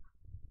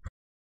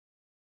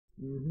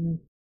 Mm-hmm.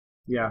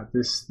 Yeah,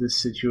 this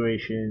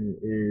situation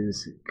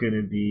is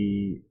gonna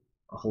be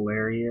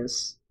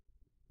hilarious.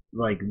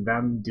 Like,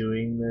 them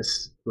doing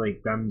this,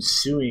 like them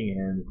suing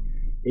him,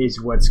 is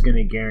what's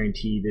gonna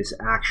guarantee this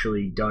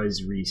actually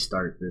does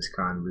restart this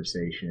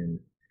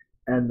conversation.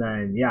 And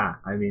then, yeah,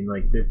 I mean,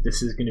 like,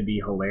 this is gonna be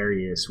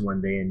hilarious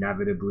when they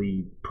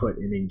inevitably put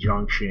an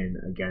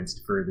injunction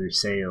against further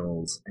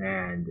sales,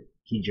 and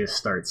he just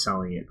starts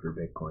selling it for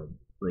Bitcoin.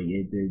 Like,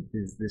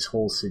 this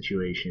whole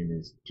situation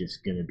is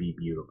just going to be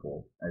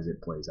beautiful as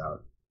it plays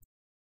out.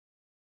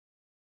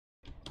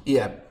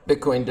 Yeah,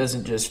 Bitcoin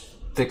doesn't just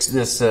fix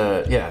this.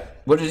 Yeah.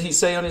 What did he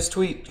say on his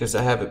tweet? Because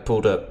I have it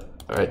pulled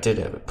up. Or I did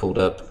have it pulled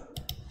up.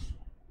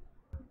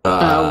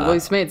 Well,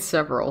 he's made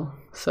several,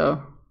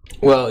 so.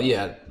 Well,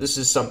 yeah, this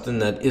is something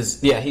that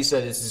is, yeah, he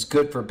said this is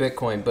good for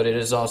Bitcoin, but it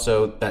is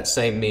also that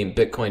same meme,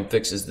 Bitcoin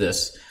fixes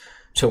this,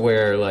 to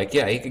where, like,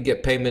 yeah, he could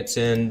get payments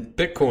in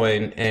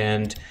Bitcoin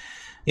and,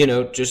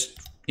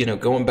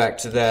 going back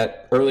to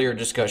that earlier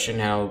discussion,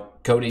 how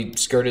Cody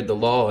skirted the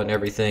law and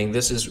everything.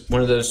 This is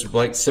one of those,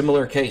 like,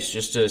 similar case,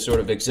 just to sort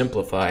of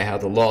exemplify how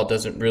the law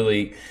doesn't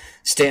really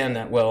stand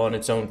that well on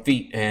its own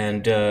feet.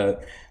 And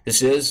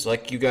this is,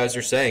 like you guys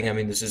are saying, I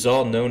mean, this is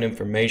all known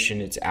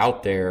information. It's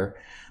out there.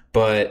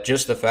 But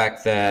just the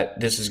fact that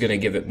this is going to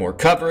give it more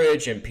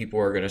coverage and people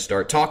are going to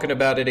start talking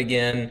about it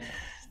again,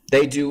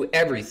 they do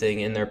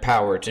everything in their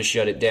power to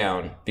shut it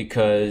down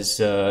because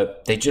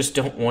they just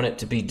don't want it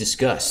to be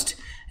discussed.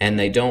 And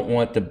they don't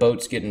want the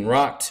boats getting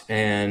rocked.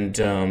 And,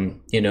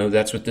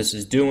 that's what this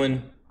is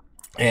doing.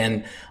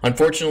 And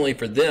unfortunately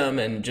for them,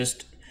 and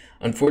just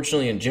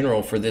unfortunately in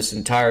general for this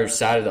entire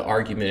side of the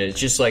argument, it's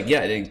just like,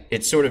 yeah,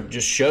 it sort of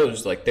just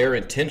shows like their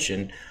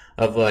intention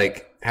of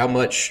like how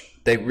much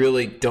they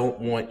really don't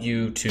want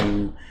you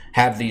to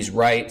have these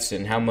rights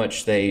and how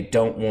much they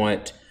don't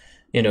want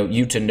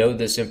you to know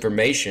this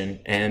information,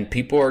 and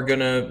people are going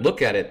to look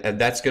at it, and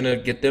that's going to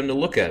get them to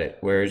look at it,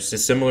 where it's a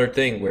similar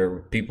thing where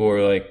people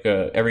are like,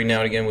 every now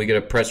and again we get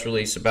a press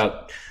release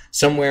about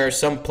somewhere,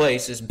 some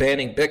place is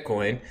banning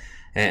Bitcoin,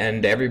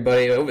 and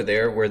everybody over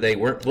there where they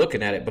weren't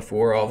looking at it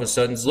before all of a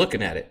sudden is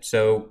looking at it.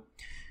 So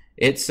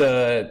it's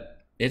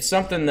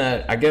something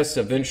that I guess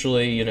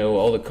eventually,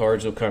 all the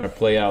cards will kind of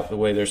play out the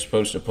way they're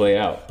supposed to play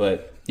out.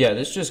 But yeah,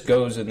 this just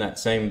goes in that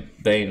same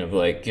vein of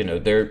like,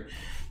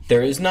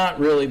 there is not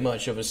really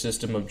much of a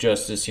system of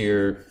justice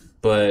here,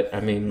 but I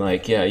mean,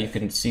 like, yeah, you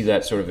can see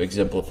that sort of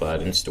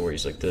exemplified in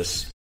stories like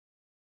this.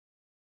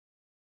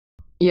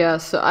 Yeah,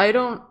 so I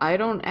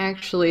don't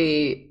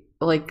actually,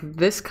 like,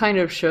 this kind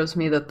of shows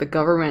me that the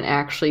government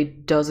actually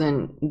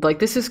doesn't, like,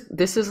 this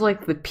is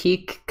like the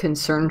peak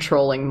concern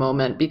trolling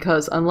moment,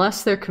 because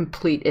unless they're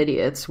complete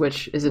idiots,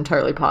 which is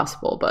entirely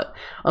possible, but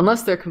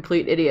unless they're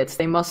complete idiots,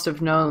 they must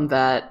have known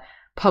that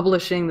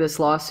publishing this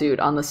lawsuit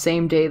on the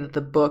same day that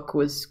the book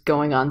was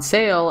going on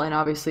sale, and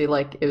obviously,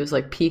 like, it was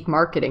like peak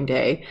marketing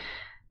day,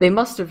 they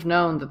must have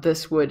known that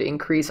this would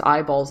increase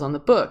eyeballs on the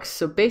books.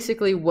 So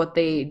basically what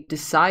they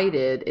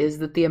decided is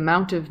that the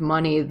amount of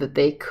money that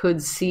they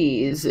could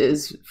seize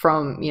is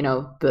from,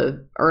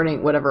 the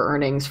whatever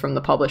earnings from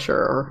the publisher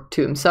or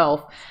to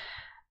himself.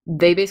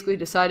 They basically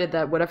decided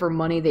that whatever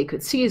money they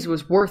could seize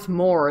was worth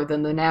more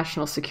than the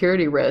national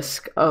security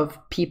risk of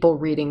people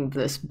reading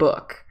this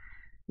book,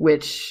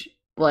 which,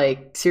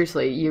 like,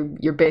 seriously,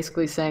 you're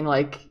basically saying,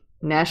 like,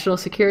 national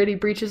security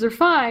breaches are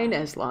fine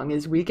as long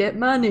as we get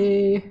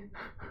money.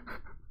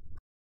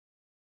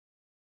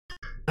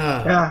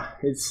 Yeah,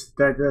 it's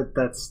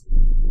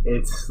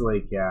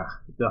like, yeah,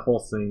 the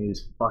whole thing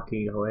is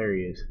fucking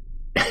hilarious.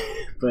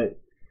 But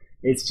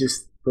it's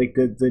just like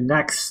the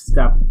next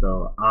step,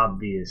 though,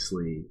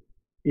 obviously,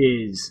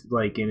 is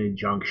like an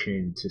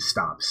injunction to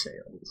stop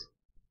sales.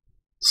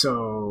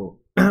 So,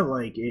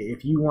 like,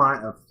 if you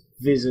want a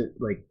visit,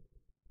 like,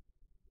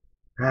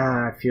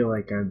 I feel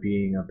like I'm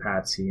being a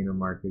patsy in a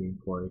marketing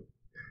ploy.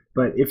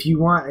 But if you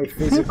want a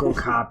physical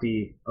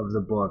copy of the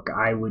book,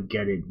 I would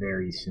get it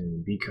very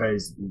soon,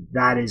 because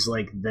that is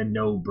like the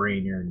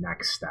no-brainer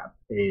next step,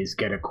 is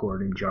get a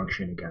court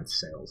injunction against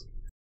sales.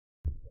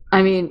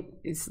 I mean,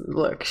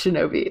 look,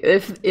 Shinobi,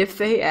 if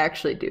they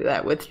actually do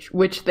that,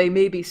 which they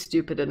may be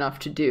stupid enough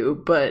to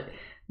do, but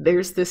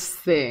there's this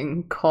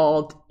thing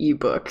called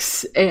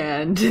ebooks,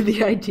 and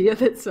the idea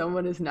that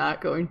someone is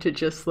not going to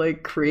just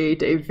like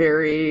create a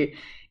very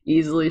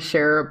easily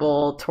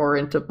shareable,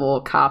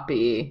 torrentable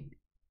copy,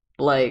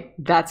 like,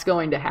 that's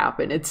going to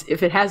happen.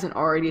 If it hasn't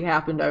already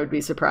happened, I would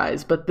be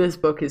surprised, but this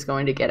book is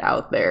going to get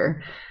out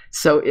there.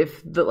 So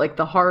if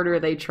the harder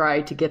they try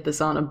to get this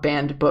on a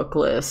banned book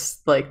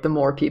list, like, the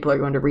more people are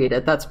going to read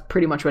it. That's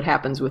pretty much what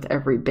happens with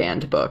every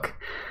banned book.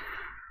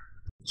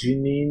 Do you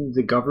mean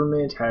the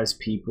government has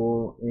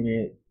people in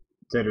it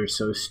that are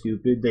so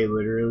stupid they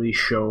literally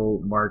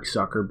show Mark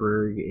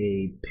Zuckerberg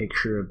a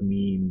picture of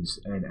memes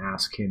and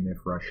ask him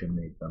if Russia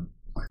made them?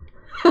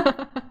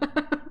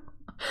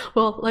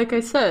 Well, like I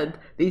said,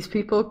 these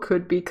people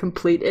could be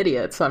complete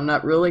idiots. I'm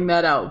not ruling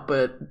that out,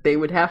 but they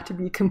would have to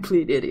be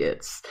complete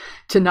idiots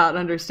to not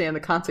understand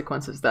the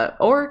consequences of that.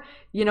 Or,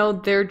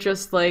 they're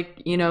just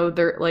like,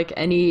 they're like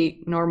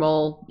any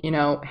normal,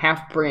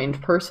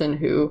 half-brained person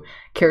who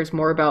cares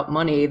more about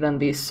money than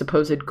these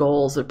supposed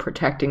goals of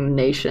protecting the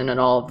nation and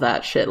all of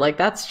that shit. Like,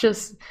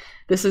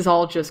 this is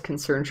all just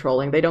concern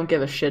trolling. They don't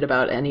give a shit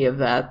about any of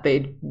that.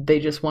 They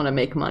just want to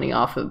make money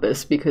off of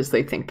this because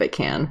they think they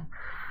can.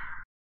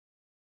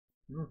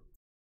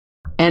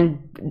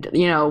 And,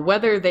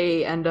 whether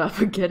they end up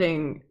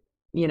getting,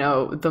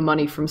 the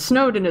money from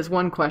Snowden is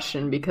one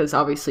question, because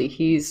obviously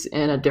he's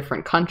in a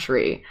different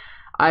country.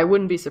 I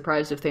wouldn't be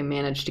surprised if they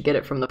managed to get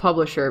it from the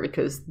publisher,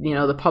 because,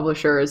 the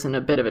publisher is in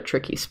a bit of a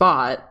tricky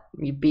spot,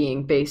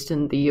 being based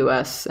in the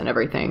US and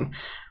everything.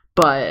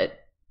 But,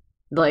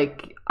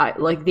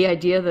 the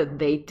idea that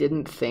they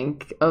didn't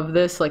think of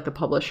this, like the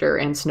publisher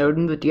and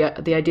Snowden,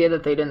 the idea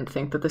that they didn't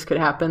think that this could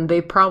happen, they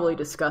probably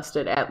discussed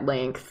it at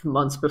length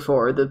months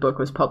before the book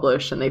was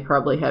published, and they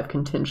probably have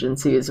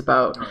contingencies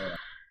about,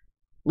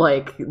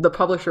 like, the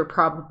publisher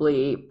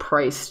probably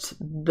priced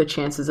the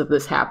chances of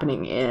this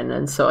happening in,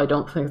 and so I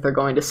don't think they're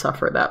going to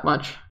suffer that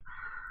much.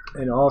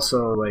 And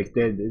also,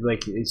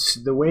 it's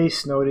the way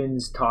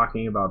Snowden's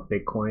talking about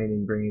Bitcoin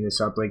and bringing this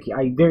up,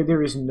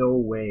 there is no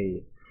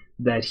way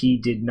that he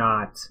did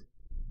not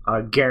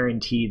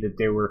guarantee that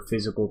there were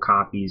physical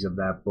copies of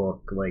that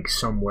book, like,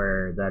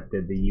 somewhere that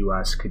the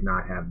U.S. could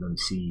not have them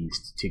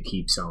seized to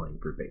keep selling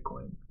for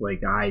Bitcoin.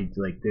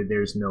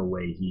 There's no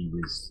way he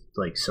was,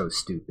 like, so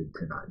stupid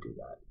to not do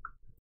that.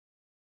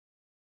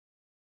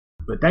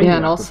 But then you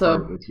have to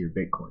part with your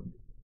Bitcoin.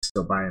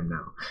 So buy them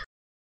now.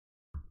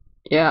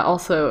 Yeah,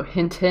 also,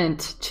 hint,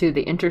 hint to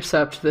The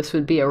Intercept, this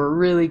would be a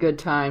really good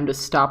time to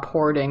stop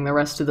hoarding the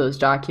rest of those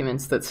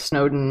documents that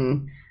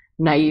Snowden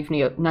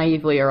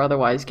naively or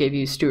otherwise gave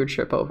you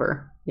stewardship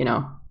over.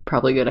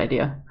 Probably a good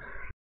idea.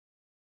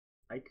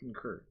 I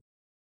concur.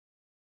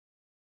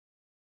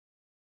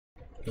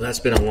 Well, that's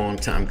been a long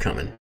time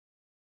coming.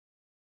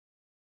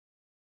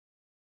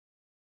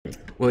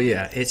 Well,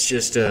 yeah, it's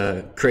just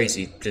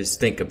crazy to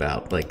think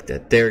about, like,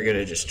 that they're going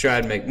to just try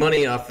to make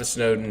money off of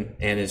Snowden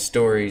and his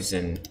stories.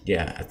 And,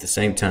 yeah, at the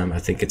same time, I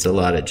think it's a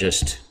lot of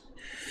just,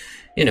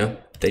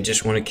 they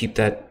just want to keep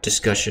that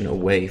discussion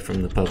away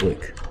from the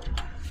public.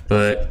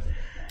 But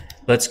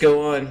let's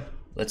go on.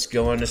 Let's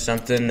go on to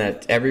something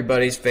that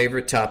everybody's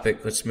favorite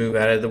topic. Let's move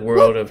out of the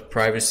world of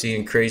privacy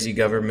and crazy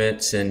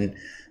governments and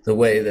the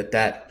way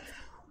that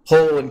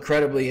whole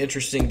incredibly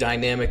interesting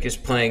dynamic is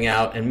playing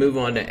out, and move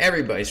on to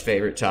everybody's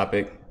favorite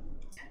topic,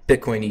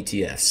 Bitcoin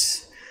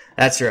ETFs.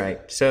 That's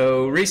right.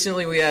 So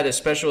recently we had a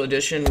special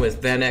edition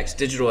with VanEck's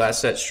digital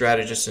asset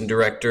strategist and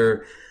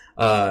director,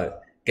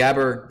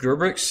 Gabor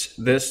Gerbrix.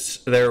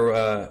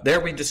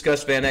 There we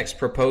discussed VanEck's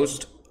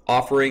proposed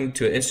offering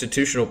to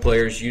institutional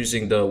players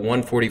using the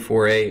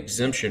 144A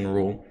exemption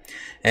rule.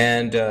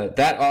 And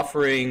that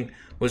offering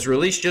was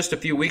released just a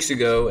few weeks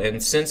ago,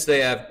 and since they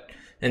have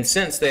And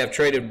since they have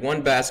traded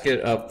one basket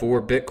of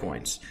 4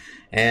 Bitcoins.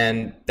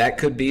 And that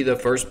could be the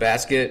first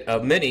basket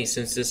of many,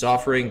 since this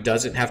offering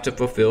doesn't have to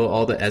fulfill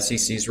all the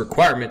SEC's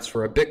requirements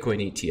for a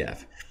Bitcoin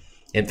ETF.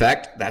 In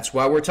fact, that's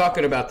why we're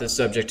talking about this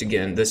subject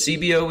again. The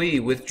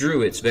CBOE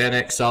withdrew its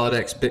VanEck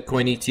SolidX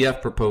Bitcoin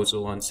ETF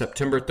proposal on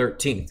September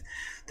 13th.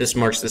 This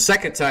marks the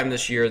second time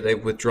this year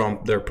they've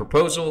withdrawn their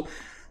proposal,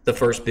 the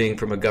first being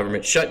from a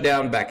government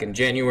shutdown back in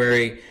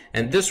January.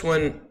 And this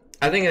one,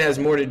 I think it has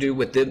more to do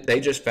with they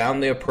just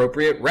found the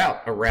appropriate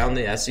route around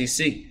the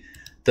SEC.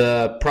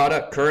 The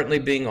product currently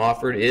being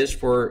offered is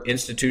for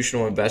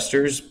institutional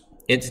investors,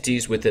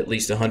 entities with at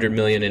least $100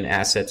 million in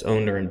assets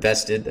owned or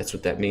invested. That's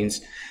what that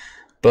means.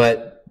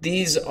 But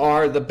these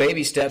are the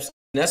baby steps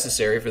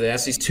necessary for the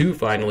SEC to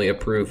finally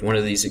approve one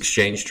of these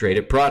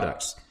exchange-traded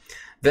products.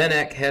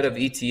 VanEck head of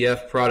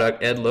ETF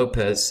product Ed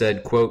Lopez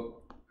said,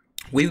 quote,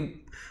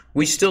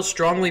 We still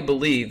strongly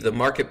believe the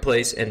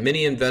marketplace and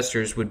many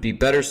investors would be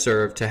better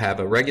served to have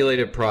a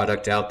regulated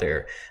product out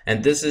there,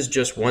 and this is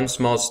just one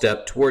small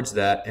step towards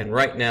that, and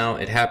right now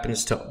it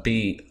happens to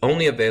be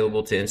only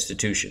available to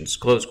institutions,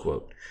 close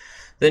quote.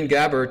 Then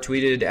Gabber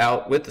tweeted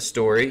out with the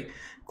story,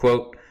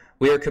 quote,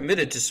 We are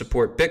committed to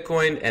support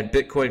Bitcoin and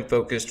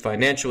Bitcoin-focused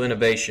financial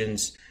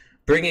innovations.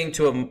 Bringing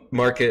to a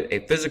market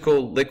a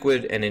physical,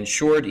 liquid, and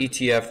insured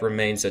ETF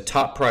remains a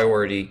top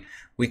priority.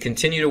 We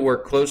continue to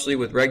work closely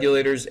with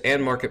regulators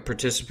and market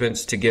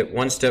participants to get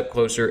one step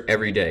closer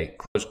every day,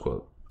 close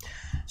quote.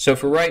 So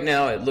for right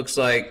now, it looks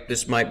like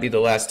this might be the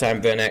last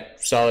time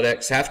VanEck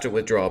SolidX have to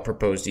withdraw a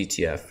proposed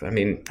ETF. I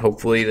mean,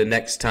 hopefully the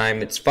next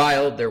time it's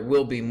filed, there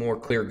will be more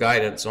clear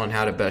guidance on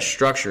how to best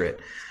structure it.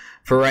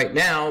 For right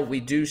now, we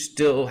do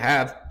still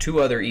have 2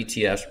 other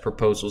ETFs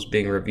proposals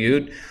being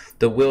reviewed.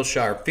 The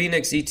Wilshire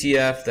Phoenix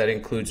ETF that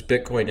includes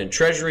Bitcoin and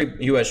Treasury,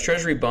 U.S.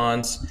 Treasury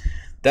bonds.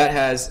 That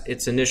has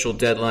its initial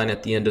deadline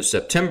at the end of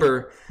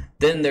September.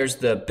 Then there's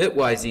the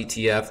Bitwise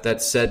ETF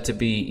that's said to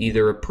be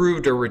either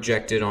approved or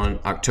rejected on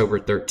October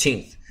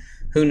 13th.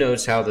 Who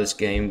knows how this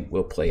game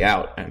will play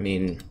out? I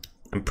mean,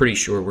 I'm pretty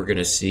sure we're going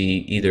to see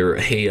either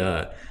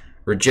a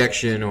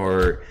rejection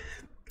or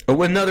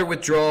another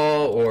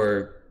withdrawal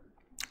or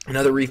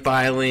another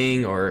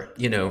refiling, or,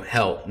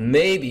 hell,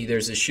 maybe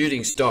there's a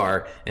shooting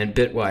star and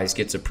Bitwise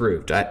gets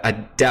approved. I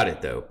doubt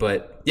it, though.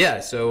 But, yeah,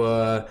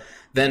 so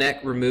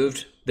VanEck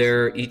removed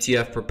their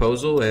ETF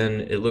proposal,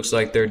 and it looks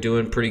like they're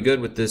doing pretty good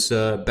with this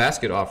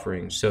basket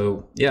offering.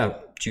 So, yeah,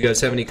 do you guys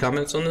have any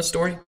comments on this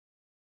story?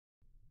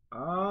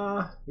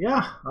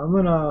 Yeah,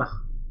 I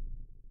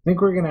think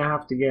we're gonna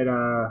have to get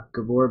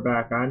Gabor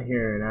back on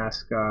here and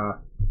ask,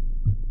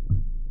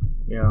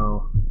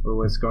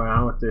 what's going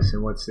on with this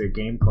and what's their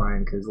game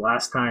plan, because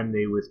last time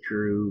they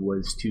withdrew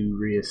was to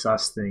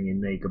reassess things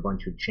and make a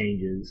bunch of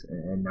changes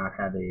and not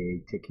have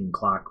a ticking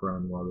clock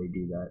run while they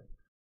do that.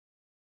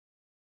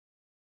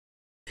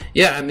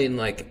 Yeah, I mean,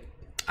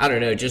 I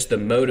don't know, just the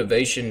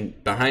motivation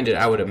behind it,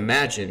 I would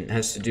imagine,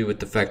 has to do with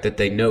the fact that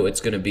they know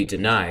it's going to be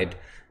denied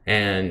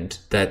and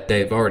that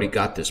they've already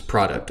got this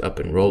product up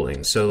and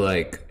rolling. So,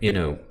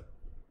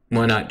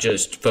 why not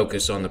just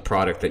focus on the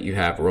product that you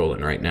have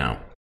rolling right now?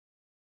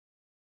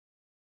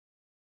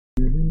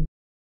 Mm-hmm.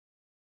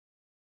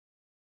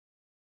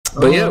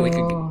 But yeah, we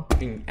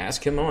can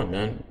ask him on,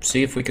 man.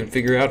 See if we can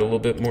figure out a little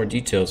bit more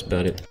details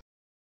about it.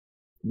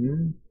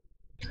 Mm-hmm.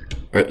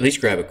 Or at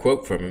least grab a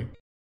quote from him.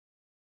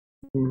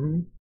 Mm-hmm.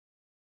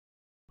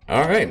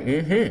 All right.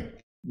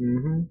 Mm-hmm.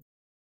 Mm-hmm.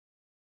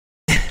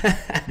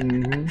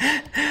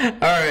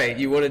 Mm-hmm. All right.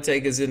 You want to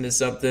take us into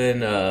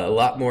something a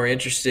lot more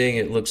interesting?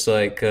 It looks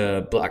like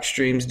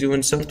Blockstream's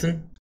doing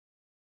something.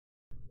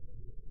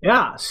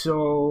 Yeah.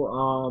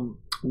 So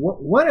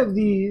one of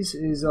these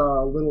is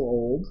a little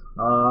old,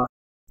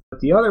 but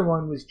the other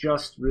one was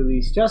just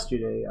released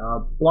yesterday.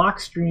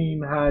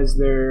 Blockstream has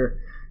their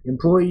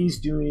employees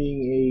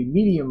doing a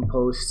Medium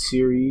post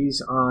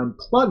series on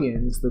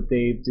plugins that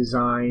they've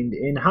designed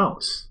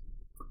in-house.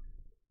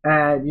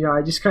 And,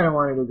 I just kind of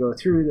wanted to go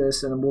through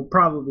this, and we'll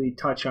probably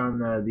touch on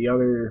the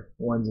other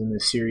ones in the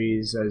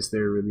series as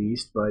they're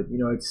released. But,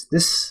 it's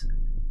this,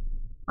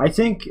 I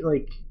think,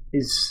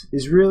 is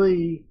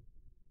really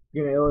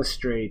going to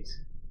illustrate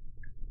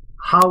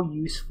how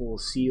useful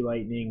C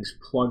Lightning's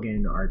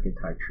plugin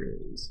architecture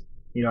is.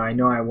 I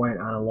know I went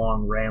on a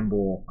long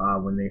ramble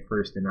when they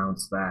first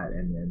announced that,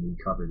 and then we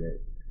covered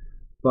it.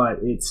 But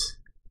it's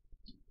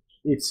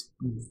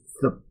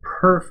the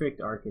perfect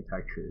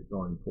architecture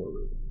going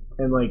forward.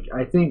 And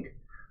I think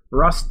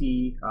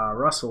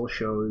Russell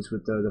shows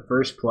with the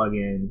first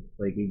plugin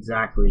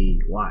exactly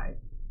why.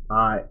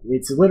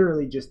 It's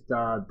literally just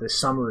the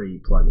summary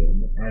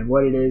plugin, and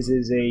what it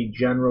is a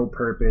general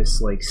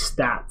purpose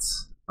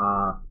stats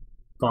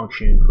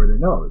function for the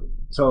node.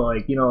 So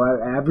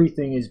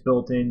everything is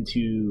built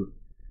into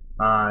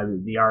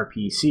the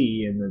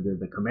RPC and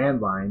the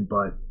command line,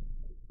 but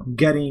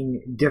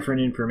getting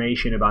different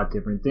information about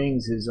different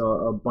things is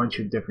a bunch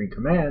of different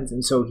commands.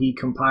 And so he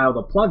compiled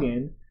a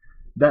plugin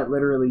that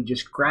literally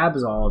just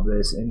grabs all of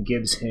this and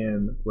gives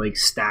him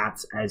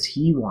stats as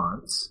he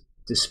wants,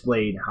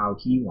 displayed how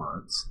he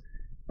wants.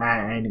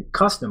 and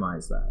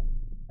customize that.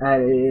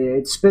 And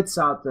it spits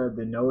out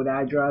the node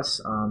address,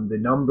 the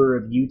number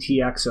of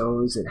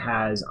UTXOs it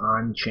has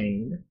on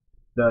chain,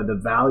 the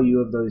value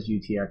of those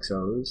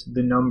UTXOs,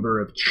 the number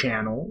of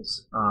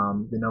channels,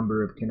 the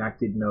number of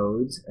connected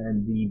nodes,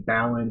 and the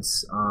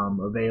balance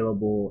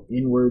available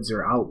inwards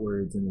or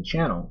outwards in the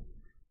channel.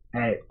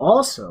 And it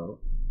also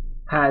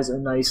has a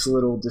nice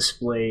little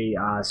display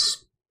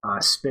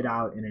spit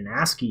out in an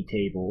ASCII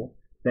table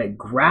that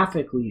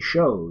graphically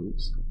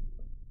shows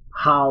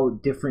how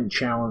different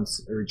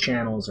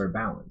channels are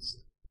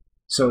balanced.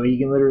 So you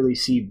can literally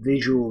see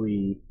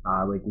visually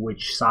like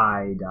which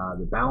side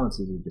the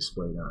balances are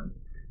displayed on.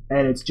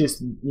 And it's just,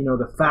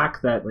 the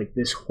fact that like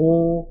this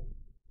whole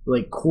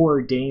like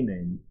core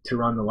daemon to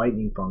run the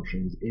Lightning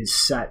functions is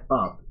set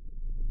up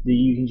that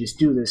you can just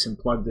do this and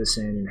plug this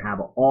in and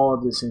have all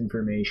of this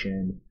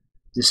information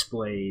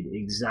displayed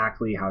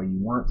exactly how you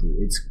want to.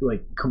 It's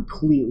like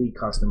completely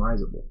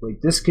customizable. Like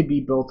this could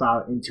be built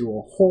out into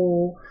a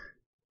whole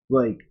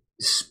like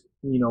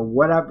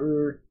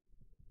whatever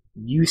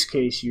use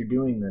case you're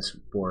doing this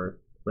for,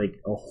 like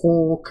a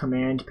whole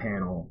command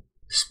panel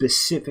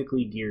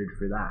specifically geared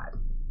for that.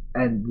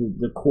 And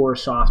the core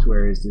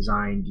software is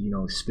designed,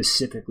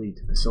 specifically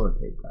to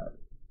facilitate that.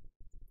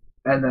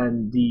 And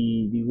then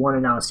the one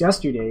announced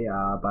yesterday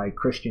by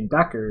Christian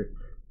Decker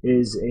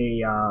is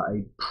a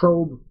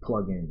probe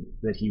plugin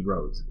that he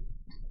wrote.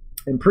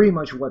 And pretty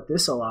much what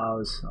this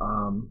allows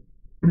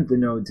the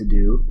node to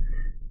do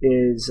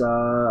is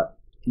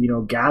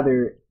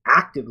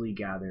actively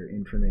gather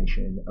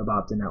information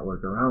about the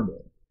network around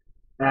it.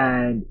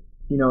 And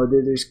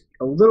there's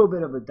a little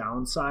bit of a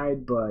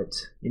downside, but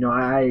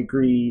I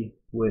agree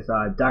with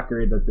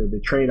Decker that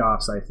the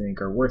trade-offs I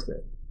think are worth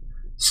it.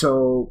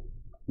 So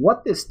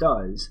what this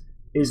does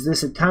is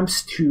this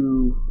attempts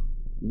to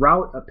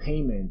route a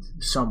payment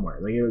somewhere.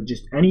 Like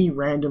just any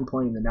random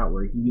point in the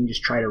network, you can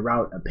just try to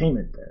route a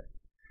payment there.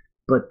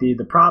 But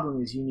the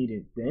problem is you need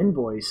the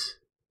invoice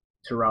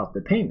to route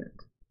the payment.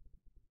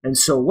 And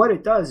so what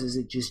it does is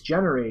it just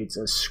generates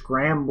a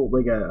scramble,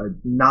 like a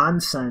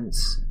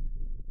nonsense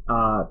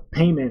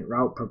payment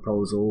route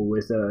proposal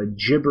with a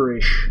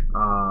gibberish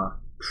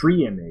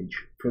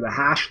pre-image for the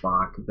hash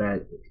lock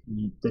that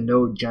the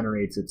node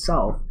generates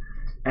itself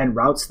and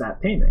routes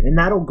that payment. And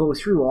that'll go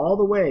through all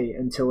the way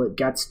until it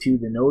gets to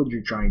the node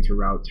you're trying to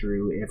route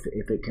through,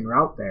 if it can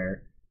route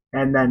there.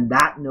 And then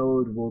that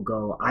node will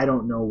go, I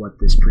don't know what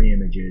this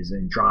pre-image is,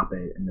 and drop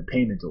it, and the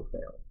payment will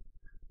fail.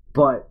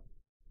 But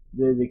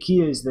the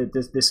key is that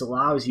this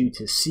allows you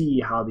to see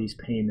how these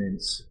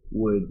payments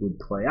would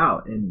play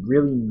out and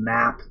really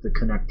map the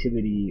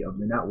connectivity of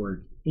the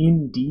network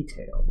in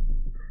detail.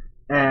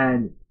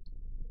 And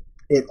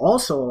it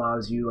also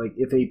allows you, like,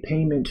 if a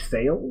payment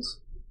fails,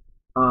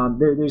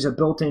 there's a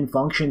built-in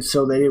function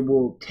so that it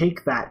will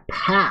take that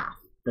path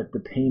that the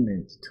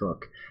payment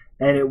took,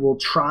 and it will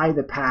try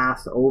the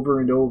path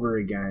over and over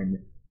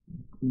again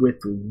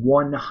with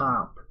one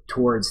hop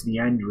towards the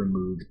end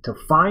removed to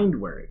find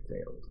where it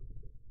failed.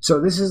 So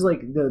this is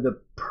like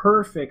the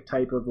perfect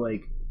type of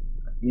like,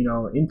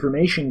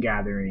 information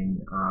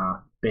gathering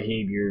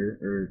behavior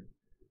or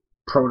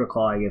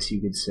protocol, I guess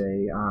you could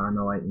say, on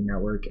the Lightning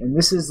Network. And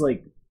this is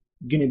like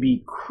going to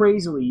be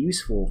crazily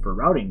useful for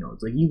routing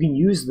nodes. Like you can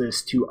use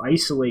this to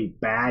isolate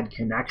bad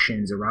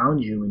connections around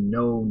you and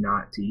know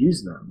not to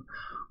use them,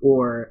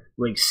 or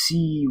like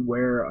see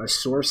where a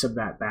source of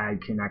that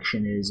bad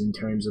connection is in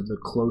terms of the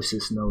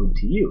closest node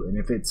to you. And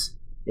if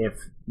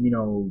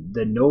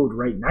the node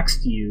right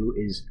next to you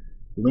is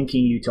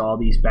linking you to all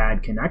these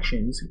bad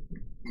connections,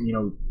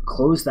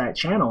 close that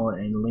channel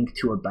and link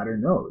to a better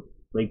node.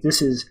 Like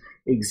this is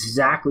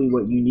exactly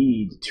what you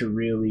need to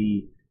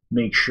really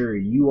make sure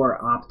you are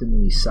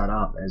optimally set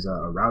up as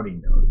a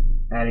routing node.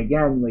 And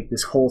again, like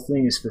this whole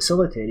thing is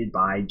facilitated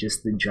by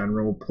just the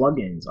general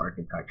plugins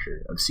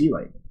architecture of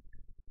C-Lightning.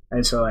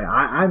 And so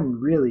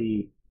I'm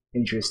really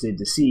interested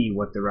to see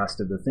what the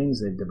rest of the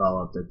things they've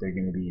developed that they're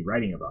going to be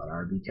writing about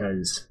are,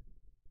 because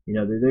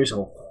there's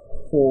a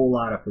whole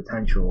lot of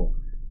potential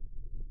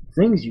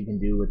things you can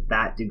do with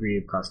that degree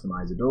of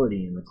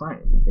customizability in the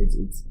client.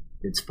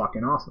 It's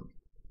fucking awesome.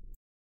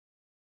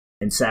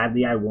 And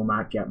sadly, I will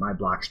not get my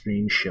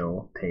Blockstream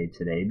shill paid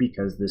today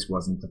because this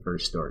wasn't the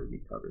first story we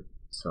covered.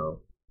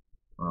 So,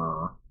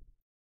 Aww.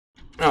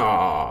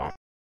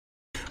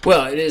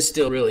 Well, it is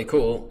still really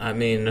cool. I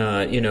mean,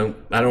 I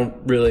don't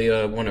really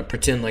want to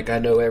pretend like I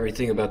know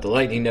everything about the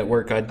Lightning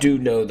Network. I do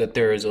know that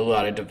there is a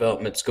lot of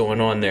developments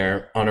going on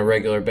there on a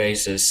regular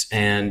basis.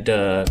 And,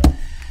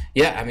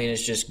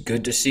 it's just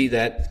good to see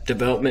that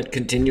development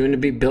continuing to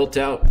be built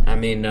out. I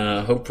mean,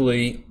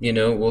 hopefully,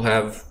 we'll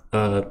have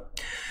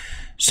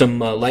some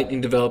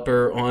Lightning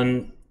developer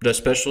on the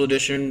special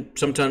edition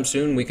sometime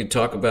soon. We could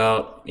talk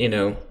about,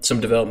 some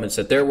developments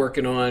that they're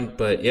working on.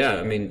 But yeah,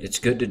 I mean, it's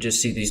good to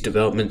just see these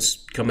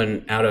developments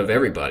coming out of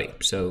everybody.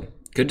 So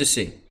good to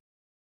see.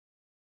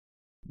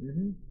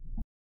 Mm-hmm.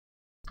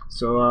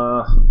 So,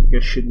 I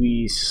guess should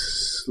we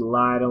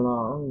slide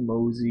along,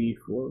 mosey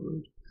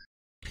forward?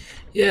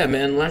 Yeah,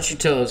 man. Why don't you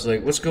tell us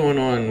like what's going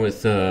on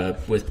with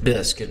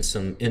Bisq and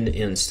some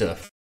end-to-end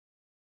stuff?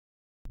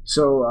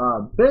 So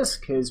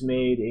Bisq has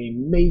made a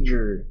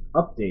major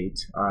update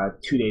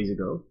 2 days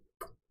ago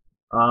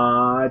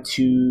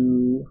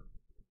to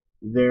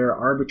their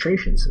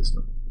arbitration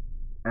system.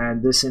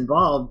 And this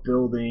involved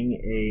building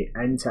a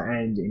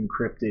end-to-end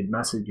encrypted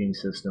messaging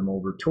system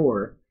over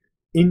Tor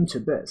into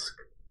Bisq.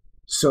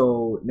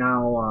 So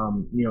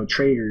now,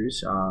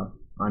 traders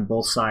on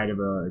both sides of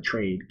a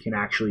trade can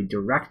actually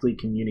directly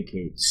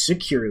communicate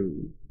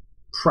securely,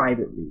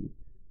 privately,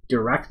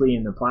 directly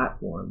in the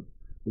platform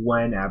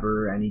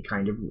whenever any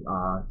kind of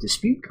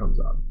dispute comes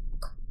up.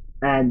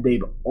 And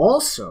they've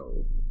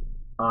also,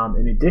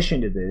 in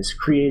addition to this,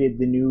 created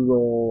the new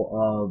role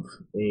of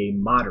a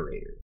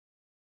moderator.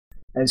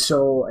 And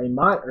so a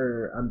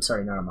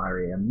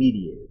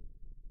mediator.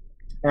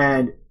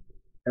 And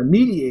a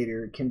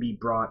mediator can be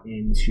brought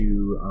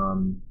into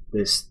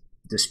this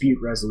dispute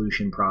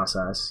resolution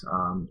process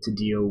to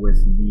deal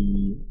with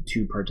the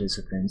two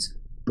participants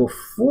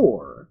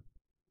before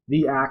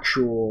the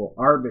actual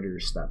arbiter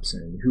steps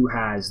in, who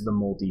has the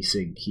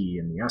multi-sig key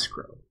in the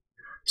escrow.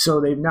 So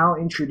they've now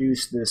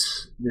introduced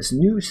this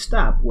new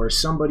step where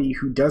somebody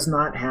who does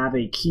not have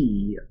a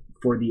key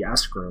for the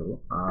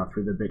escrow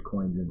for the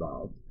Bitcoins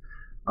involved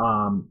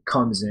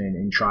comes in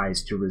and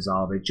tries to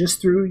resolve it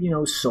just through,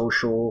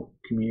 social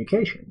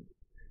communication.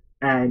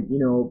 And,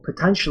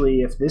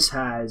 potentially if this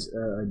has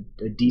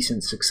a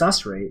decent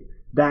success rate,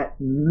 that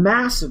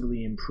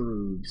massively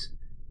improves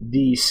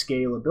the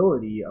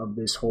scalability of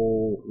this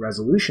whole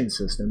resolution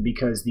system,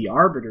 because the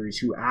arbiters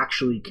who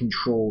actually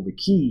control the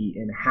key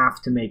and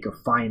have to make a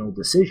final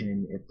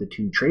decision if the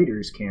two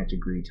traders can't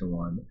agree to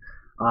one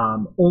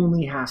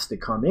only has to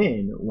come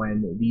in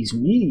when these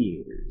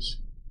mediators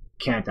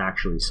can't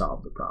actually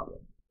solve the problem.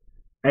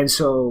 And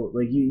so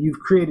like you've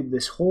created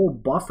this whole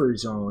buffer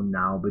zone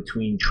now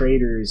between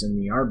traders and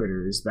the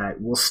arbiters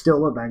that will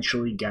still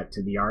eventually get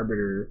to the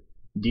arbiter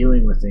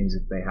dealing with things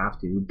if they have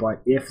to.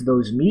 But if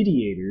those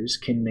mediators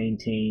can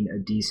maintain a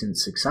decent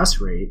success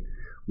rate,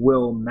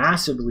 will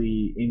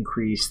massively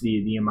increase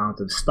the amount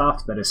of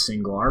stuff that a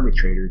single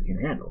arbitrator can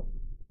handle.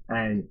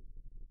 And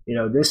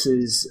this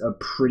is a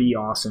pretty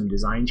awesome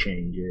design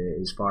change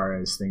as far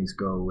as things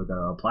go with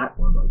a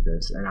platform like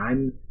this. And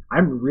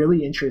I'm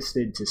really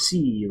interested to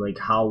see like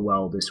how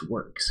well this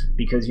works,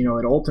 because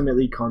it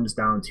ultimately comes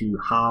down to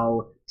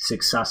how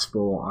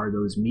successful are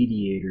those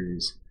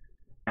mediators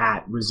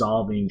at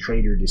resolving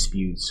trader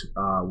disputes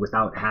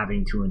without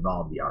having to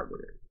involve the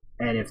arbiter.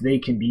 And if they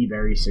can be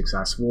very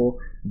successful,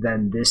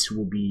 then this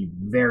will be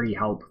very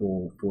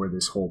helpful for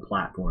this whole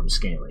platform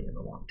scaling in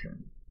the long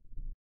term.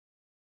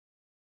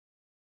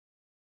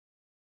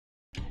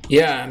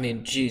 Yeah, I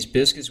mean, geez,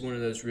 Bisq is one of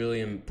those really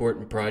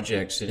important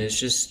projects, and it's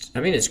just,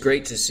 it's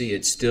great to see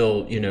it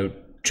still,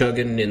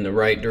 chugging in the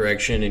right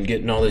direction and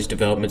getting all these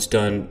developments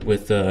done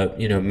with,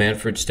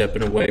 Manfred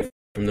stepping away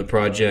from the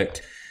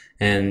project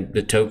and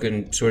the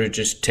token sort of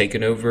just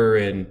taking over.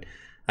 And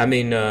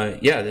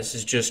this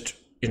is just,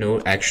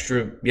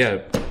 extra,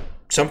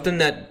 something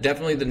that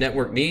definitely the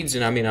network needs.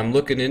 And I'm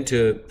looking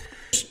into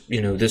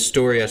this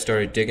story. I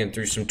started digging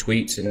through some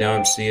tweets, and now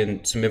I'm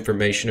seeing some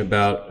information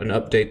about an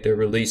update they're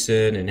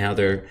releasing and how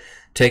they're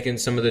taking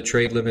some of the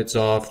trade limits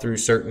off through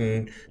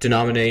certain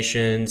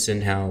denominations,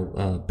 and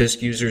how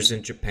Bisq users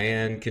in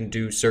Japan can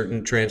do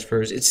certain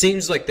transfers. It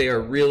seems like they are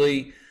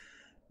really,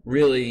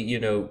 really,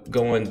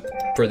 going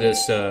for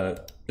this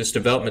this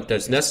development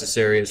that's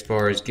necessary as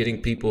far as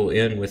getting people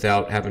in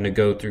without having to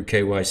go through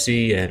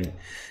KYC, and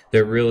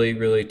they're really,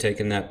 really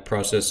taking that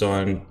process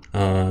on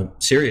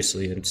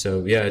seriously. And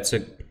so, yeah,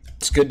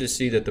 it's good to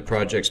see that the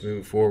project's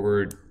moving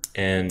forward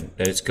and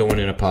that it's going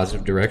in a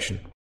positive direction.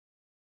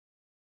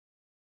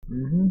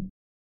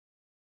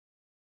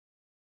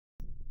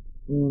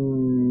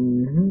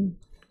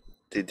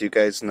 Did you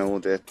guys know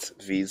that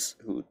Viz,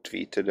 who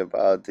tweeted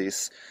about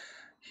this,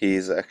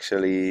 he's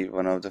actually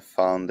one of the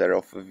founder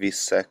of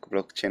VizSec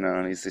blockchain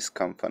analysis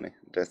company.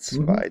 That's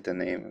why the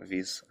name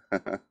Viz.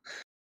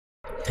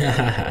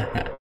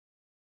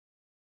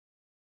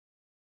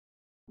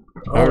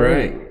 All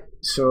right.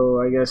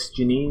 So I guess,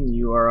 Janine,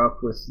 you are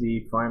up with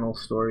the final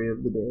story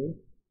of the day.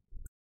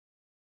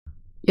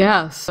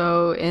 Yeah,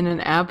 so in an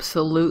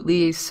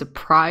absolutely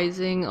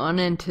surprising,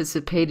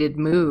 unanticipated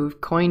move,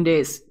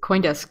 CoinDesk,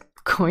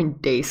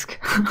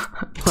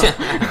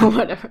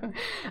 whatever,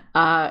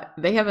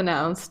 they have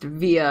announced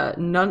via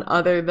none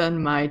other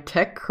than my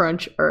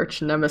TechCrunch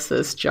arch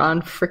nemesis,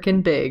 John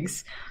frickin'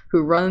 Biggs,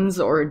 who runs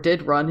or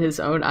did run his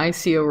own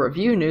ICO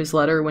review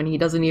newsletter when he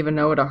doesn't even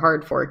know what a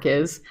hard fork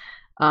is,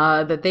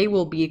 that they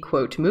will be,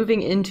 quote,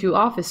 moving into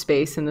office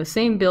space in the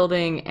same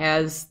building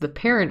as the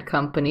parent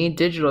company,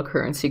 Digital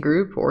Currency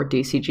Group, or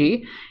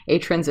DCG, a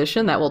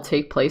transition that will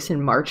take place in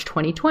March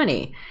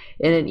 2020.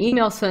 In an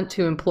email sent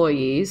to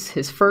employees,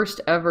 his first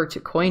ever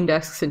to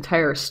CoinDesk's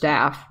entire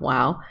staff,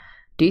 wow,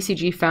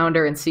 DCG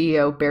founder and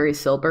CEO Barry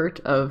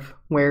Silbert of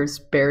Where's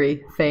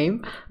Barry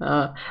fame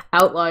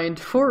outlined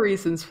 4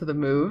 reasons for the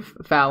move,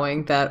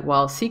 vowing that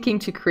while seeking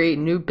to create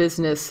new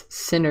business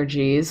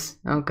synergies,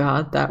 oh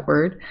god, that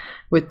word,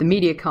 with the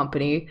media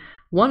company,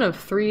 one of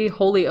 3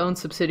 wholly owned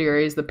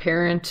subsidiaries, the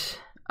parent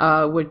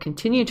would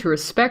continue to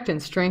respect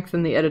and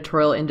strengthen the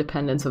editorial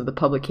independence of the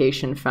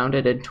publication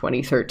founded in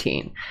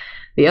 2013.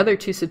 The other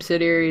 2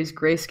 subsidiaries,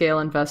 Grayscale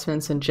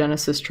Investments and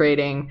Genesis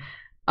Trading,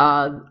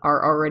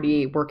 are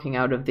already working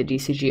out of the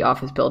DCG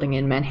office building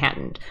in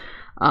Manhattan.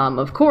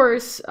 Of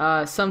course,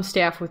 some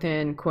staff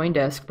within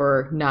CoinDesk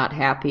were not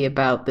happy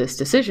about this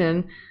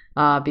decision,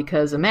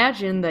 because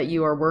imagine that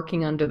you are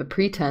working under the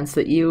pretense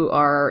that you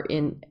are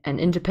in an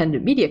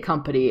independent media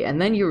company, and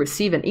then you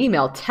receive an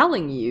email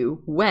telling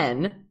you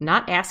when,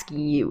 not asking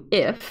you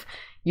if,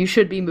 you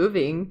should be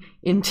moving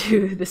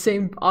into the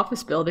same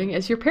office building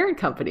as your parent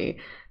company.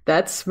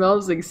 That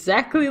smells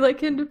exactly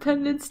like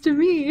independence to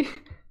me.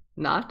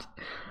 Not.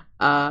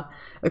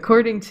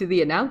 According to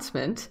the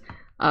announcement,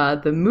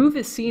 the move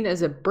is seen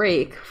as a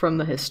break from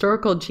the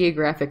historical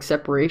geographic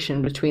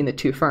separation between the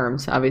 2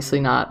 firms, obviously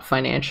not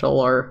financial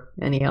or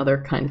any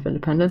other kind of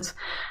independence,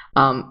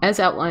 as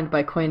outlined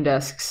by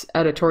CoinDesk's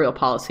editorial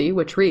policy,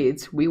 which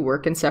reads, "We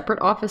work in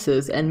separate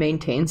offices and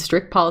maintain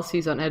strict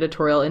policies on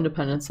editorial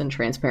independence and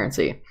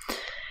transparency."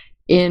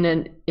 In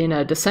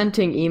a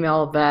dissenting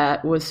email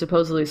that was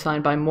supposedly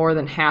signed by more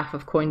than half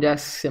of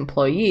CoinDesk's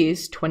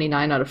employees,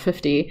 29 out of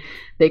 50,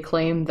 they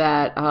claim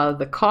that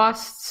the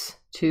costs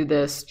to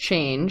this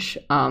change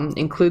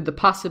include the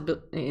possible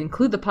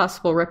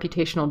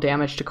reputational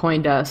damage to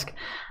CoinDesk,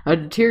 a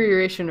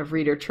deterioration of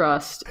reader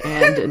trust,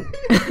 and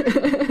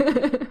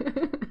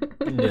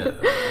No.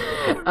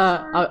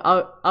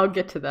 I'll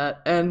get to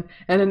that, and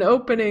an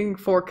opening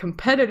for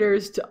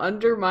competitors to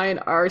undermine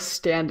our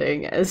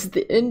standing as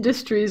the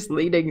industry's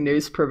leading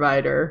news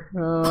provider.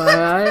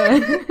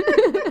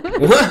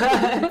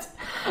 What?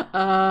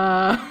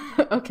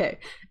 Okay.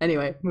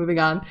 Anyway, moving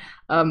on.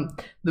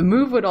 The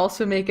move would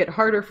also make it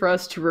harder for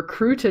us to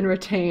recruit and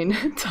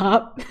retain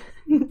top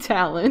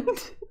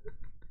talent.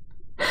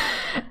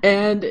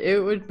 And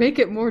it would make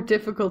it more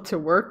difficult to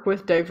work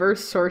with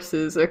diverse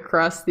sources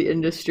across the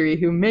industry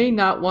who may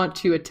not want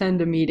to attend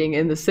a meeting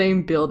in the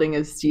same building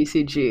as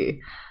DCG.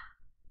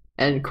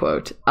 End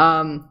quote.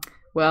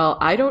 Well,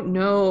 I don't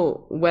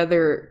know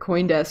whether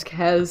CoinDesk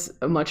has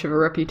much of a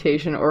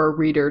reputation or a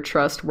reader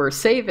trust worth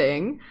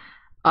saving.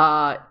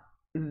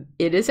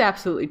 It is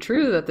absolutely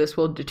true that this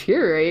will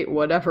deteriorate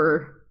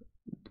whatever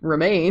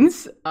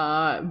remains.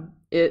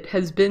 It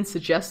has been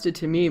suggested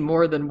to me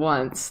more than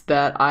once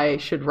that I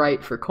should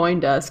write for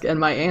CoinDesk, and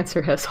my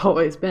answer has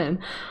always been,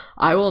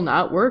 I will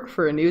not work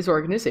for a news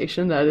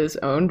organization that is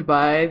owned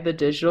by the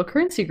Digital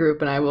Currency Group,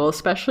 and I will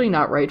especially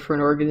not write for an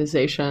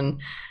organization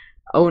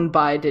owned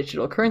by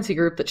Digital Currency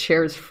Group that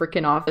shares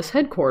frickin' office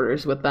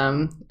headquarters with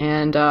them.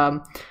 And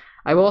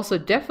I will also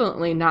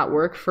definitely not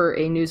work for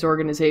a news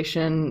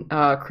organization,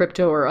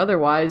 crypto or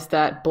otherwise,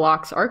 that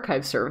blocks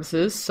archive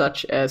services,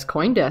 such as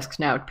CoinDesk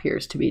now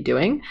appears to be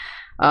doing.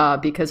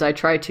 Because I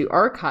tried to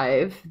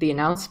archive the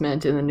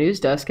announcement in the news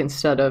desk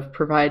instead of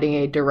providing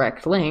a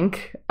direct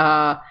link,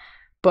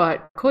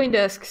 but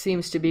CoinDesk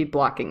seems to be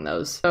blocking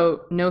those.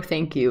 So no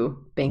thank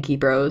you, Banky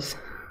Bros.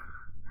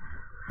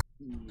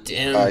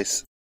 Damn.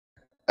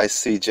 I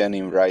see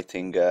Jenny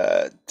writing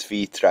a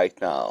tweet right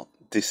now.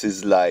 This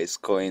is lies,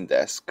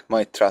 CoinDesk.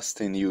 My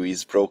trust in you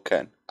is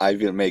broken. I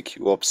will make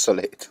you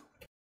obsolete.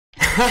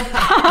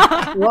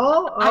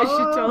 Well, I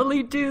should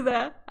totally do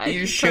that.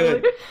 You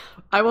should.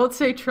 I won't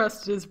say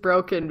trust is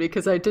broken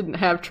because I didn't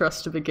have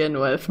trust to begin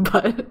with,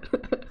 but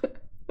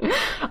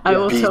I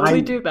will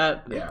totally do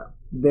that. Yeah.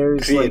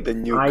 There's Create a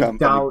new company,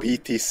 doubt,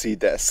 BTC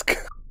Desk.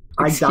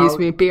 Excuse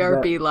me,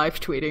 BRB live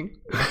tweeting.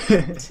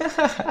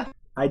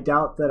 I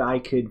doubt that I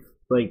could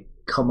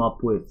come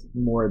up with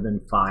more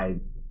than 5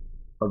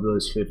 of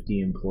those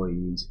 50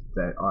 employees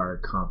that are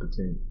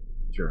competent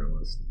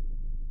journalists.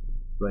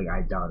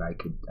 I doubt I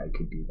could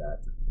do that.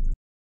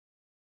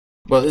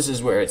 Well, this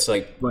is where it's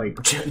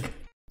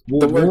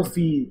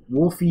Wolfie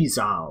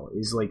Zhao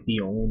is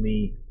the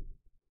only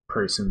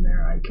person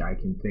there I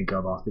can think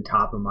of off the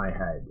top of my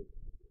head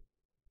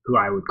who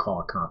I would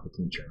call a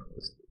competent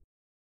journalist.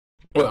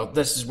 Well,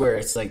 this is where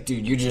it's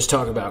dude, you just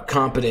talk about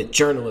competent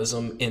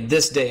journalism in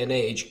this day and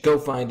age. Go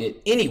find it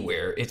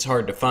anywhere. It's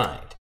hard to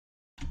find.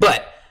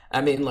 But,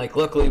 I mean,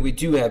 luckily we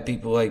do have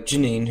people like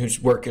Janine who's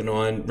working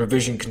on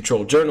revision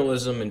control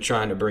journalism and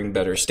trying to bring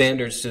better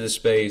standards to the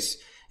space.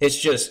 It's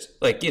just,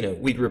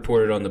 we'd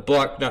reported on the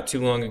block not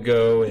too long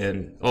ago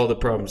and all the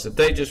problems that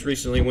they just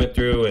recently went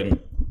through. And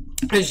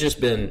it's just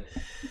been,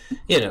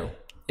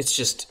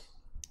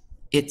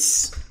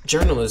 it's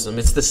journalism.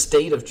 It's the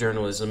state of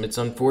journalism. It's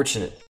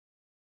unfortunate.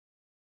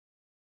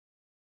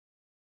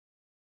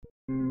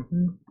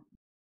 Mm-hmm.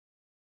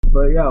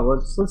 But yeah,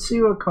 let's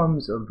see what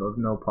comes of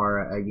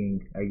Nopara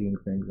egging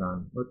things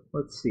on.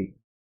 Let's see.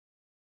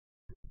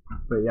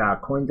 But yeah,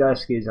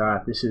 CoinDesk is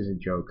this is a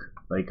joke.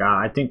 Like,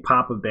 I think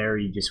Papa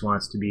Barry just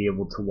wants to be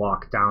able to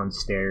walk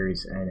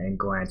downstairs and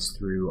glance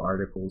through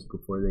articles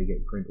before they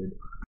get printed.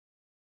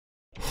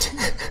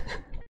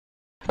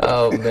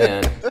 Oh,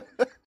 man.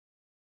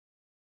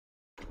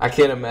 I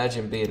can't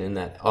imagine being in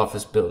that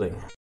office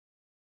building.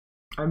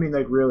 I mean,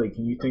 like, really,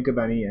 can you think of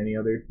any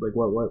other, like,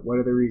 what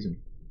are the reason?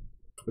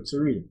 What's the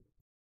reason?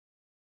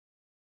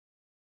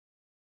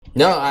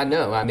 No, I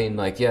know. I mean,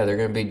 like, yeah, they're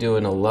going to be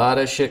doing a lot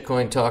of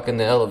shitcoin talk in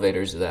the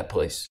elevators of that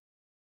place.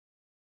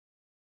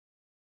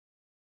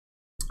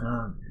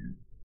 Oh, man.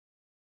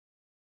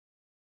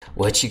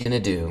 What you going to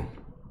do?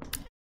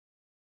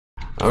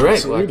 All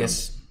right, well, I Obsolete 'em.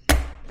 guess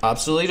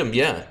obsolete them,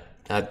 yeah.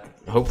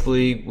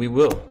 Hopefully we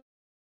will.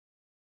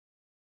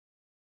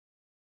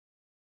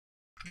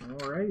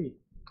 Alrighty.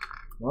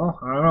 Well,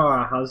 I don't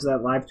know. How's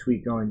that live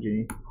tweet going,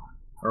 Ginny?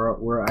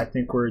 Or I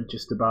think we're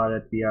just about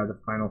at the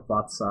final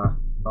thoughts.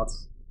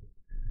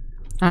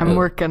 I'm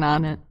working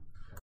on it.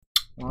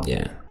 Well,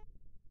 Yeah.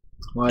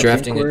 well,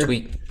 Drafting a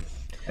tweet.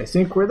 I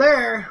think we're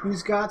there.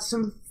 Who's got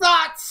some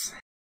thoughts?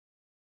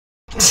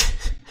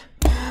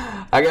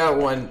 I got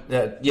one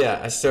that, yeah,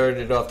 I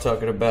started off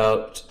talking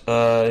about,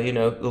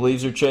 the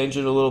leaves are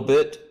changing a little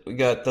bit. We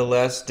got the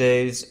last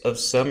days of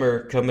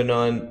summer coming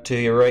on to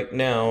you right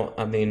now.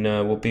 I mean,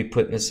 we'll be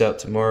putting this out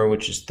tomorrow,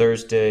 which is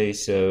Thursday,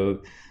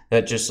 so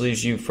that just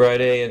leaves you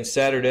Friday and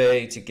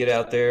Saturday to get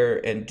out there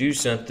and do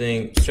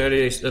something.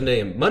 Saturday,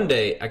 Sunday, and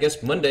Monday. I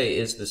guess Monday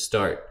is the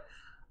start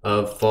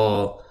of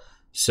fall,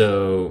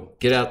 so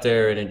get out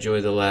there and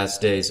enjoy the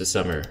last days of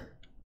summer.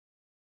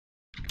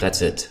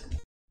 That's it.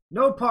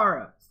 No,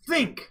 Para.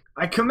 Think!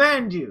 I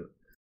command you!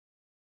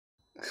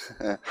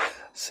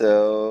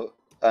 So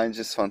I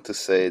just want to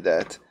say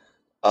that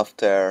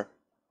after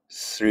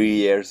 3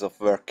 years of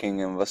working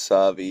in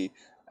Wasabi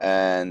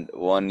and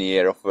 1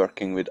 year of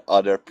working with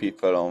other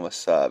people on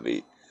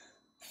Wasabi,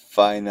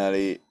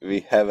 finally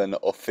we have an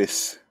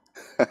office.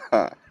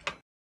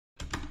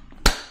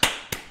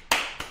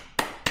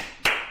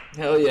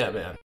 Hell yeah,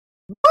 man.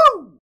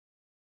 Woo!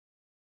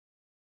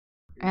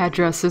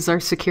 Addresses are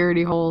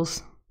security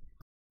holes.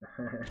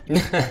 Are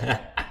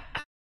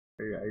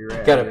you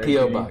ready? Got a Are you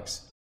P.O. ready?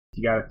 box.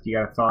 You got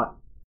a thought?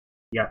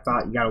 You got a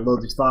thought? You gotta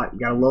load this thought. You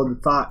gotta load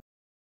the thought.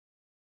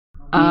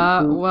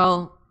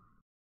 Well,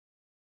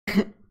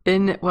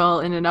 in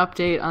an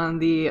update on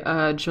the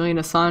Julian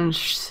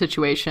Assange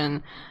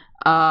situation,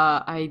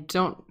 I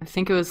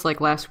think it was like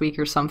last week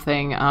or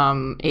something,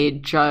 a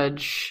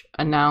judge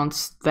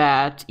announced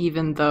that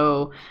even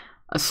though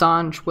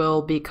Assange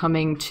will be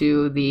coming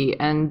to the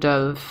end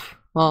of,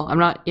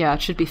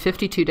 it should be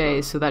 52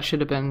 days, so that should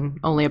have been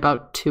only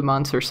about 2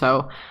 months or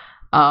so.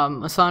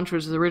 Assange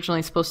was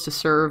originally supposed to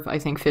serve, I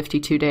think,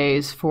 52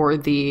 days for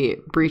the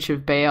breach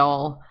of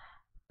bail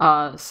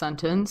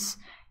sentence,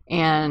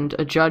 and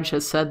a judge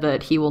has said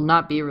that he will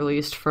not be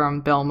released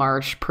from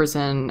Belmarsh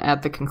prison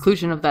at the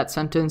conclusion of that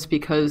sentence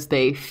because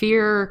they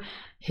fear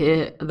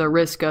the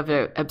risk of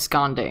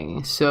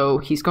absconding. So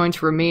he's going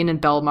to remain in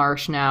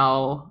Belmarsh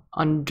now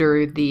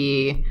under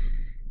the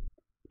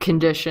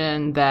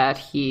condition that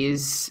he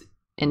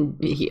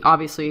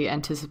obviously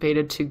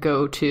anticipated to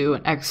go to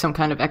some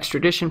kind of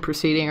extradition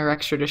proceeding or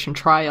extradition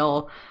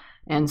trial,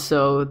 and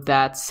so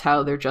that's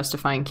how they're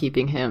justifying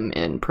keeping him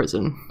in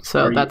prison.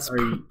 So that's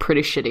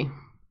pretty shitty.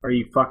 Are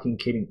you fucking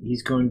kidding?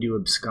 He's going to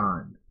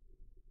abscond.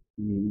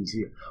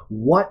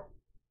 What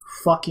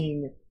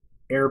fucking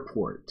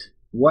airport?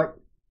 What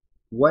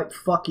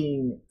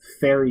fucking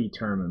ferry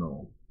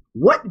terminal?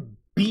 What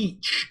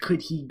beach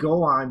could he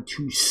go on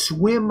to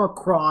swim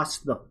across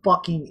the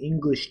fucking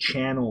English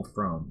Channel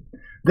from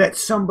that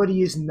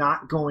somebody is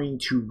not going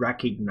to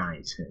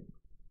recognize him?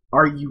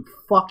 Are you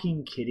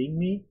fucking kidding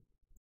me?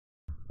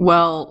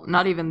 Well,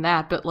 not even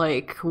that, but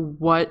like,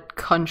 what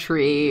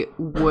country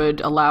would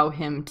allow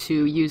him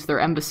to use their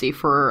embassy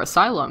for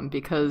asylum?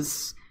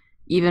 Because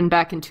even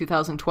back in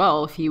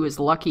 2012, he was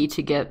lucky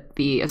to get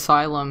the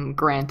asylum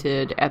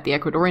granted at the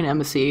Ecuadorian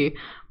embassy,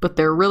 but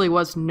there really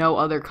was no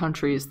other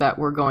countries that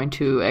were going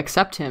to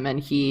accept him,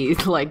 and he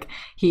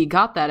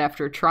got that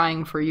after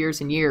trying for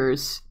years and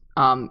years,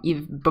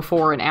 even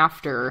before and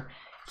after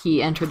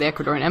he entered the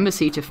Ecuadorian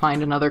embassy to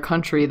find another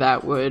country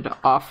that would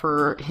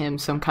offer him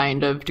some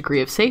kind of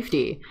degree of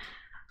safety.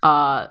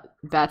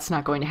 That's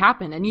not going to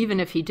happen. And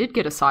even if he did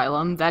get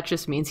asylum, that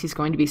just means he's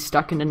going to be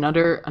stuck in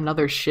another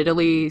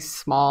shittily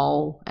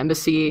small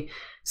embassy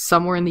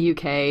somewhere in the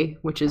UK,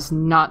 which is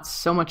not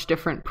so much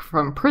different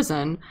from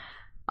prison.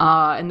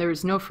 And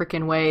there's no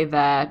freaking way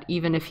that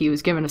even if he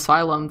was given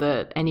asylum,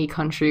 that any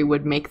country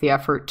would make the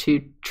effort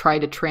to try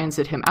to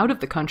transit him out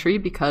of the country,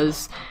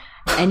 because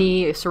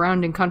any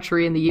surrounding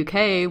country in the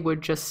UK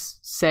would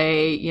just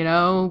say,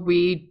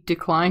 we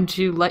decline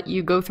to let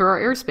you go through our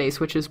airspace,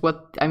 which is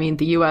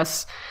the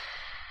US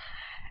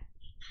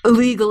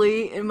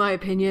legally, in my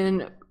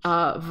opinion,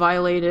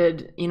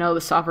 violated, the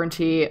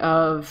sovereignty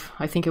of,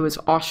 I think it was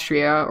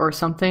Austria or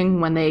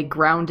something, when they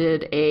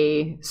grounded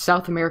a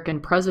South American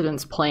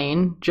president's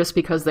plane just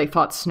because they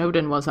thought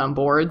Snowden was on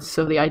board.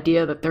 So the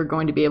idea that they're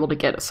going to be able to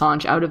get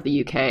Assange out of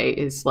the UK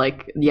is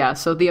like, yeah,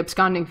 so the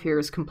absconding fear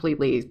is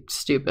completely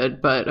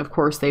stupid. But of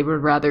course, they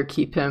would rather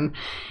keep him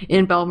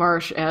in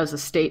Belmarsh as a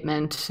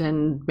statement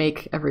and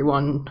make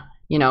everyone,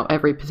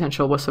 every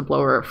potential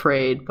whistleblower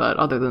afraid. But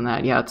other than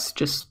that, yeah, it's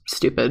just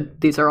stupid.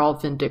 These are all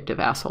vindictive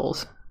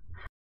assholes.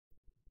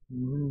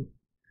 Mm-hmm.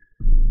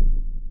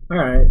 All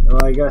right.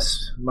 Well, I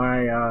guess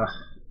my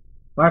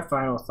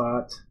final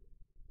thought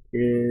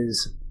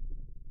is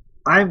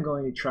I'm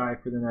going to try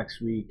for the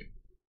next week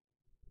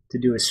to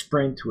do a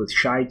sprint with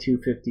Shy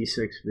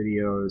 256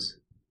 videos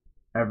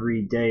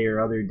every day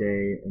or other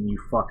day, and you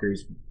fuckers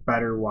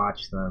better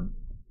watch them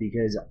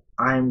because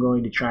I'm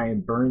going to try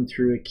and burn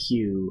through a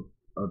queue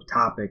of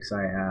topics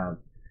I have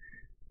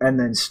and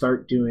then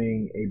start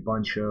doing a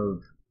bunch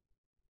of,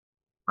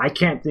 I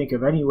can't think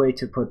of any way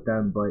to put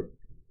them, but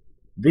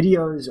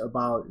videos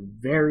about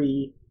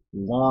very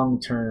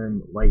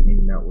long-term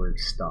Lightning Network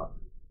stuff.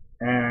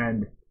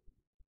 And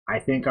I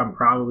think I'm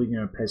probably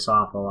going to piss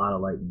off a lot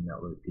of Lightning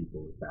Network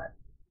people with that.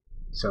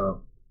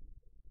 So,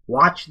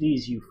 watch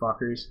these, you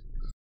fuckers.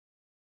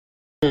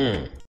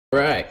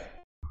 Right.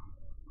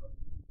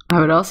 I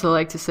would also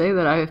like to say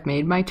that I have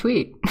made my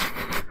tweet.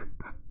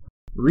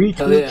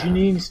 Retweet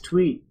Janine's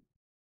tweet.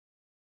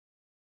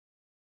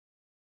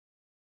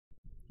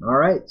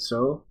 Alright,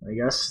 so I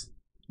guess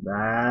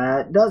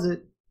that does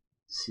it.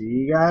 See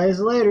you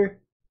guys later.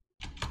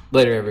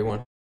 Later,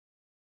 everyone.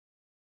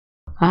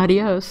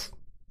 Adios.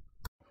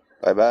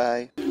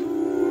 Bye-bye.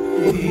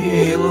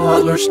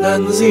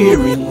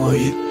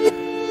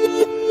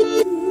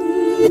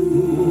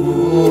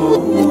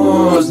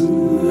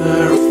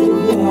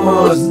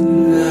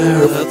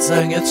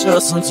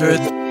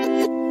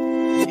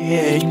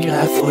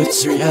 Inga får ett